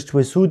өдрүүд нь үлэрч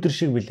буй сүүдэр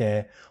шиг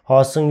билээ.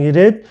 Хоосон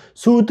ирээд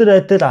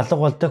сүүдэр адил алга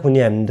болдог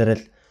хүний амьдрал.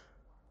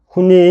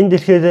 Хүний энэ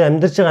дэлхийд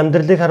амьдарч байгаа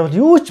амьдралыг харуул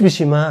юу ч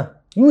биш юм аа.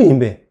 Юу юм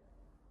бэ?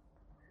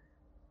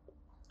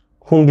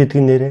 Хүн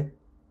гэдэг нэрээ.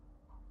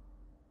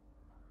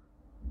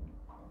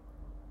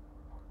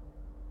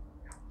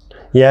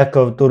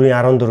 Яаков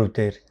 4:14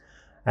 дээр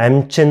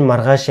амчин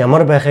маргааш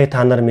ямар байхыг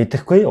та нар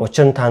мэдэхгүй.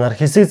 Учир нь та нар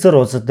хэсэг зэр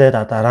улсадээ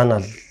дараа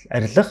нь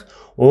арилах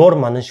уур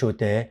манан шүү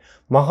дээ.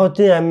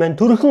 Махотын амин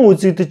төрхөн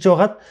үзэгдэж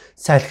байгаад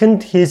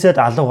салхинд хийсэд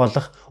алга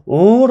болох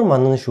уур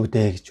манан шүү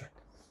дээ гэж байна.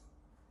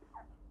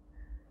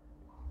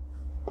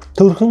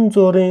 Төрхөн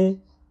зурын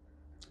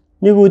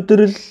нэг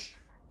өдрөл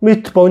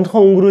мэд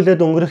богинохон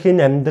өнгөрөх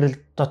энэ амьдрал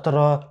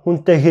дотороо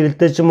хүнтэй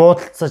хэрэлдэж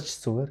муудалцаж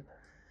зүгээр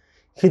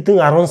хэдэн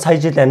 10 сая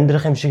жил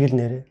амьдрах юм шиг л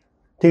нэрээ.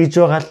 Тэгж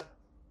байгаа л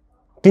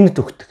гинт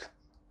өгдөг.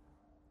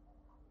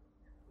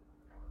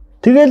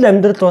 Тэгэл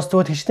амьдрал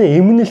дуустал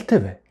хичнээн эмнэлтэй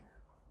бай.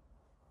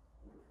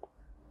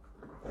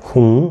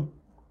 Хүн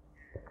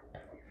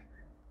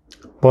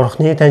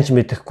Бурхны таньж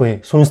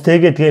мэдэхгүй,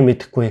 сүнстэйгээ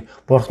мэдэхгүй,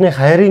 Бурхны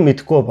хайрыг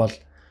мэдэхгүй бол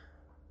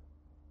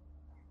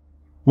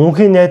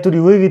мөнхийн найдвар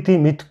юу вэ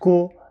гэдгийг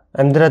мэдэхгүй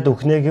амьдраад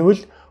өгнө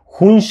гэвэл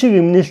хүн шиг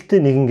эмнэлтэй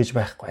нэгэн гэж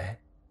байхгүй.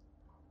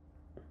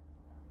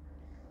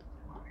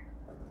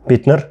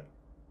 Бид нар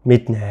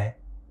мэднэ.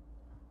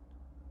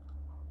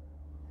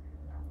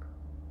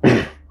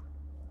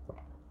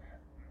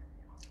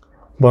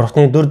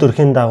 Бурхны дүр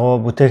төрхийн дагуу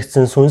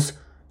бүтээгдсэн сүнс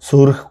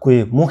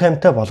сүрэхгүй мөнх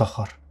амьтаа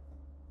болгохоор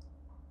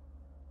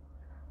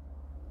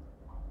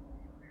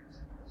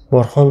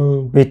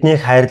Бурхан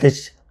биднийг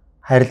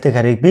хайрладаг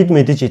харийг бид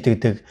мэдэж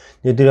итгэдэг.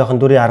 Нэгдүгээр Иохан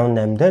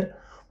 4:18 дээр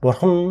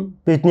Бурхан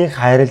биднийг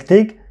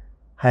хайрладаг,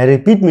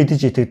 хайрыг бид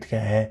мэдэж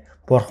итгэдэг.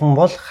 Бурхан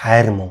бол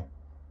хайр мөн.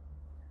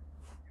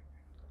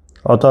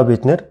 Одоо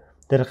бид нэр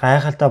тэр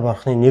гайхалтай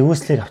Бурханы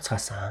нэгүслийг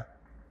авцгаасан.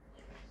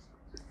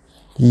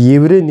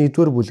 Еврей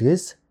 1-р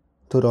бүлгээс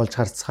төр олж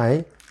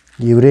харцгаая.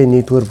 Еврей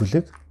 1-р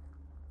бүлэг.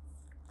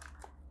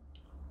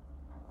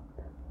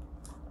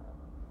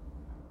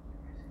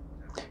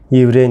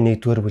 Еврей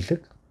 1-р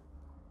бүлэг.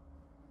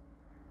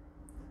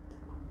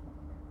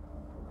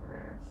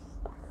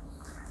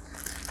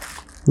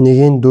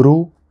 Нэгийн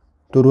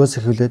 4-4-өөс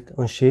эхлээд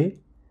уншия.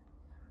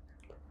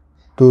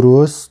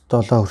 4-өөс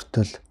 7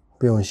 хүртэл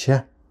би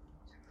уншия.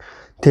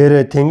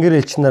 Тэр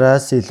Тэнгэр элч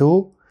нараас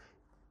илүү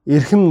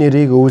эрхэм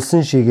нэрийг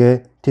өвлсөн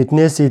шигэ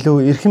тэднээс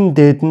илүү эрхэм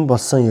дээд нь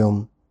болсон юм.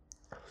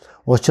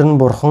 Учир нь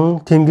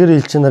Бурхан Тэнгэр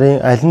элч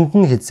нарын алинд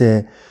нь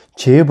хизээ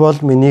чи бол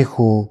миний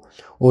хүү.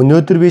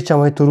 Өнөөдөр би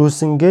чамайг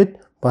төрүүлсэн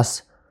гэд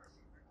бас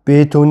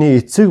би түүний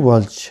эцэг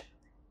болж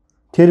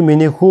тэр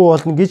миний хүү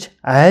болно гэж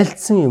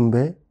айлдсан юм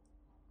бэ.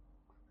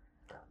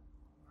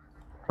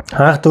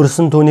 Хаах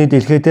төрсөн түүний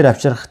дэлхий дээр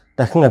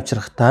дахин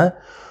авчрахтаа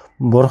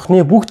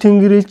Бурханы бүх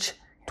Тэнгэр элч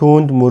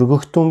түүнд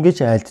мөргөгтөн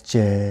гэж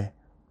айлджээ.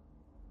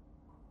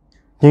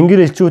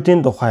 Тэнгэр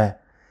элчүүдийн тухай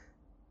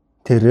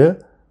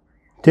тэр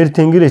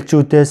Тэнгэр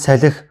элчүүдээ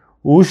салхи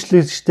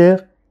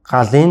үйлчлэгчтэй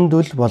галын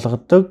дүл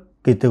болгодог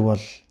гэдэг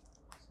бол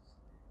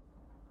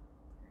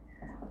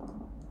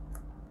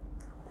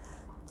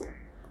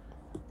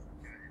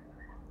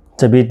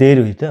за би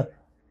дээр үед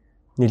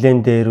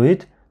нилээн дээр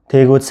үед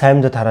тээгүүд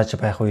саймдад харааж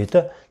байх үед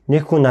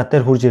нэг хүн над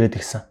дээр хурж ирээд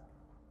гисэн.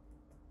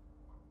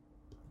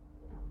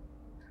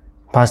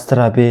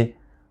 Пастора би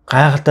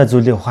гайхалтай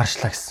зүйлийг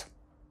ухаарчлаа гэсэн.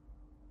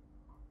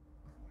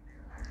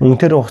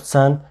 Үнэхээр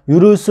хугацаанд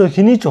ерөөсөө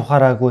хэний ч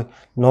ухаараагүй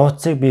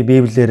нууцыг би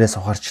Библиэрээс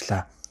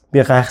ухаарчлаа.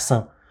 Би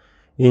гайхсан.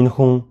 Энэ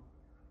хүн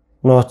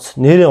нууц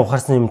нэрээ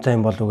ухаарсан юмтай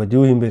юм болов уу гэд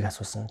юу юм бэ гэж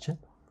асуусан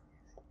чинь.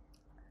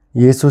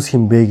 Есүс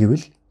хэн бэ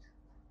гэвэл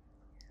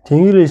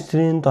Тэнгэр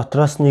элчийн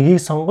дотроос нэгийг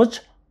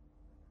сонгож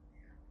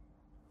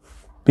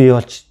би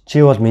болж чи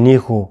бол миний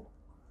хүү.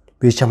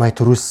 Би чамайг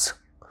төрүүлсэн.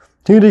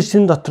 Тэнгэр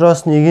элчийн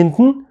дотроос нэгэнд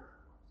нь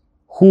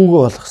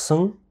хүүгээ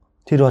болгосон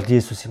тэр бол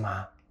Есүс юм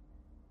аа.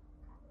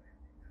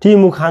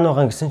 Тийм үг хаана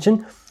байгаа гэсэн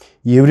чинь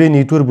Еврей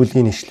 1-р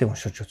бүлгийн ишлэгийг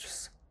уншиж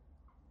үзсэн.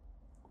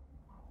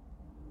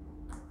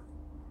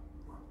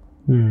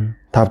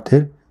 5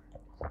 дээр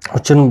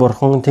учир нь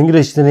Бурхан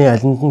Тэнгэр элчнэрийн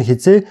алинд нь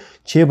хизээ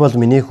чи бол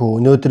миний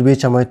хүү. Өнөөдөр би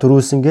чамайг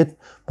төрүүлсэн гэд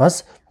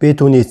бас би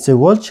түүний эцэг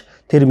болж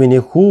тэр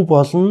миний хүү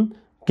болно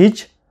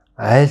гэж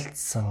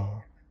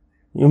айлдсан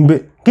юм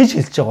бэ гэж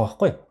хэлж байгаа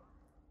байхгүй.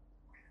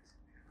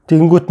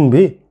 Тэнгүүт нь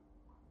би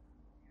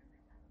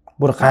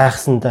бүр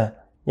гайхсандаа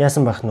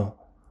яасан байх нь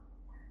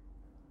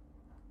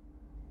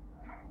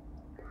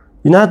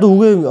Инаад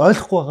үгээ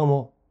ойлгохгүй байгаа юм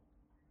уу?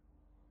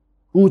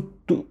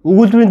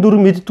 Өгүүлбэрийн дүр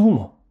мэддэг юм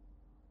уу?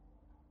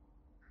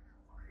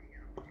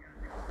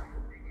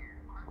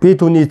 Би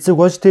түүний эцэг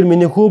болж тэр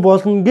миний хүү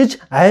болно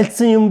гэж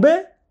айлдсан юм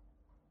бэ?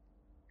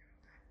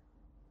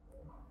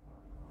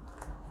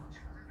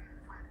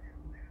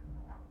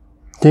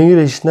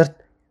 Тэнгэр элч нарт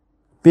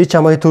би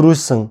чамайг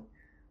төрүүлсэн.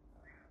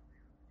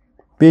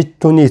 Би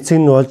түүний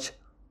эцэг нь болж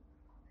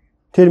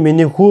тэр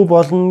миний хүү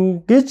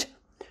болно гэж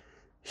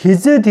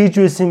хизээд хийж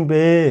байсан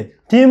бэ?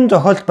 Тийм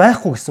тохиолдол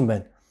байхгүй гэсэн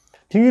байна.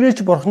 Тэнгэр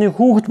элч Бурханы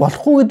хүүхэд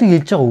болохгүй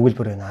гэдгийг хэлж байгаа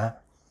өгүүлбэр байна.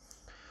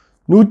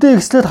 Нүдээ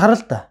ихслээд хараа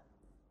л да.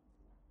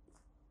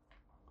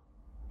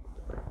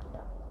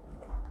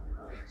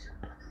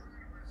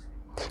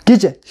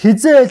 Гэж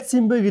хизээ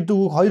айлдсан бэ гэдэг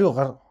үг 2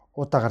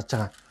 удаа гарч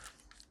байгаа.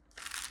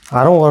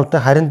 13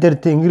 дахь харин дээр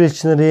Тэнгэр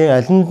элч нарын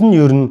алинд нь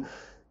ер нь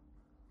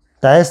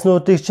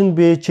дайснуудыг чинь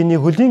би чиний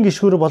хөлийн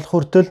гишгүүр болох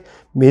хүртэл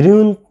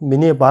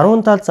миний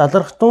баруун талд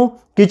залрахтун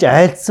гэж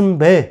айлдсан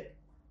бэ.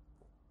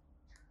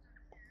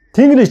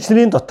 Тэнгэр элч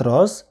нарын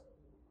дотроос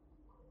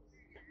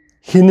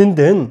хинэн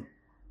дэн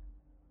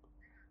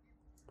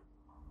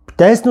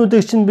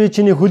дайснуудыг чинь би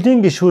чиний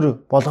хөлийн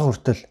гишгүүр болох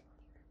хүртэл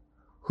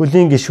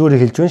хөлийн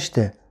гишгүүрийг хэлж байна шүү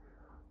дээ.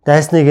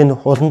 Дайсныг нь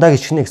уландаа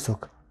гიშгэнэ гэсэн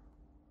үг.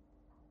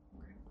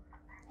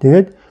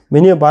 Тэгээд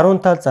миний баруун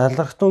талд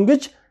залрахтун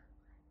гэж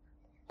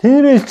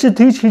Тэнгэр элч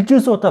тэгж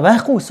хэлжсэн удаа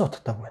байхгүй гэсэн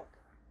утгатай байна.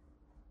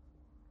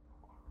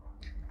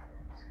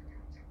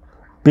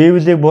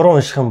 Библийг буруу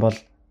унших юм бол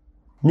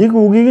нэг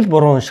үгийг л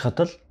буруу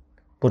уншихад л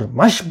бүр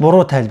маш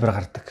буруу тайлбар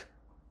гардаг.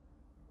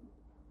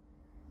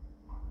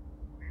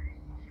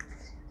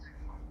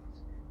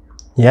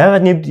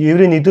 Яагаад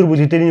Еврей 1-р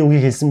бүлэг дээр энэ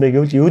үгийг хэлсэн бэ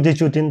гэвэл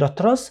юудэчүүдийн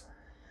дотроос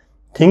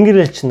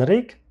Тэнгэр элч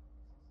нарыг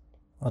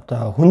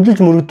одоо хүндэлж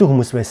мөрөгдөх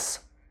хүмүүс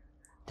байсан.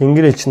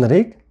 Тэнгэр элч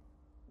нарыг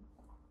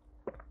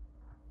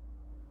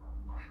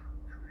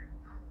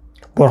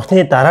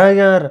Бурхны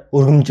дараагаар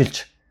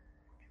өргөмжилж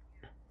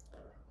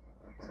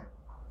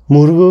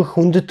мөргөх,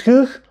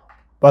 хүндэтгэх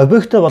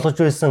объекттэй болгож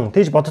байсан.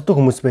 Тэгж боддог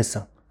хүмүүс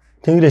байсан.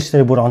 Тэнгэр элч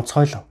нарыг бүр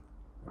онцгойлоо.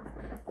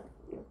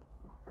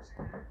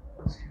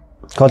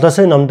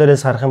 Колосай ном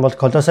дээрээс харах юм бол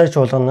Колосай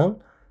чуулган нь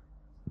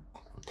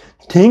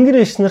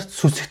Тэнгэр элч нарт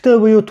сүсгтэй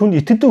буюу түнд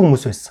итгэдэг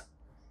хүмүүс байсан.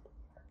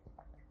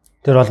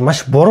 Тэр бол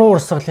маш буруу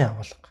урсгалын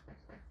агуулга.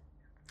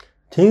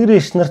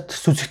 Тэнгэрийн иш нарт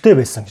сүзэгтэй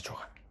байсан гэж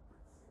байгаа.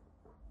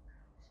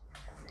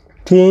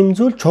 Тийм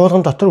зүйл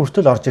чуулган дотор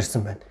хүртэл орж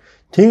ирсэн байна.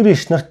 Тэнгэрийн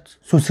иш нарт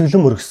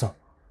сүсгэлэн өргөсөн.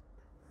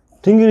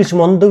 Тэнгэрийн иш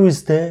мондог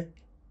үстэй.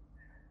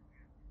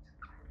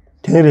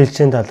 Тэнгэрийн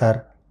элчийн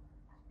талаар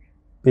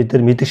бид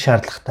нар мэдэх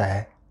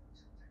шаардлагатай.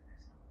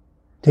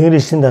 Тэнгэрийн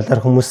элчийн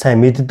талаар хүмүүс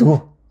сайн мэддэггүй.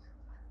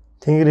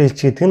 Тэнгэрийн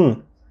элч гэдэг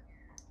нь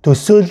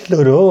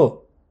төсөөллөөрөө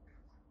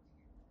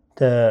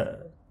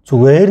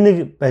зүгээр нэг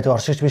байдаг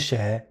оршигч биш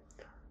ээ.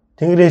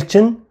 Тэнгэрийн элч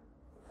нь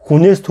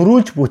хүнээс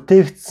төрүүлж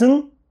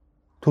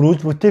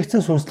бүтээгдсэн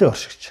сүнслэг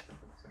оршигч.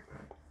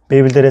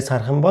 Библиэрээс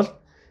харах юм бол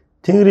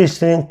Тэнгэрийн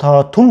элчийн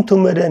тоо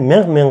түмээрээ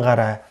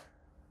мянгаараа.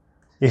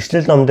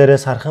 Ишлэл ном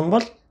дээрээс харах юм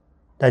бол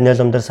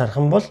Даниэл ном дээрээс харах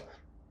юм бол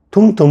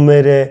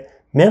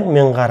түмээрээ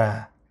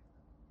мянгаараа.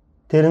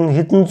 Тэр нь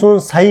хэдэн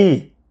зуун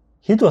сая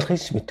хэд болохыг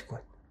ч мэдэхгүй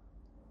байна.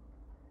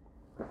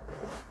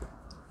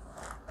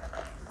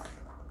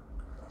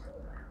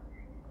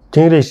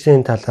 Тэнгэрийн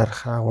элчийн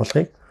талаарх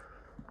агуулгыг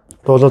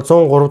Дуулал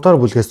 103 дахь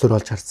бүлгээс төр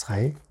болж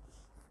харцгаая.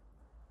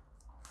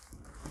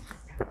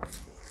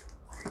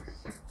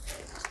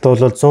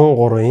 Дуулал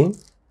 103-ийн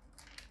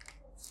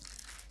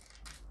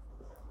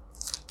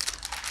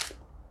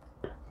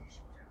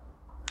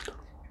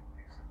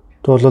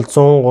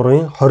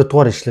 20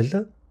 дугаар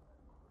ишлэл.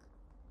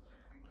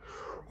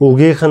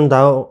 Үгийнхэн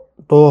дуу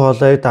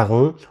хоолойг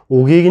даган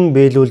үгийг нь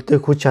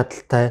биелүүлдэг хүч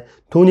чадалтай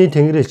түүний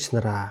Тэнгэрийн элч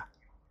нараа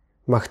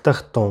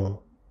магтах тун.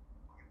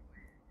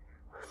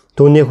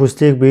 Түүний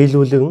хүслийг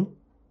биелүүлэн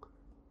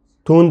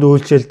түүнд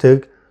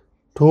үйлчилдэг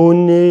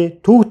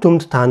түүний төг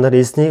төмд та нар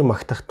эзнийг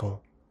магтах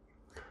тун.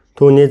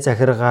 Түүний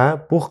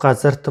захиргаа бүх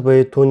газарт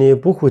буй түүний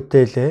бүх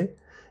бүтээлээ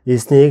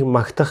эзнийг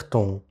магтах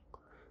тун.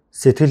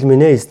 Сэтгэл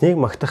минь эзнийг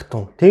магтах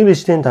тун. Тэнгэрийн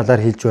элчийн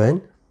талаар хэлж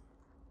байна.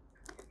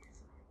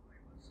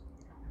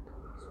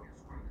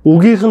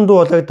 Үгийнхэн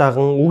дуу хоолойг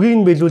даган үгийг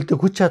нь биелүүлдэг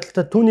хүч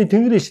чадалтай түүний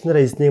Тэнгэрийн элч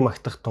нараа эзнийг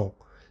магтах тун.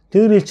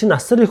 Тэнгэрийн элч нь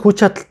асар их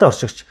хүч чадалтай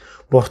оршигч.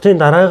 Бурхны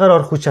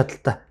дараагаар орох хүч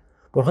чадалтай.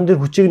 Бурхан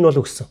тэр хүчийг нь бол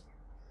өгсөн.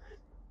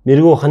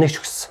 Мэргүү ухааныг ч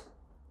өгсөн.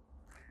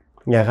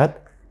 Яагаад?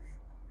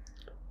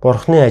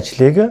 Бурхны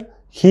ажлыг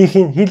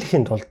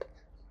хийхэд тулд.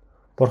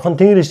 Бурхан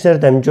Тэнгэрийн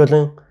элчнээр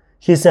дамжуулан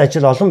хийсэн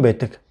ажил олон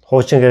байдаг.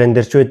 Хуучин гэрэн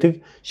дээр ч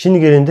байдаг,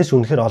 шинэ гэрэн дээр ч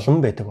үнэхээр олон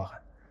байдаг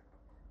байна.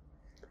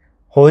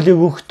 Хуулийг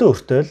өгөхдөө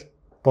хүртэл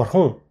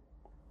Бурхан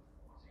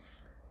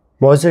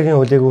Мосегийн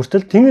хуулийг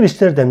хүртэл Тэнгэрийн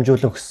элчнээр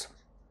дамжуулан өгсөн.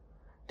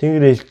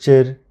 Тэнгэрийн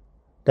элчээр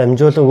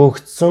дамжуулан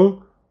өгөгдсөн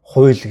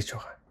хууль гэж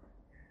байна.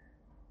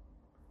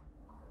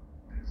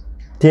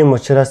 Тийм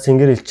учраас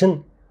Тэнгэрийн элч нь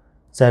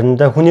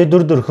заримдаа хүний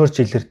дүр төрхөөр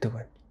ч илэрдэг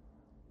байна.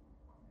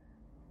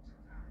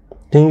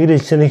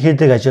 Тэнгэрийн элчний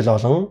хийдэг ажил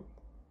олон.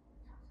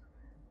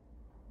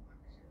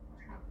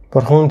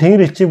 Бурхан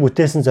Тэнгэрийн элчийг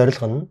бүтээсэн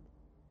зорилго нь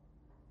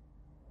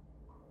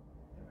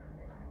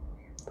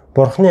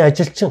Бурханы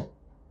ажилчин.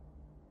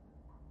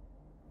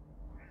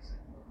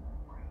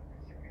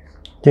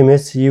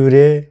 Тиймээс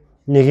Еврей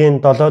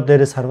 1:7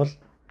 дээрээс харвал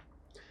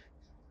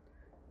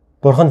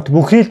Бурханд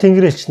бүхий л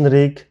Тэнгэрийн элч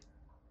нарыг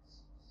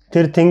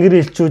тэр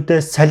Тэнгэрийн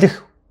элчүүдээс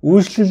салих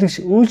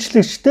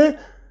үйлчлэгчтэй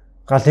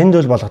гал энд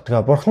бол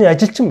болгодог. Бурханы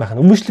ажилчин байх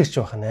нь, үйлчлэгч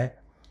байх нь.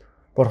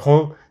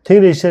 Бурхан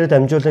Тэнгэрийн элчээр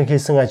дамжуулан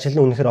хийсэн ажил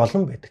нь үнэхээр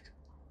олон байдаг.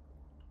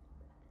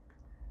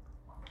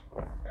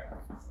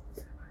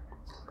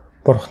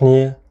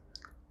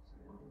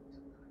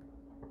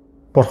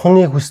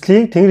 Бурханы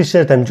хүслийг Тэнгэрийн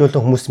элчээр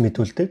дамжуулан хүмүүс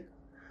мэдүүлдэг.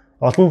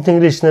 Олон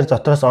Тэнгэрийн элчнэр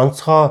дотроос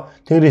онцгой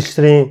Тэнгэрийн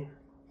элчнэрийн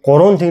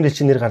 3 Тэнгэрийн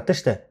элчийн нэр гардаг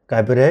штэ.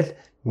 Габриэл,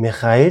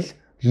 Михаил,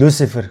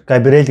 Люцифер.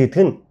 Габриэл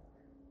гэдэг нь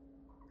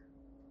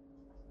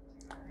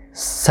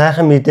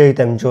сайхан мэдээг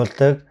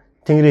дамжуулдаг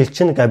Тэнгэрийн элч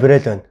нь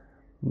Габриэл байна.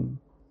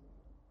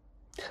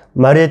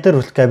 Мари дээр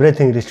хүртэл Габриэл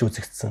Тэнгэрийн элч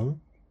үзэгдсэн.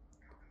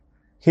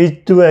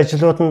 Хийдэг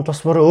ажлууд нь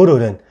тус бүр өөр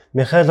байна.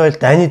 Михаил бол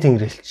Дани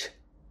Тэнгэрийн элч.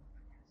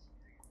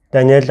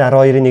 Даниэл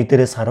 12:1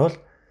 дээрээс харуул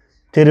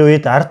тэр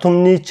үед ард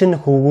түмний чинь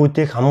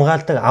хөвгүүдийг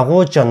хамгаалдаг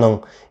агуу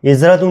жонон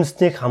Израиль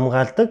үндэстнийг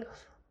хамгаалдаг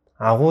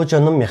агуу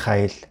жонон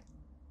Михаил.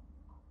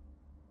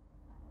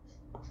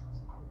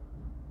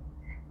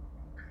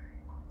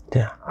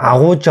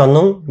 Агуу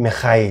жонон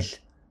Михаил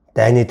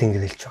Дани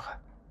Тэнгэрийн элч байгаа.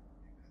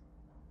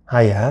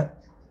 Хаяа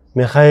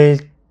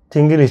Михаил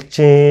Тэнгэрийн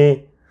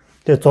элчийн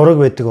зураг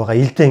байдаг байгаа.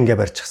 Илдээ ингээ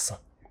барьчихсан.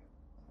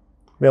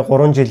 Би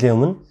 3 жилийн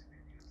өмнө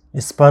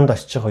Испанд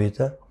очих үед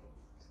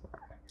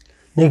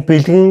нэг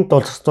бэлгийн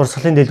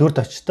дурсгалын дэлгүүрт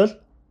очтол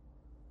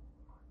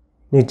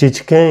нэг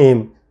жижигхэн ийм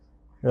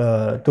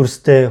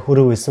дүрстэй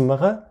хөрөг байсан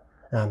байгаа.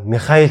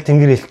 Михаил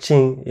Тэнгэрийн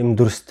элчийн ийм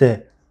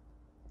дүрстэй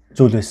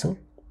зүйл байсан.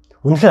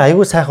 Үнэхээр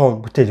аягүй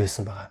сайхан бүтээл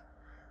байсан байгаа.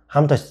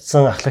 Хамт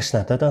очсон ахлагч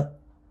надад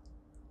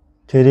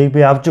тэрийг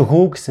би авч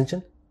өгөө гэсэн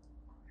чинь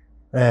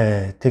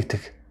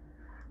тэг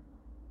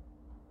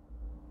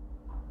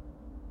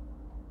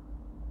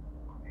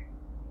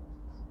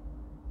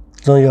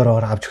 100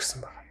 евроор авч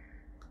өгсөн байна.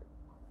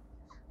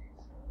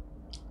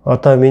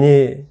 Одоо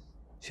миний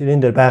ширээн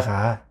дээр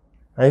байгаа.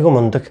 Айгүй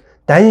мундаг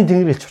Дани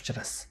Тэнгэрийн элч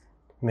учраас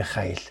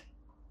Михаил.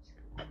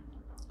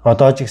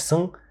 Одоо ч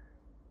гэсэн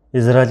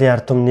Израилийн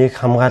ард түмнийг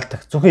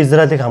хамгаалдаг. Зөвхөн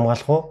Израилийг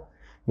хамгаалах уу?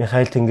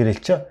 Михаил Тэнгэр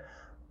элч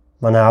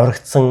манай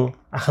аврагдсан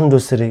ахан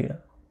дүүсэрийг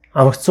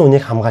аврагдсан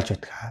үнийг хамгаалж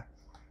байдаг.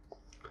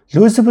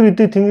 Люцифер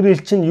гэдэг Тэнгэр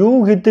элч нь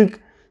юу гэдэг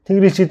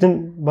Тэнгэр элч гэдэг нь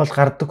бол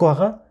гардаггүй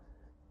байгаа.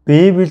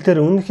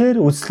 Библиэлд үнэхээр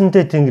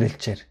үслэнтэй Тэнгэр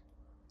элчээр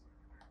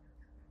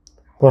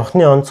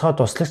Бурхны онцгой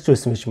туслагч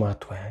байсан гэж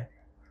магадгүй.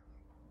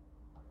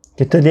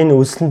 Гэтэл энэ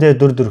үслэнтэй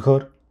дүр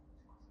төрхөөр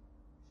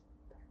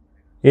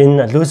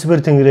энэ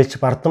Люцифер Тэнгэр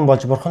элч бардан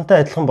болж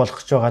Бурхантай адилхан болох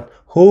гэж байгаад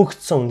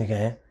хөөгдсөн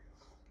нэг.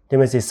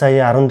 Тиймээс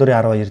Исая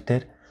 14:12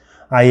 дээр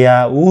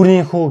аяа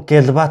өөрийнхөө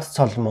гэлбат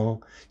цолмон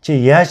чи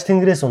яаж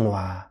Тэнгэрээс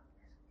унваа?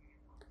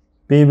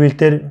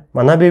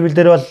 Манай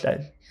Библиэлд бол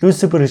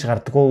Люцифер гэж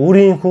гардаггүй,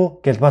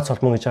 өөрийнхөө гэлбат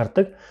цолмон гэж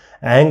гардаг.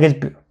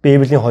 Англи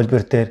Библийн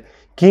хөлбөр дээр,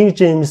 King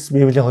James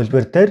Библийн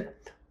хөлбөр дээр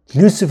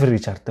Люцифер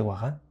гэж гардаг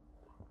байгаа.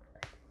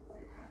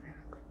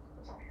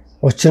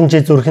 Учир нь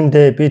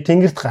зүрхэндээ би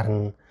Тэнгэрт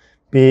гарна.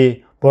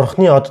 Би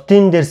Бурхны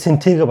оддын дээр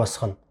сэнтигээ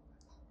босгоно.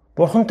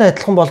 Бурхантай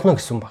адилхан болно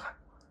гэсэн байна.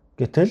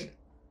 Гэтэл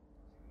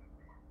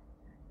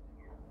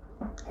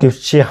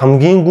гэвч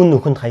хамгийн гүн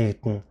нүхэнд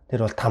хаягдана.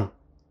 Тэр бол там.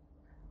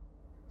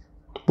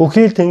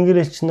 Бүхий л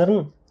Тэнгэр элч нар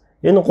нь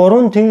энэ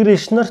гурван Тэнгэр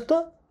элч нарт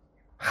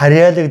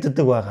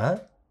харьяалагддаг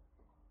байгаа.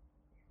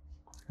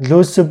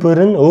 Люцифер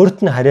нь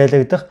өөрт нь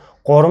харьяалагдах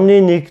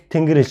 3-1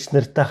 Тэнгэр элч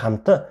нартай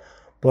хамт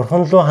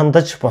Бурхан руу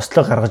хандаж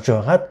бослог гаргаж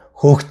байгаад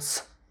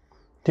хөөгдсөн.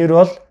 Тэр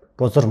бол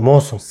бузар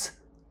муу сүнс.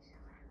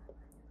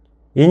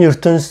 Энэ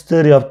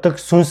ертөнцийн явдаг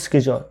сүнс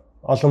гэж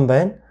олон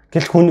байна.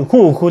 Гэвч хүн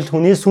өхөл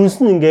хүний сүнс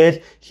нь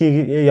ингээл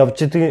явж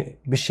идэг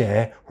биш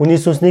ээ.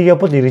 Хүний сүнснийг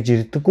явбал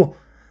эргэж ирдэггүй.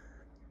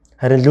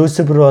 Харин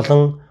Люцифер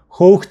болон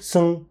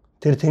хөөгдсөн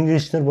тэр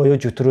тэнгэрч нар буюу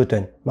жүтрүүд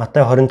байна.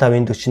 Матай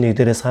 25:41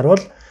 дээрээс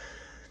харвал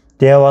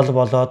Диавол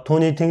болоод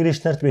түүний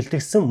тэнгэрч нарт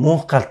бэлтгэсэн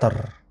мөнх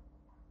галдар.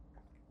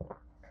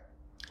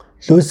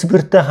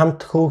 Люцифертэй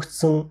хамт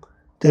хөөгдсөн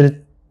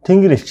тэр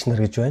тэнгэр элч нар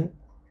гэж байна.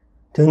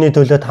 Түүний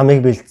төлөө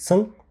тамыг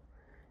бэлдсэн.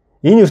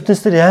 Энэ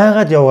ертөнцийн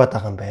яагаад яваад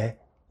байгаа юм бэ?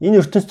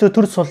 Энэ ертөнцийн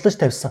төр суллаж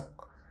тавьсан.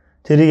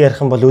 Тэрийг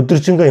ярих юм бол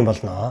өдөржингөө юм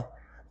болно.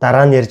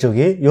 Дараа нь ярьж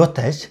өгье.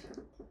 Юутайш?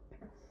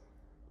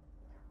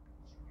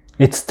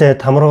 Эцтэй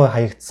там руу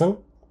хаягдсан.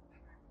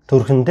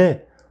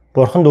 Төрхөндөө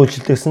Бурханд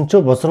үйлчлэгсэн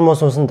ч бузар муу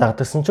сүнсэн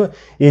дагдсан ч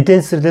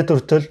Эден цэцэрлэгт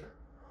хүртэл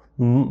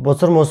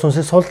бузар муу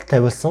сүнсийг сул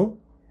тавилсан.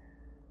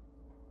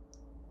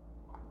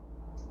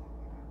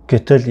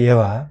 Гэтэл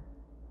Ева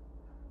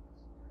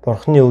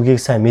Бурханы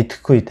үгийг сайн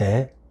мэдэхгүй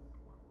дээ.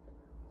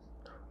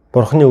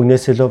 Бурханы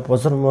үгнээс илүү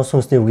бузар муу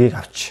сүнсний үгийг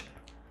авч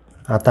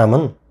Адам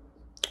нь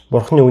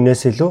Бурханы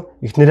үгнээс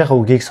илүү эхнэрийнхээ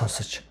үгийг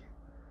сонсож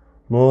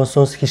муу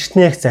сүнс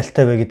хичнээх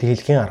залтай бай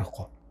гэдгийг хэлхийн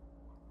аргагүй.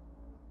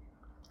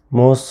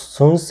 Муу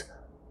сүнс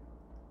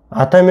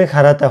Адамыг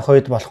хараад авах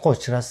үед болохгүй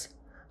учраас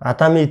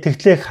Адамын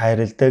итгэлийг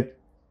хайрладаг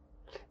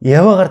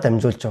Евагаар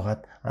дамжуулж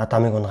байгаад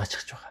Адамыг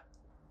унгаачихж байгаа.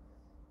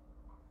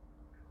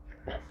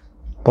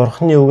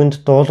 Бурханы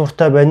үгэнд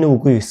дуулууртай байна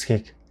үгүй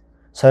эсхийг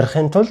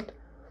сорихын тулд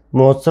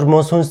муузар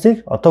муу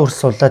сүнсийг одоо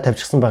хүртэл суллаа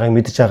тавьчихсан байгааг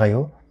мэдж байгаа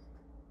юу?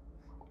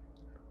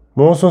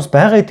 Муу сүнс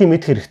байгаа гэдгийг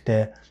мэдэх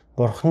хэрэгтэй.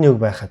 Бурханы үг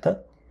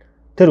байхад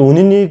тэр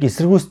үнэнийг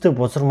эсэргүүцдэг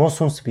бузар муу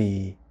сүнс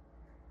бий.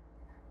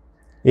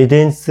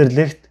 Эден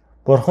цэцэрлэгт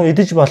Бурхан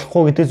идэж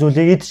болохгүй гэдэг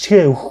зүйлийг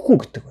идчихээ өгөхгүй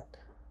гэдэг байна.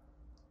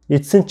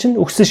 Идсэн чинь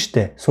өгсөн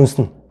штэ сүнс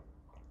нь.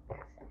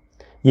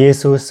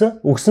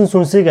 Есүс өгсөн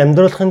сүнсийг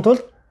амьдруулахын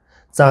тулд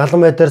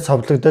загалан байдлаар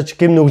цовдлогдож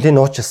гим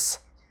нүглийн нуучлсан.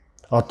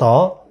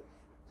 Одоо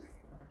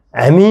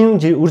амийн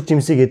үр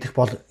жимсийг идэх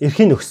бол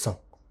эрхийг өгсөн.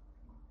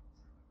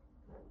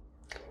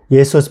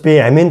 Есүс би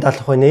амийн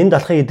далах байна. Энэ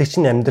далахыг идэх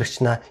чинь амьдрагч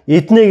наа.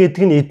 Иднэ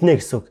гэдэг нь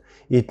иднэ гэсэн үг.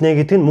 Иднэ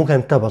гэдэг нь мөнх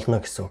амьтаа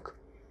болно гэсэн үг.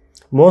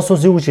 Муу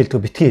сүнс юу гэж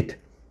хэлдэг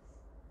вэ?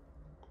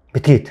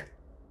 Битгээд.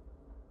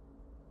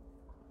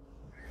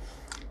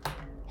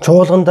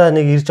 Чуулгандаа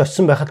нэг ирж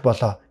очсон байхад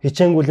болоо.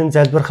 Хичээнгүлэн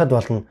залбирахад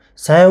болно.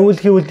 Сайн үйл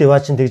хийвэл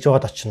деваачин тэгж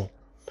байгаад очино.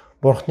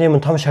 Бурхны юм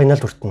том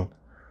шагнал хүртэнэ.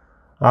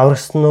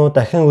 Аврагсан уу,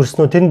 дахин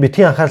өрснө үү тэр нь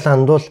битгий анхаарлаа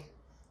хандуул.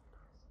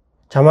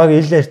 Чамааг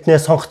ил эртнээ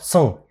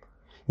сонгоцсон.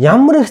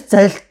 Ямар их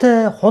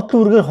залтай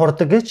худал үргээр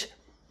хурдаг гэж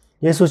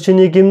Есүс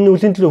чиний гимн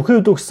үлийн төлөө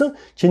өхөөд өгсөн.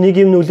 Чиний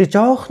гимн үлийг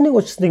жоохныг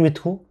учсныг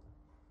мэдхүү.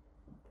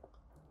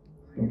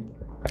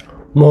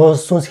 Муу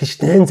сүнс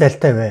хичнээн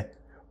залтай бай.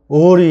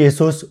 Өөр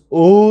Есүс,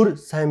 өөр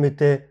сайн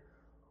мэдээ,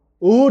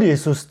 өөр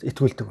Есүст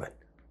итгүүлдэг байна.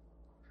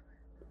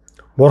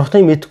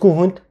 Бурхныг мэдгүй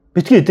хүнд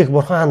битгий идэх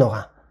бурхан хаана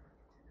байгаа?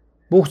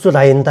 Бүх зүйл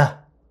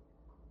аянда.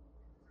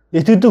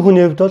 Итгэдэг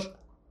хүний хувьд бол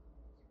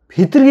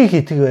хэдэргийг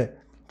итгэвэ.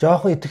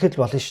 Жохон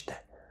итгэл болно шүү дээ.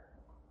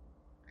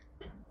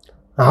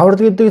 Аврал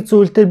гэдэг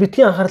зүйл дээр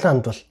битгий анхаарлаа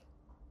хандвал.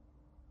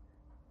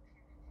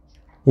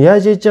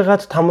 Яаж хийж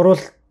яагаад тамруул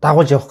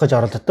дагуулж явах гэж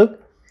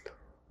оролддог?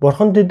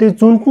 Бурхан дэдийг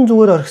зүндэн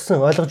зүгээр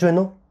орхисон ойлгож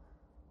байна уу?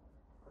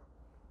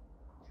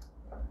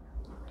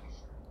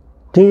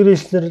 Тэнгэр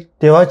ишлэр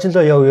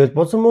деваачлаа явъя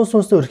бузар муу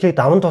сүнсний өрхийг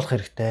даван тулах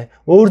хэрэгтэй.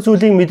 Өөр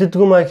зүйлийг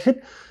мэддэггүй маа гэхэд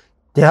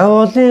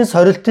диаволын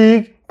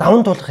сорилтыг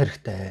даван тулах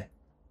хэрэгтэй.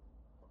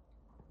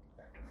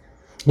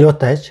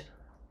 Юутайч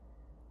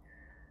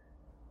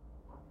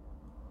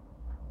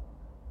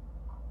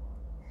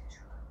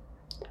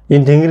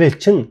Энэ тэнгэр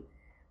элч нь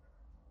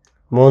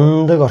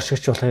мундаг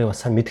оршигч болохыг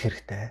бас мэдэх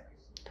хэрэгтэй.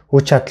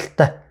 Хүч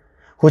чадалтай.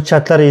 Хүч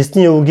чадлаар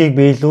эзний үгийг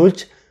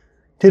биелүүлж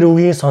тэр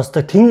үгийг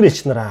сонсдог тэнгэр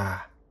элч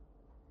нараа.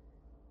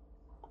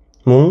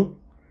 Мөн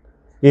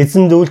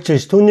эзэнд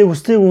үйлчилж түүний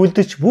хүслийг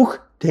үлдэж бүх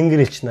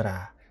тэнгэр элч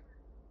нараа.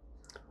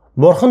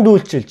 Бурханд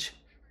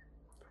үйлчилж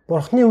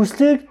Бурханы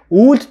хүслийг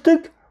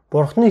үлддэг,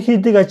 Бурханы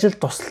хийдэг ажилд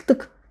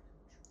тусалдаг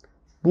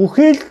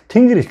бүхэл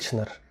тэнгэр элч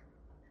нар.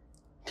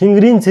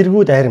 Тэнгэрийн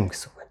цэргүүд арим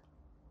гэсэн үг байна.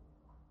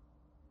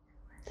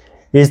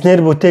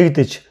 Эзнэр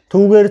бүтээгдэж,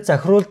 түүгээр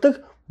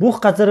захируулдаг бүх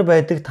газар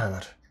байдаг та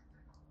нар.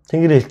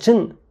 Тэнгэр элч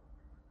нь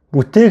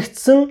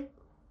бүтээгдсэн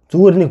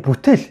зүгээр нэг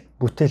бүтээл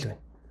байна.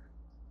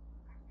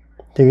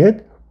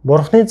 Тэгээд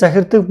Бурханы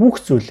захирдаг бүх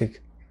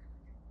зүйлийг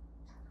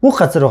бүх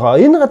газар байгаа.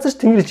 Энэ газар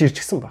тэнгэр элч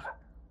ирчихсэн байна.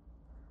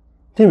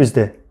 Тийм биз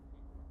дээ.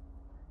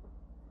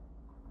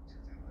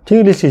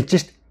 Тэнгэр элч хэлж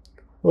шít.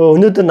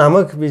 Өнөөдөр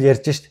намайг би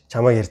ярьж шít.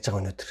 Чамайг ярьж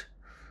байгаа өнөөдөр.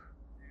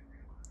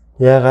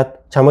 Яагаад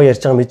чамайг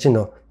ярьж байгаа мэдэж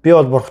гинөө? Би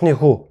бол Бурханы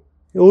хүү.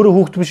 Өөрөө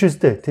хүүхэд биш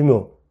үстэй, тийм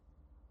үү?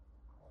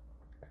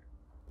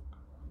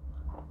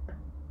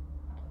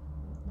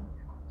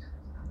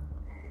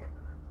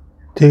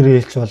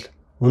 Тэнгэр элч бол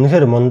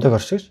үнэхээр мундаг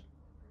оршигч.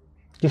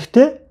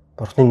 Гэхдээ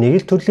Бурханы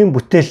нэг л төрлийн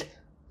бүтээл,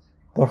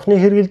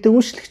 Бурханы хэрэгэлдэг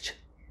үйлчлэгч.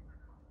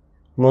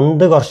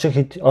 Мундаг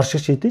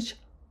оршигч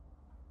хэдэж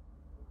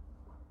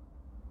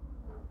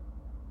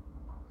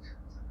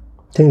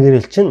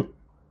тэнгэр элч нь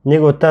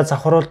нэг удаа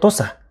завхруулж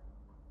дуусаа.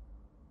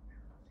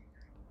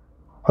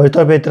 2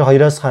 Петр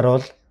 2-оос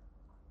харуул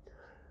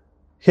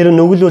хэрэг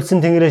нүгэлүүлсэн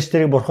тэнгэр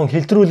элчдэрийг Бурхан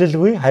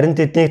хэлтрүүлэлгүй харин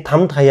тэднийг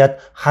тамд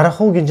хаяад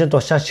харахгүй гинжинд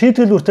тушаа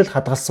шийтгэл хүртэл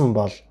хадгалсан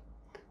бол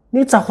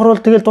нэг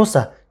завхруул тэгэл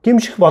дуусаа.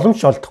 Гимших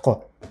боломж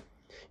олдохгүй.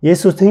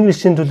 Есүс тэнгэр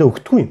элчийн төлөө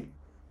өгдөггүй юм.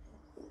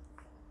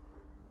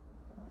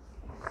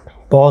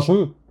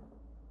 Болно.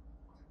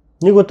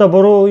 Нэг удаа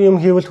буруу юм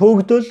хийвэл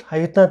хөөгдөл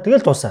хаягдана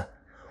тэгэл дуусаа.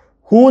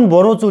 Хүүн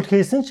буруу зүйл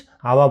хийсэн ч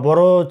аваа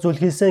буруу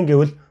зүйл хийсэн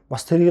гэвэл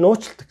бас тэрийг нь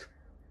уучилдаг.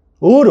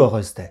 Өөр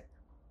байгаа ёстой.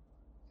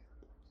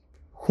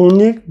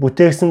 Хүнийг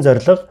бүтээгсэн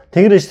зорилго,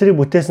 тэнгэр элчдэрийг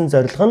бүтээсэн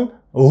зорилго нь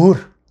өөр.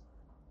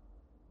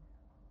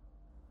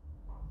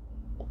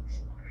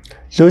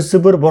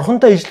 Люцифер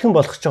Бурхантай ижилхэн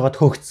болох ч жагаад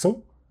хөөгдсөн.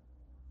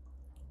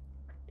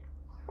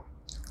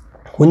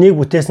 Хүнийг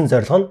бүтээсэн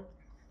зорилго нь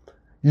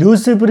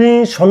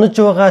Люциферийн шунаж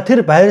байгаа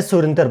тэр байр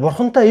суурин дээр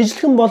Бурхантай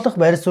ижилхэн болох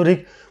байр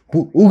суурийг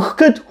өгөх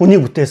гээд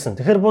хүнийг бүтээсэн.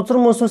 Тэгэхээр бузар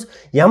Мөсөс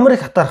ямар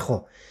их хатаарах вэ?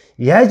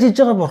 Яаж иж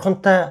байгаа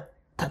Бурхантай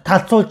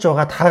талцуулж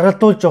байгаад,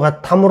 хагалдуулж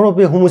байгаад там руу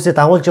би хүмүүсээ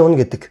дагуулж явна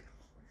гэдэг.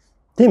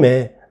 Тийм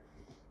ээ.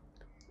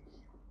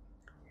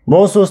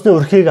 Мөсөсний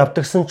өрхийг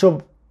авдагсан ч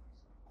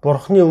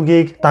Бурханы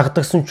үгийг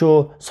дагдагсан ч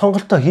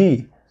сонголтоо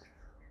хий.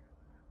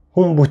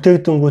 Хүн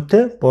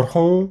бүтээгдэнгүүтээ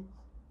Бурхан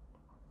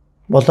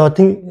болоод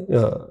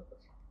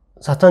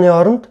сатаны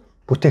оронд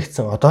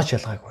бүтээгдсэн. Одоо ч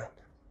ялгаагүй байна.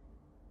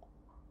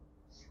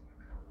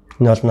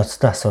 Энэ бол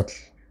ноцтой асуудал.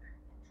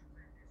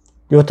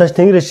 Юутаж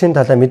тэнгэр элчийн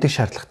талаа мэдэх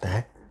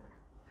шаардлагатай.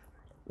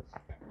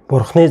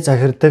 Бурханы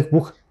захирдаг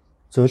бүх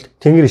зүйл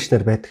тэнгэр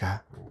элчнэр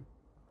байдаг.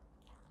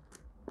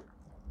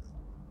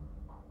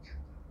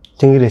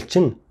 Тэнгэр элч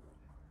нь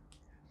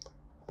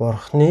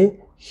Бурханы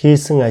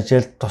хийсэн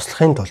ажилд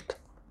туслахын тулд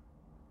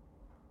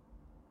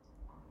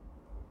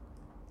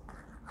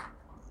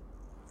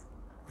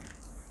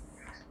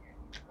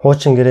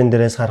хуучин гэрэн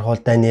дээрээс харахуул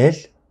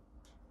Даниэл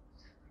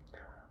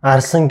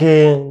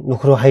Арслангийн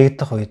нөхрөө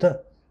хаягдах үед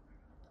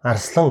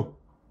Арслан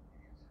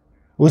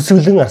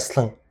өсвөлэн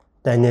Арслан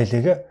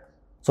Даниэлийг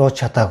зууж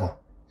чадаагүй.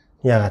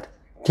 Яагаад?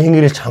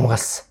 Тэнгэр элч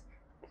хамгаалсан.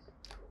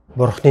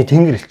 Бурханы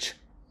тэнгэр элч.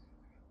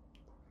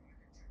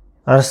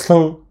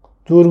 Арслан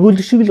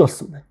зүргүүлэг шиг л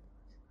болсон байна.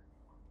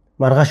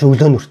 Маргааш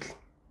өглөө нүртэл.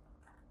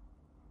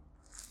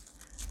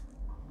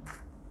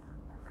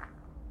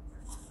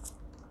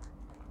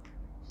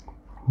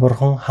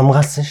 Бурхан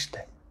хамгаалсан шүү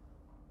дээ.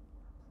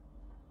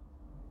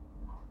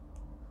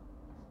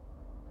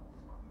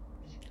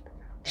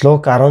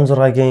 Лук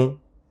 16-гийн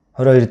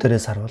 22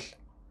 дээрээс харуул.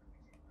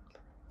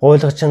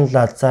 Гуйлагч нь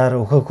Лазар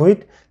өөхөх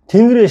үед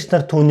тэнгэр элч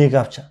нар түүнийг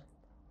авч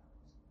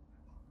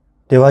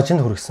Деважинд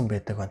хүргэсэн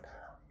байдаг байна.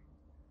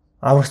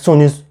 Аврагсан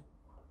үнээс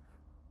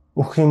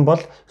өгөх юм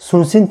бол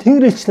сүнсийн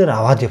тэнгэр элчнэр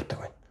аваад явдаг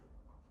байна.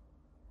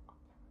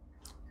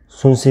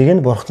 Сүнсийг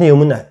нь Бурханы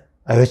өмнө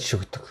аваач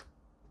өгдөг.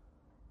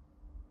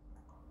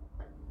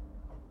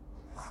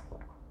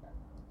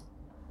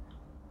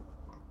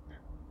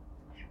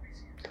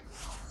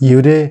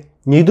 Еврей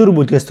 1-р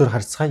бүлгээс төр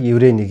харцгаа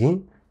Еврей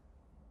 1-ийн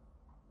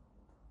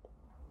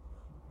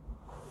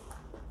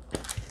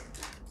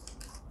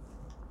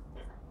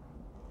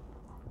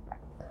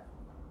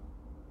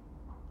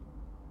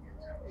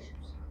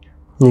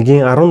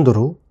Нэгийн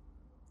 14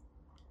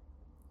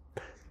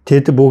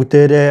 тэд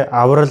бүгдээрээ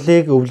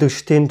авралыг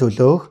өвлөгчдийн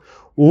төлөөх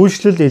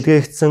үйлчлэл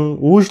илгээгдсэн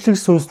үйлчлэг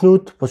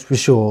сүнснүүд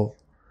биш үү?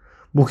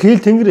 Бүхий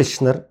л тэнгэр элч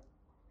нар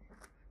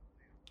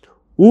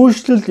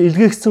үйлчлэл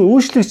илгээгдсэн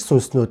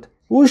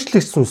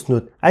үйлчлэгч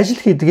сүнснүүд ажил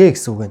хийдгээ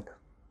гэсэн үг байна.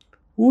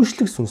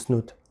 Үйлчлэг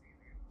сүнснүүд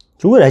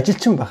зүгээр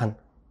ажилчин бахна.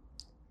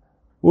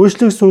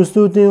 Өөрчлөх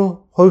сүнснүүдийн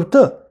хувьд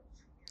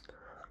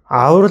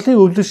авралыг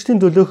өвлөгчдийн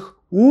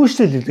төлөх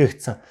үйлчлэл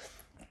илгээгдсэн.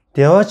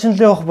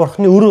 Деважинлээ явах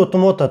бурхны үр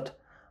удмуудад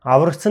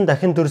аврагдсан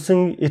дахин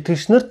төрсөн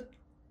итгэгч нарт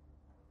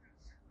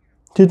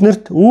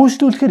тэднэрт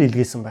үйлчлүүлэхээр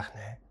илгээсэн байх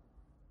нэ.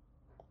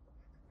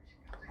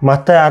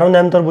 Матай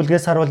 18 дахь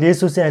бүлгээс харвал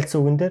Есүсийн альц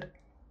үгэн дээр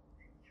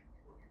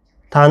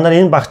та нар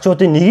энэ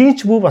багчуудын нэгийг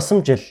ч бүү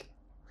басамжил.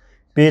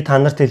 Би та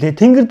нарт хэлээ,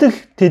 тэнгэр дэх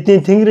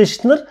тэдний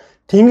тэнгэрэгч нар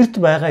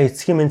тэнгэрт байгаа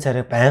эцгийн минь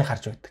царайг байн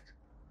харж байдаг.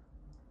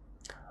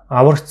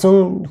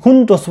 Аврагдсан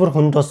хүн тусвар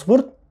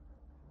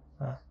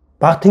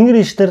баг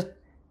тэнгэрэгчдэр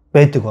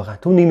байдаг байгаа.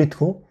 Түүнийг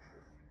мэдхүү.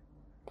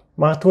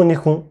 Магадгүй нэг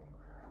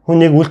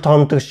хүнийг үл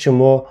тоомдог ч юм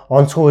уу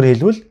онцгойгоор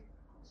хэлвэл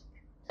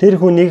тэр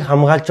хүнийг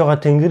хамгаалж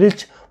байгаа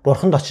тэнгэрэлж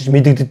бурханд очиж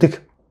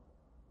мэдэгддэг.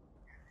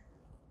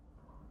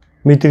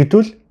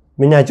 Мэдэгдвэл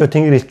миний хажуу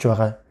тэнгэрэлж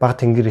байгаа. Баг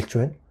тэнгэрэлж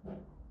байна.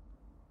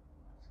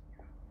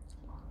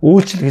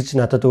 Үйлчлэл гэж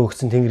надад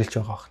өгсөн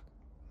тэнгэрэлж байгаа байна.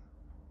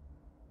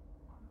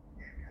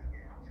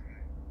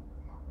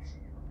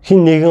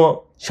 Хин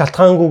нэгэн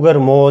шалтгаангүйгээр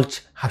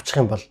муулж хавчих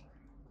юм бол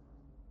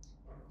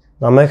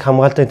намайг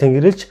хамгаалдаг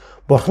тэнгэрэлж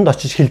бурханд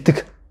очиж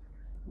хэлдэг.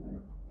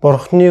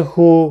 Бурхны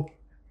хүү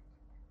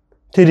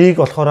тэрийг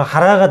болохоор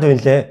хараагаад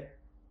байлээ.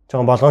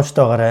 Жон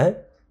болгоомжтой байгаарай.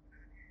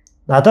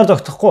 Надаар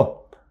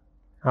зогтохгүй.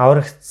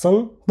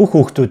 Аврагдсан бүх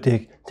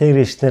хүүхдүүдийг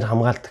тэнгэрэгчнэр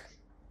хамгаалдаг.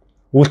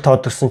 Үл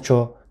тоодгсон ч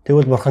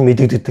тэгвэл бурхан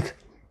мэдэгддэг.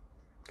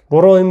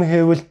 Буруу юм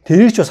хийвэл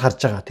тэрийг ч бас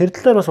харж байгаа. Тэр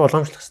талаар бас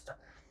болгоомжлох хэрэгтэй.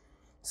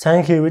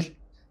 Сайн хийвэл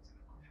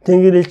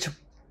тэнгэрэлж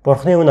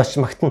бурхны өмнө очиж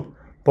магтана.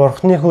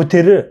 Бурхны хүү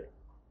тэр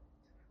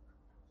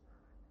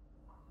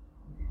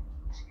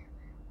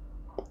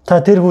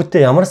тэр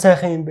хүүтэй ямар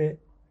сайхан юм бэ?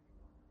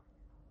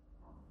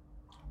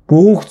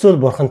 Бүх зүйл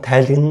бурхан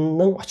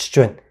тайлагнан очиж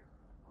байна.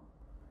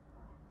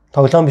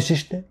 Тоглоом биш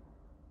шүү дээ.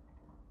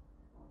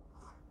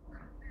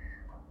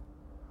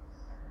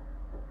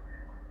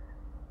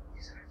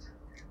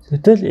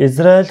 Гэтэл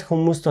Израиль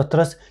хүмүүс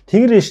дотроос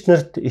тэнгэрэгч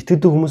нарт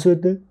итгэдэг хүмүүс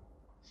байдаг.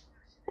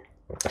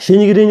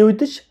 Шинэ гэрээний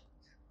үед ч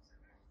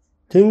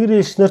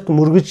тэнгэрэгч нарт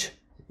мөргөж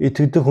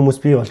итгэдэг хүмүүс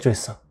бий болж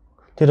байсан.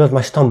 Тэр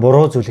бол маш том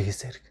буруу зүйлийг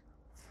хийсэн хэрэг.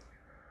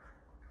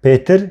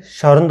 Петр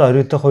шоронд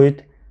оройдох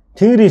үед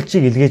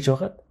тэнгэрэлчийг илгээж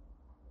байгаад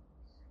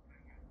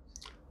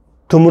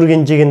төмөр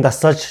гинжийг нь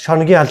дасааж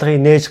шорнгийн алгыг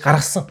нээж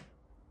гаргасан.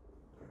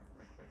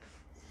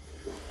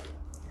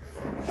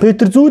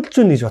 Петр зүүдэлж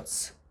өгнө гэж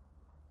бодсон.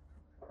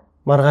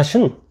 Маргааш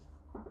нь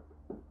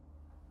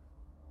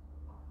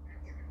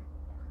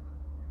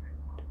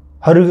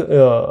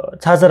 20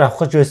 цаазаар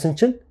авах гэж байсан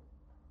чинь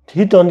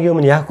хэд өдрийн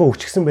өмнө Яаков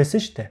өчгсөн байсан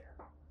шүү дээ.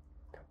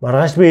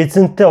 Маргааш би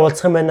эзэнтэй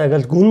уулзах юм байна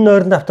гэж гүн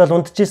нойронд автал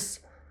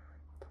унтчихсэн.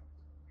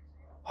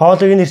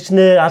 Хоолыг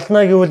нэрчнээ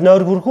алнаа гэвэл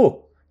нойр хүрэх үү?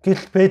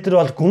 Гэтэл Петр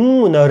бол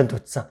гүн нойронд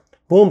утсан.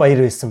 Бөөн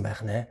баяр байсан байх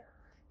нэ.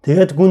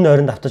 Тэгээд гүн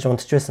нойронд автаж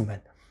унтж байсан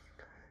байна.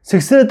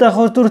 Сэгсрээд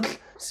авах хүртэл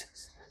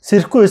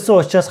сэрэхгүй байсан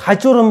учраас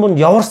хажууран мөн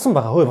яварсан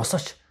байгаа. Хөөе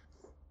босооч.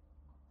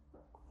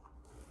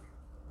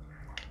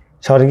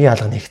 Шорнгийн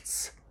алга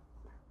нэгтсэн.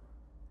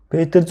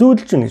 Петр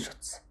зүүдэлж өгнө гэж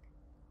бодсон.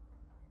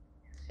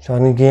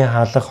 Шорнгийн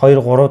хаалга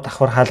 2-3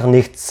 давхар хаалга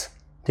нэгтсэн.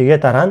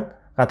 Тэгээд дараа нь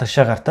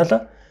гадагшаа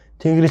гартал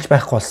тэнгэрэлж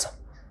байхгүй болсон.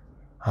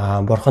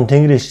 Бурхан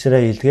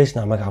тэнгэрэлчрээ илгээж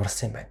намайг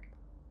аварсан юм байна.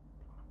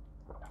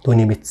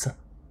 Түүний мэдсэн.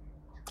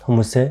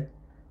 Хүмүүсээ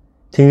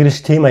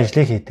тэнгэрэлч тийм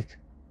ажлыг хийдэг.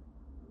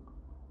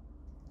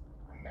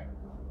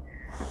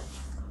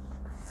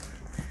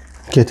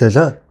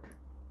 Гэтэл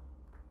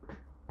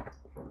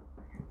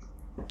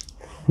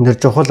нэр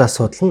чухал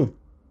асуудал нь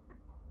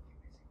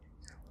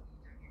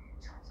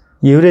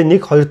Еврей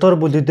 1-2 дугаар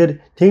бүлэгдэр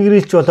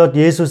тэнгэрэлч болоод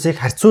Есүсийг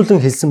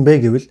харьцуулан хэлсэн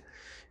бэ гэвэл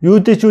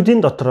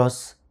юудэчүүдийн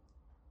дотроос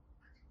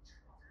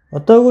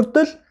одоо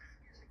хүртэл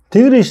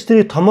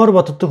тэнгэрэлчдийг томоор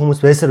боддог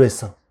хүмүүс байсаар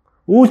байсан.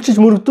 Үйлчилж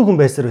мөрөгдөг хүн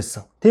байсаар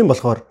байсан. Тийм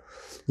болохоор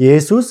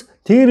Есүс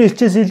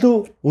тэнгэрэлчээс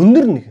илүү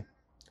өндөр нэг.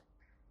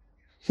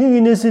 Хин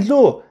инээс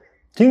илүү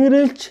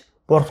тэнгэрэлч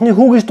Бурхны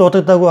хүү гэж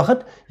дуудагдаагүй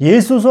байхад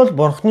Есүс бол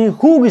Бурхны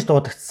хүү гэж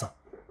дуудагдсан.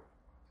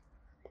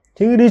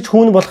 Тэнгэрэлч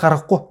хүн бол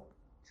харахгүй.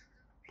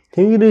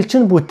 Тэнгэрэлч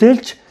нь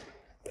бүтээлч,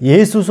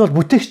 Есүс бол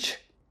бүтээгч.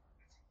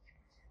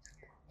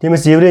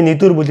 Тиймээс Еврей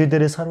 1-р бүлэг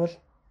дээрээс харвал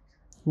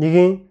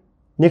 1-2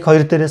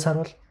 дээрээс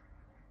харвал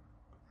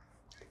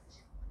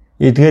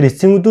эдгээр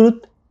эцсийн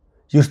өдрүүд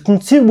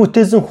ертөнцийг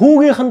бүтээсэн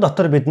хүүгийнхэн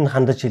дотор бидэнд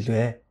хандаж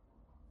хэлвэ.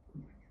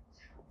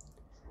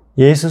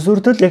 Есүс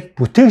үрдэл яг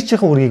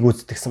бүтээгчийн үргийг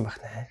үүсгэсэн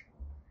байна.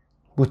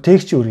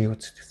 Бүтээгчийн үргийг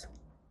үүсгэсэн.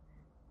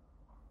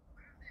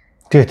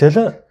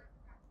 Гэтэл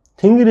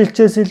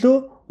тэнгэрэлчээс илүү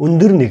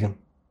өндөр нэгэн.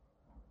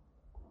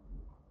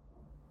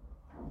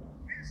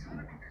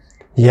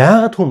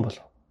 Яагаад хүн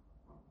болов?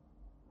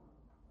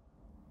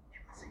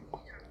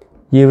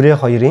 Еврей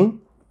 2-ын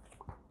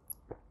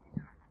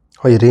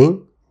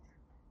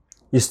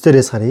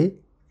 9-дээс харъя.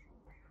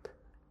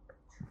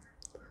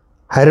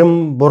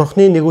 Харин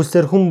Бурхны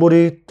нэгүслэр хүн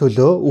бүрийн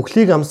төлөө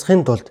үхлийг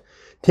амсахын тулд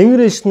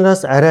тэнгэрэлч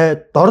нараас арай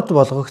дорд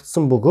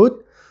болгогдсон бөгөөд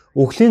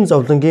үхлийн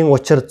зовлонгийн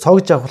учир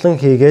цог жавхлан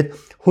хийгээд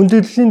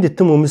хүндэтгэлийн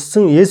дэтэм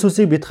өмссөн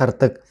Есүсийг бид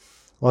хардаг.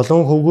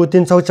 Олон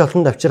хөвгүүдийн цог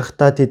жавхланд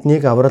авчрахдаа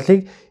тэднийг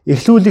авралыг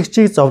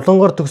эхлүүлэгчийг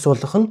зовлонгоор төгс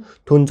болгох нь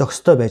түн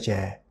зохистой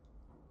байжээ.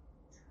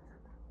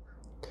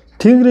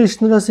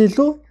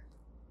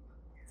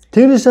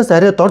 Тэнгэрээс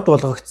арай дорд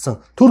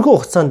болгогдсон түрхэн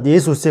хугацаанд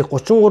Есүсийг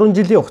 33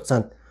 жилийн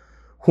хугацаанд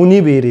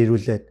хүний биеэр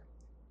ирүүлээд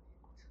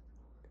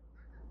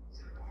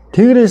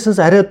Тэнгэрээс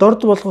арай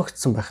дорд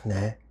болгогдсон байх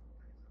нэ.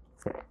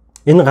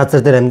 Энэ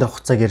газар дээр амьдрах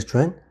хугацааг ярьж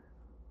байна.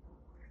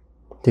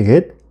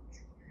 Тэгээд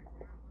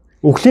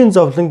үхлийн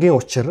зовлонгийн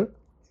учир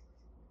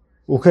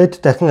үхээд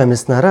дахин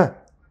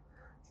амьснараа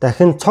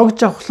дахин цог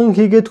жавхлан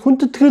хийгээд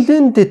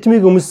хүндэтгэлийн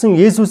тэтмийг өмсөн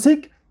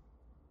Есүсийг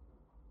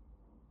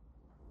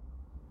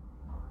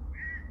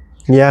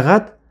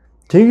яагаад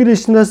Тэнгэр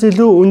элчнээс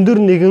илүү өндөр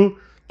нэгэн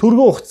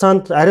түргэн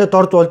хугацаанд арай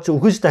дорд болж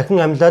үхэж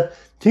дахин амьлаад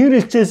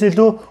Тэнгэр элчээс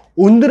илүү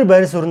өндөр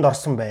байр суурьнд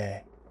орсон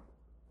бэ?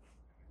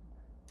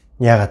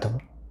 Яагаад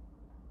вэ?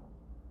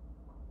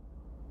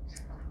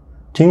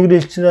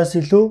 Тэнгэр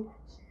элчнээс илүү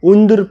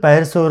өндөр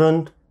байр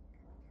суурьнд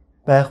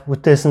байх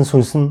бүтээсэн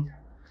сүнс нь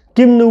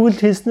гим нүгэл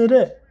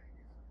хийснээрээ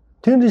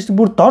Тэнгэр элч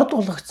бүр дорд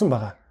болгогдсон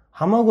байгаа.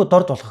 Хамаагүй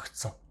дорд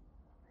болгогдсон.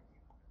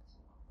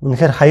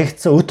 Үнэхээр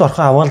хаягдсан өд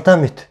орхон аваалдаа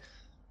мэт.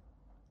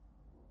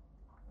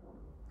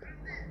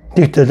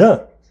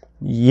 Тэгтэл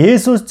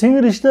Есүс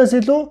Тэнгэр элчнээс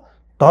илүү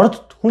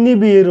дорд хүний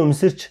биеэр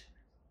өмсөрч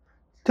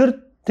тэр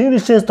Тэнгэр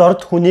элчнээс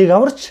дорд хүнийг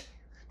аварч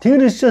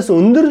Тэнгэр элчнээс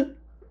өндөр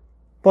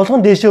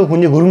болгон дээшээ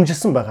хүнийг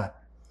өргөмжилсөн байгаа.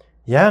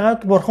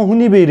 Яагаад бурхан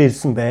хүний биеэр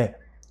ирсэн бэ?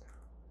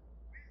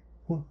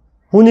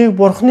 Хүнийг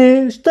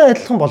бурханытай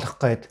адилхан болгох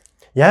гээд.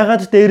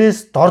 Яагаад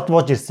дээрээс дорд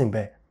бож ирсэн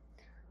бэ?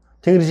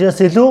 Тэнгэр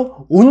элчнээс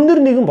илүү өндөр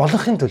нэгэн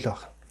болгохын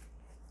төлөө.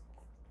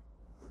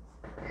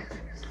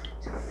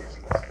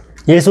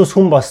 Есүс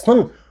хүн болсон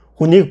нь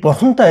хүнийг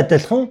бурхантай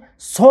адилхан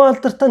суу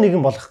алдартай нэгэн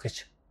болгох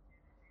гэж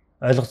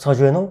ойлгоцоож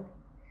байна уу?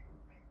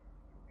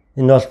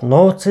 Энэ бол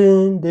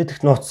нууцын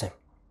дээдх нууц юм.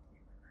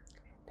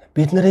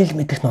 Бид нарыг л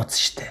мэдэх нууц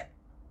шүү дээ.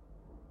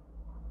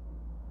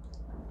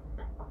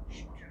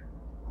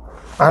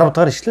 10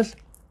 дахь ишлэл.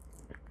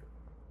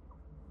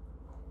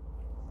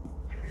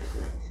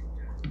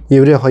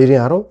 Еврей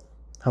 2:10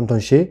 хамт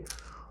уншийе.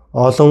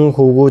 Олон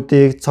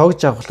хөвгүүдийг цог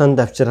жавхланд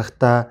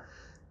авчрахдаа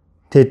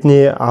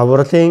тэдний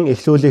авралын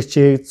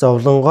эхлүүлэгчийг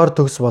зовлонгоор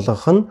төгс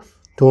болгох нь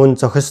түүн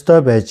зохистой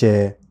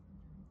байжээ.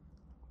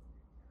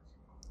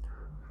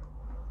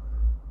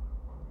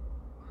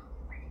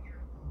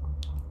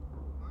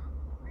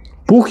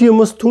 Бүх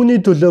юмс түүний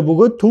төлөө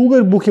бөгөөд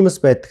түүгээр бүх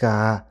юмс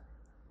байдаг.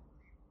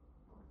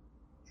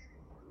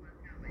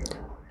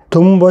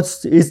 Түмэн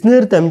боц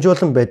эзнэр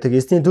дамжуулан байдаг.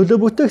 Эзний төлөө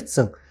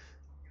бүтээгдсэн.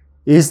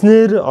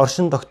 Эзнэр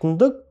оршин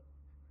тогтнодог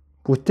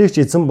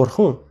бүтээгч эзэн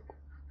бурхан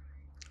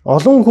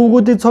олон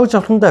хөвгүүдийг цог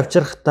жавхланд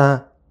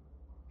авчрахдаа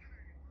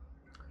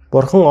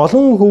бурхан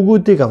олон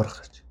хөвгүүдийг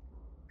аврах гэж.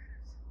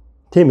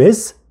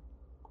 Тиймээс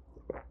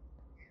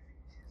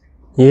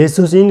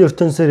Есүс энэ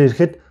ертөнцөөр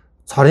ирэхэд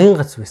цорын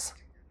ганц байсан.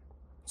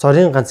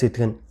 Цорын ганц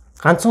гэдэг нь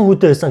ганцхан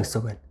хүүдээ байсан гэсэн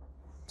үг байна.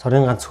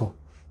 Цорын ганц хүү.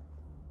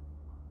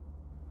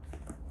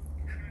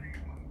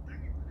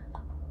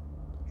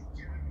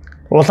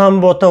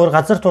 Улаанбуудаа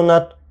газар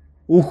тунаад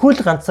үхгүй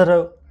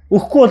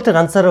бол тэр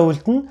ганцаараа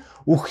үлдэнэ.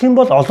 Үхэх юм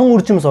бол олон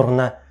үржим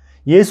сургана.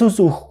 Есүс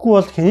үхэхгүй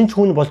бол хинэн ч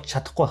хүн болж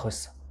чадахгүй байх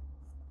байсан.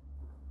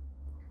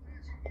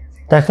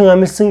 Дахин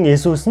амьсан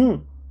Есүс нь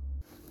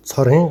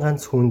цорын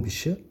ганц хүн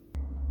биш.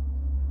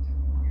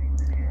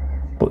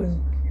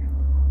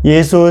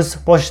 Есүс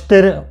бош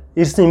дээр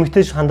ирсэн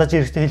эмэгтэйч хандаж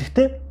ирэхдээ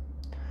хэлэхдээ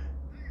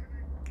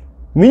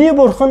миний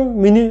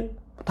бурхан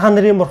та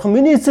нарын бурхан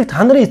миний эцэг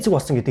та нарын эцэг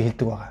болсон гэдэг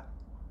хэлдэг байгаа.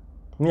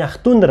 Миний ах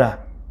トゥ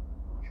нараа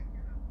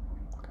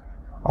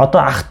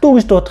одоо ах ト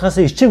ゥ гэж дуудахаас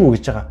ичээгүй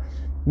гэж байгаа.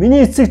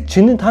 Миний эцэг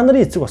чинь та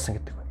нарын эцэг болсон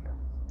гэдэг байна.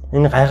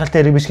 Энэ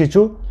гайхалтай хэрэг биш гэж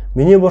юу?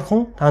 Миний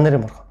бурхан та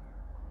нарын бурхан.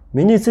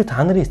 Миний эцэг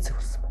та нарын эцэг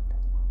болсон байна.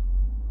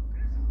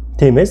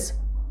 Тиймээс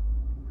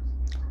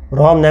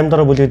Ром 8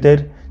 дугаар бүлэгдэр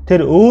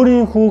тэр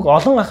өөрийн хүүг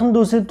олон ахын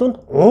дүүсийн дунд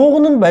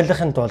ууган нь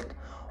байлгахын тулд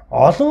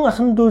олон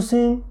ахын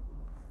дүүсийн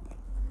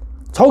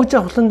цог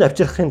жавхланд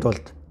авчрахын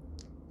тулд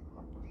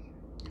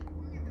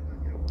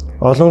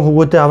олон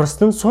хүүгүүдээ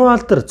аварсан нь суу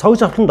алдар цог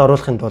жавхланд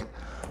оруулахын тулд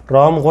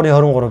Ром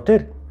 3:23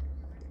 дээр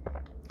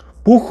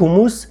бүх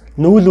хүмүүс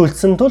нүгэл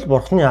үлдсэн тул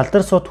бурхны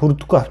алдар суут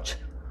хүрдэггүй авч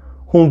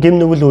хүн гим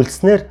нүгэл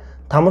үлдснээр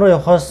там руу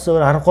явахаас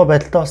аргагүй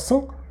байдалтай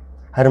болсон.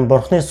 Харин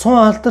бурхны суу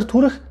алдар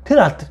түрэх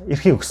тэр алдар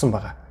эрхийг өгсөн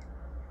байгаа.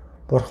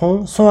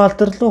 Бурхан суу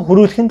алдар руу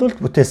хөрвүүлэхийн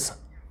тулд бүтээсэн.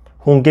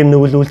 Хүн гим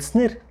нүгэл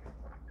үлдснээр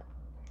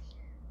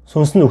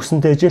сүнс нь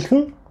өгсөнтэй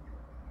ижээлхэн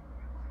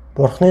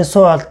бурхны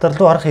суу алдар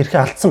руу арах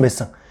эрхээ алдсан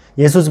байсан.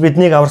 Есүс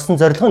биднийг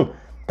аварсан зорилго нь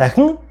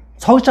дахин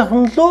цог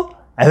жавхан руу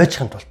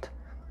аваачихын тулд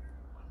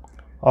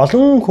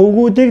олон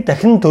хөвгүүдийг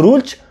дахин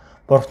төрүүлж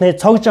бурхны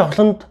цог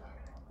жавхланд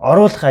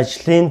оруулах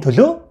ажлын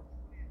төлөө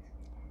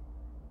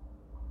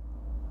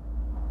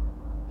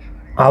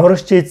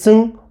аврагч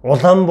эзэн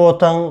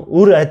Улаанбуудан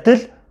үр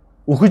адил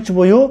үхэж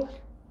буюу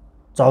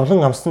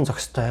зовлон амсан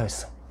зохистой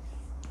байсан.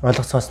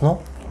 Ойлгоцгоосноо?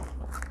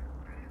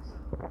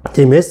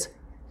 Тиймээс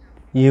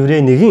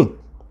Еврей 1-ийн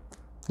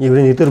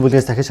Еврей 1-р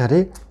бүлгээс дахиж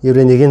харъя.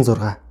 Еврей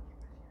 1:6.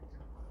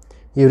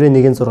 Еврей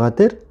 1:6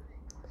 дээр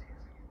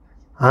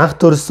анх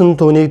төрсөн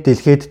түүнийг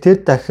дэлхийд тэр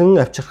дахин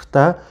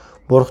авчрахдаа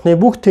Бурхны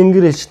бүх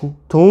тэнгэр элч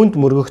түүнд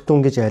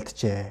мөргөгдөн гэж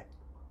айлджээ.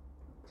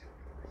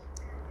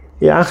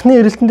 Анхны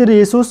ирэлтэн дээр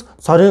Есүс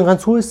цорын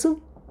ганц хүү байсан.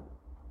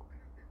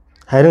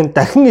 Харин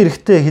дахин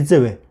ирэхдээ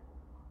хизээвэ.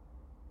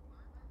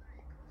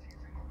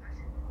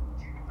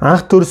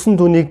 Анх төрсөн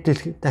түүнийг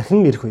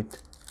дахин ирэх үед.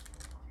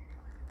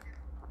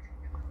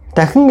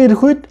 Дахин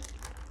ирэх үед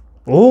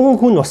ууган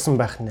хүн болсон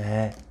байх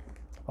нэ.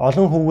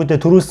 Олон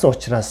хүүгүүдэд төрүүлсэн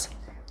учраас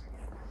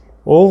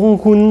ууган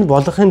хүн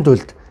болохын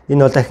тулд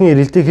энэ бол дахин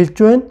ирэлтийг хэлж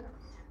байна.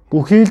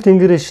 Бүхий л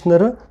тэнгэр элч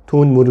нар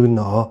түүнд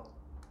мөргөнө.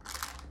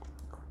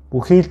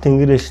 Бүхий л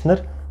тэнгэр элч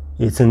нар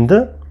эзэнд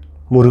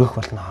мөргөх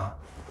болно.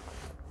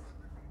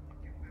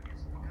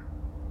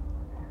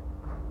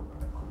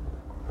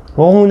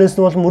 Ууган хүнээс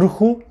нь бол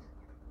мөрөх үү?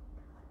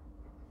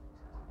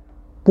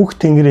 Бүх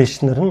тэнгэр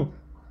элч нар нь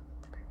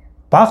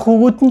баг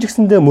хүүгүүд нь ч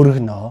гэсэндээ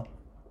мөргөнө.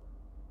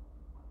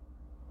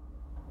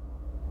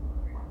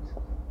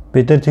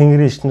 Бид нар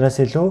тэнгэр элч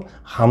нараас илүү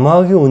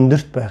хамаагийн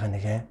өндөрт байгаа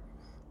нэгэ.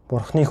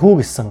 Бурхны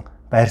хүү гэсэн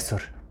байр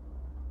суурь.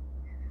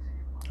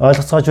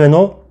 Ойлгоцгоож байна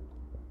уу?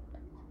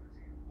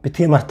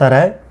 Битгий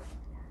мартаарай.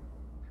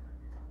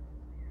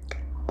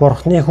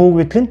 Бурхны хүү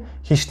гэдэг нь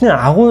хичнээн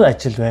агуу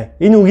ажил бай.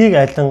 Энэ үгийг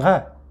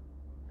айлангаа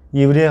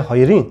Еврей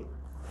 2-ын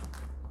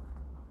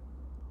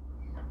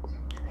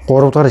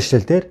 3 дугаар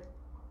ишлэл дээр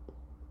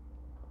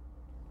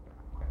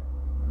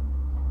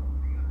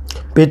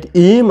бид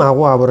ийм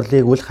агуу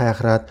авралыг үл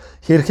хайхраад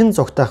хэрхэн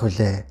зогтоох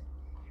вүлээ?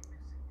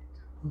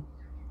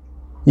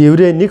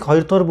 Еврей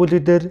 1-2 дугаар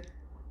бүлэгдэр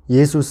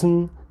Есүс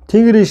нь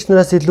тэнгэр элч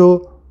нараас илүү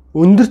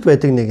өндөрт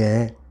байдаг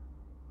нэгэ.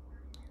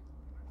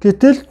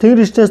 Гэтэл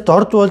тэнгэр элчнээс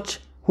дорд болж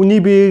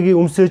хүний биеийг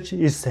өмсөж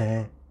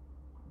ирсэн.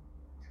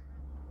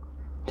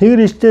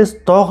 Тэнгэр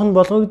элчнээс доох нь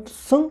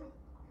болгогдсон.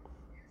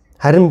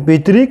 Харин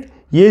бидрийг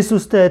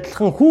Есүстэй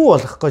адилхан хүү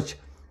болох гэж,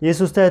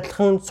 Есүстэй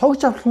адилхан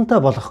цогж авралтай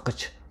болох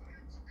гэж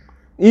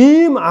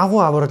ийм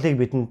агуу авралыг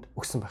бидэнд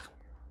өгсөн байна.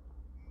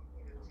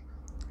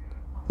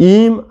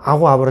 Ийм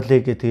агуу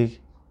авралыг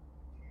гэдгийг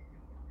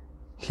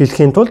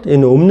хэлэхийн тулд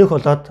энэ өмнөх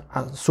болоод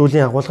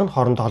сүүлийн агуулга нь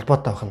хоорондоо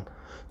холбоотой байна.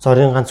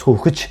 Зорийн ганц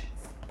хөвгөж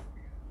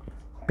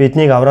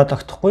биднийг авраад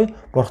огтхгүй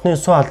Бурхны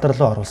суу алдар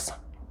руу оруулсан.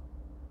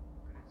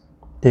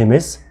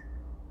 Тиймээс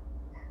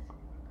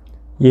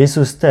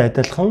Есүстэй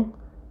адилхан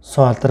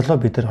суу алдар руу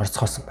бид нар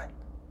орцгоосон байна.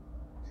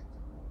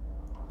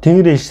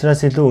 Тэнгэр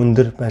элчнээс илүү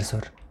өндөр байр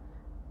суурь.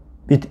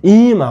 Бид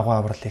ийм агуу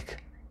авралыг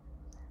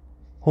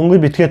хөнгөр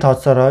битгээ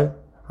тооцоорой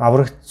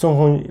аврагдсан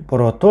хүн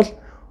буруутвал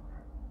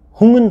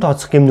хөнгөн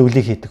тооцох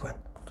гэмнүглийг хийдэг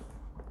байна.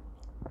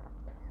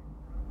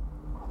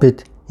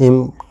 Бид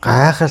ийм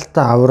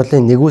гайхалтай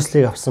авралын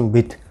нэгүслийг авсан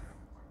бид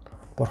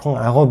Бурхан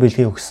агуу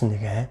бэлгийг өгсөн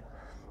нэгэ.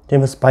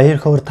 Тиймээс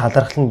баяр хөөр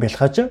талархал нь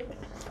бэлхаж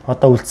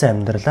одоо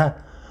үлдсэн амьдралаа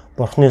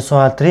Бурхны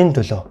суу алдрын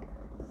төлөө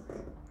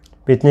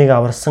биднийг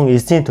аварсан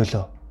эзний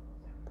төлөө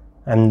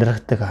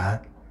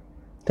амьдрахдаг.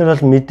 Тэр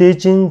бол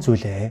мэдээжийн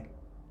зүйлээ.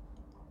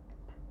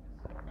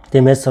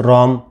 Тиймээс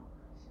Ром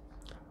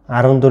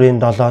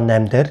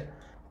 14:7-8 дээр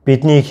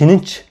бидний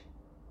хинэнч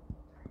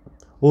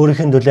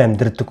өөрийнх нь төлөө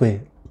амьдрдаггүй.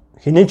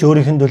 Хинэнч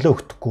өөрийнх нь төлөө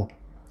өгдөггүй.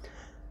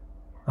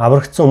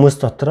 Аврагдсан хүмүүс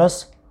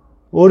дотроос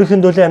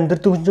өөрийнх нь төлөө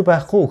амьдрдаг хүн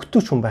байхгүй,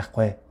 өгдөг хүн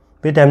байхгүй.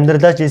 Бид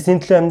амьдралаач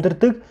эзний төлөө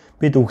амьдрдаг,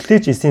 бид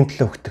өглөөж эзний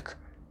төлөө өгдөг.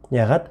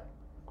 Яагаад?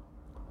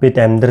 Бид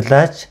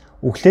амьдралаач,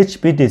 өглөөж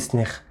бид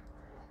эзнийх.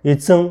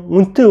 Эзэн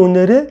үнэтэй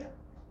үнээрээ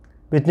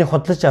бидний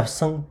худлаж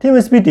авсан.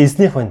 Тиймээс бид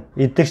эзнийх байна.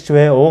 Идэгч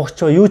вэ,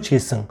 уугч вэ, юу ч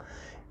хийсэн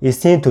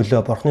эзний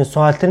төлөө, Бурхны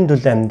суу алдрын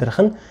төлөө амьдрах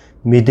нь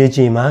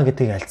мэдээж юм аа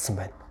гэдгийг альцсан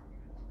байна.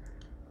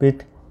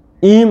 Бид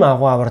ийм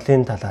агуу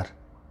авралын талаар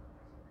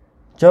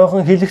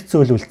жоохон хэлэх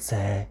зүйл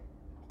үлдсэн.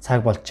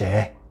 Цаг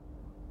болжээ.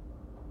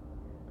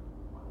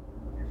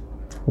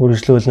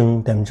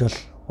 Үргэлжлүүлэн дамжуул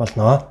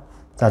болно.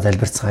 За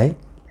залбирцгаая.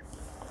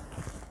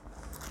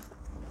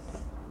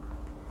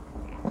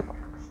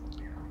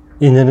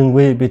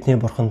 Инэрэнгүй бидний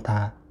Бурхан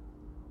та.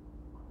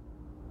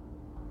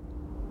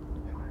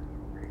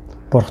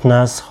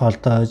 Бурхнаас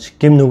холдож,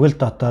 гэм нүгэл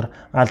дотор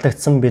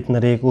алдагдсан бид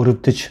нарыг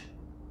өрөвдөж,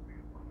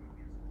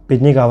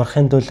 биднийг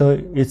аврахын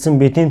төлөө эзэн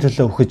бидний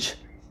төлөө өгөж,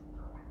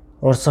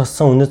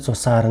 урсгасан үнэт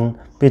цусаар нь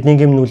бидний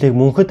гэм нүглийг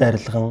мөнхөд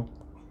арилган,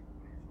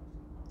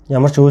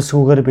 ямар ч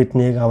үйлсгүйгээр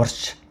биднийг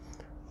аварч,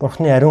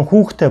 Бурхны ариун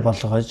хүүхдэд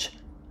болгож,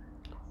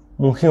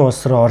 мөнхийн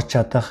улс руу орж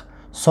чадах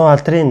суу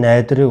алдрын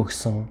найдрыг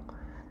өгсөн.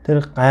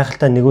 Тэр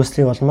гайхалтай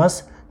нэгүслийн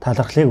улмаас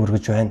талархлыг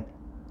өргөж байна.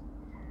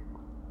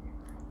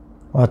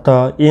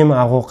 Одоо ийм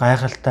агуу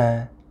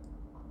гайхалтай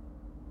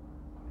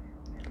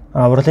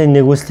авралын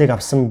нэгүслийг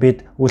авсан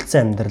бид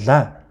үлдсэн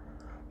амьдралаа.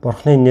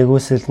 Бурхны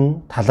нэгүсэл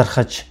нь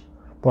талархаж,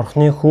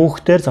 Бурхны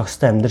хүүхдээр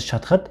зохистой амьдрч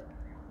чадхад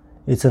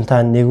эзэн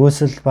та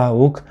нэгүсэл ба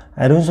үг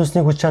ариун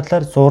сүнсний хүч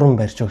чадлаар зууран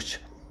барьж өгч,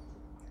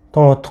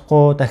 тун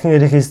удахгүй дахин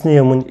ирэх эзний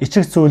өмнө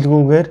ичиг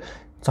зүйлгүйгээр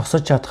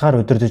зогсож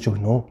чадхаар удирдах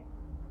өгнө үү.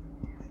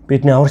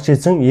 Бидний аврагч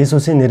эзэн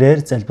Есүсийн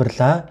нэрээр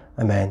залбирлаа.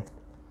 Амен.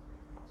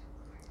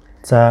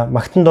 За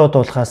магтан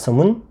дуудуулахаас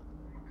өмнө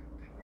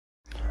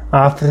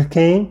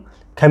Африкийн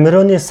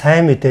Камеруны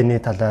сайн мэдээний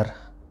талаар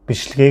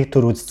бичлэгийг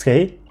түр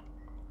үздэцгээе.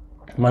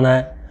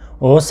 Манай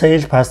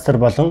Уусаил пастор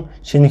болон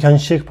Шинхэн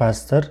шиг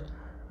пастор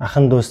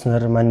ахан дүүс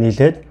нар маань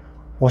нийлээд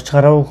 30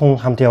 гаруй хүн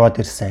хамт яваад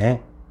ирсэн.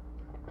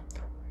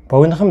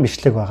 Богинохон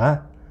бичлэг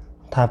байгаа.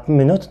 5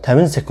 минут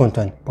 50 секунд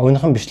байна.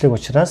 Богинохон бичлэг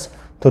учраас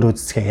түр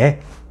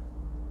үздэцгээе.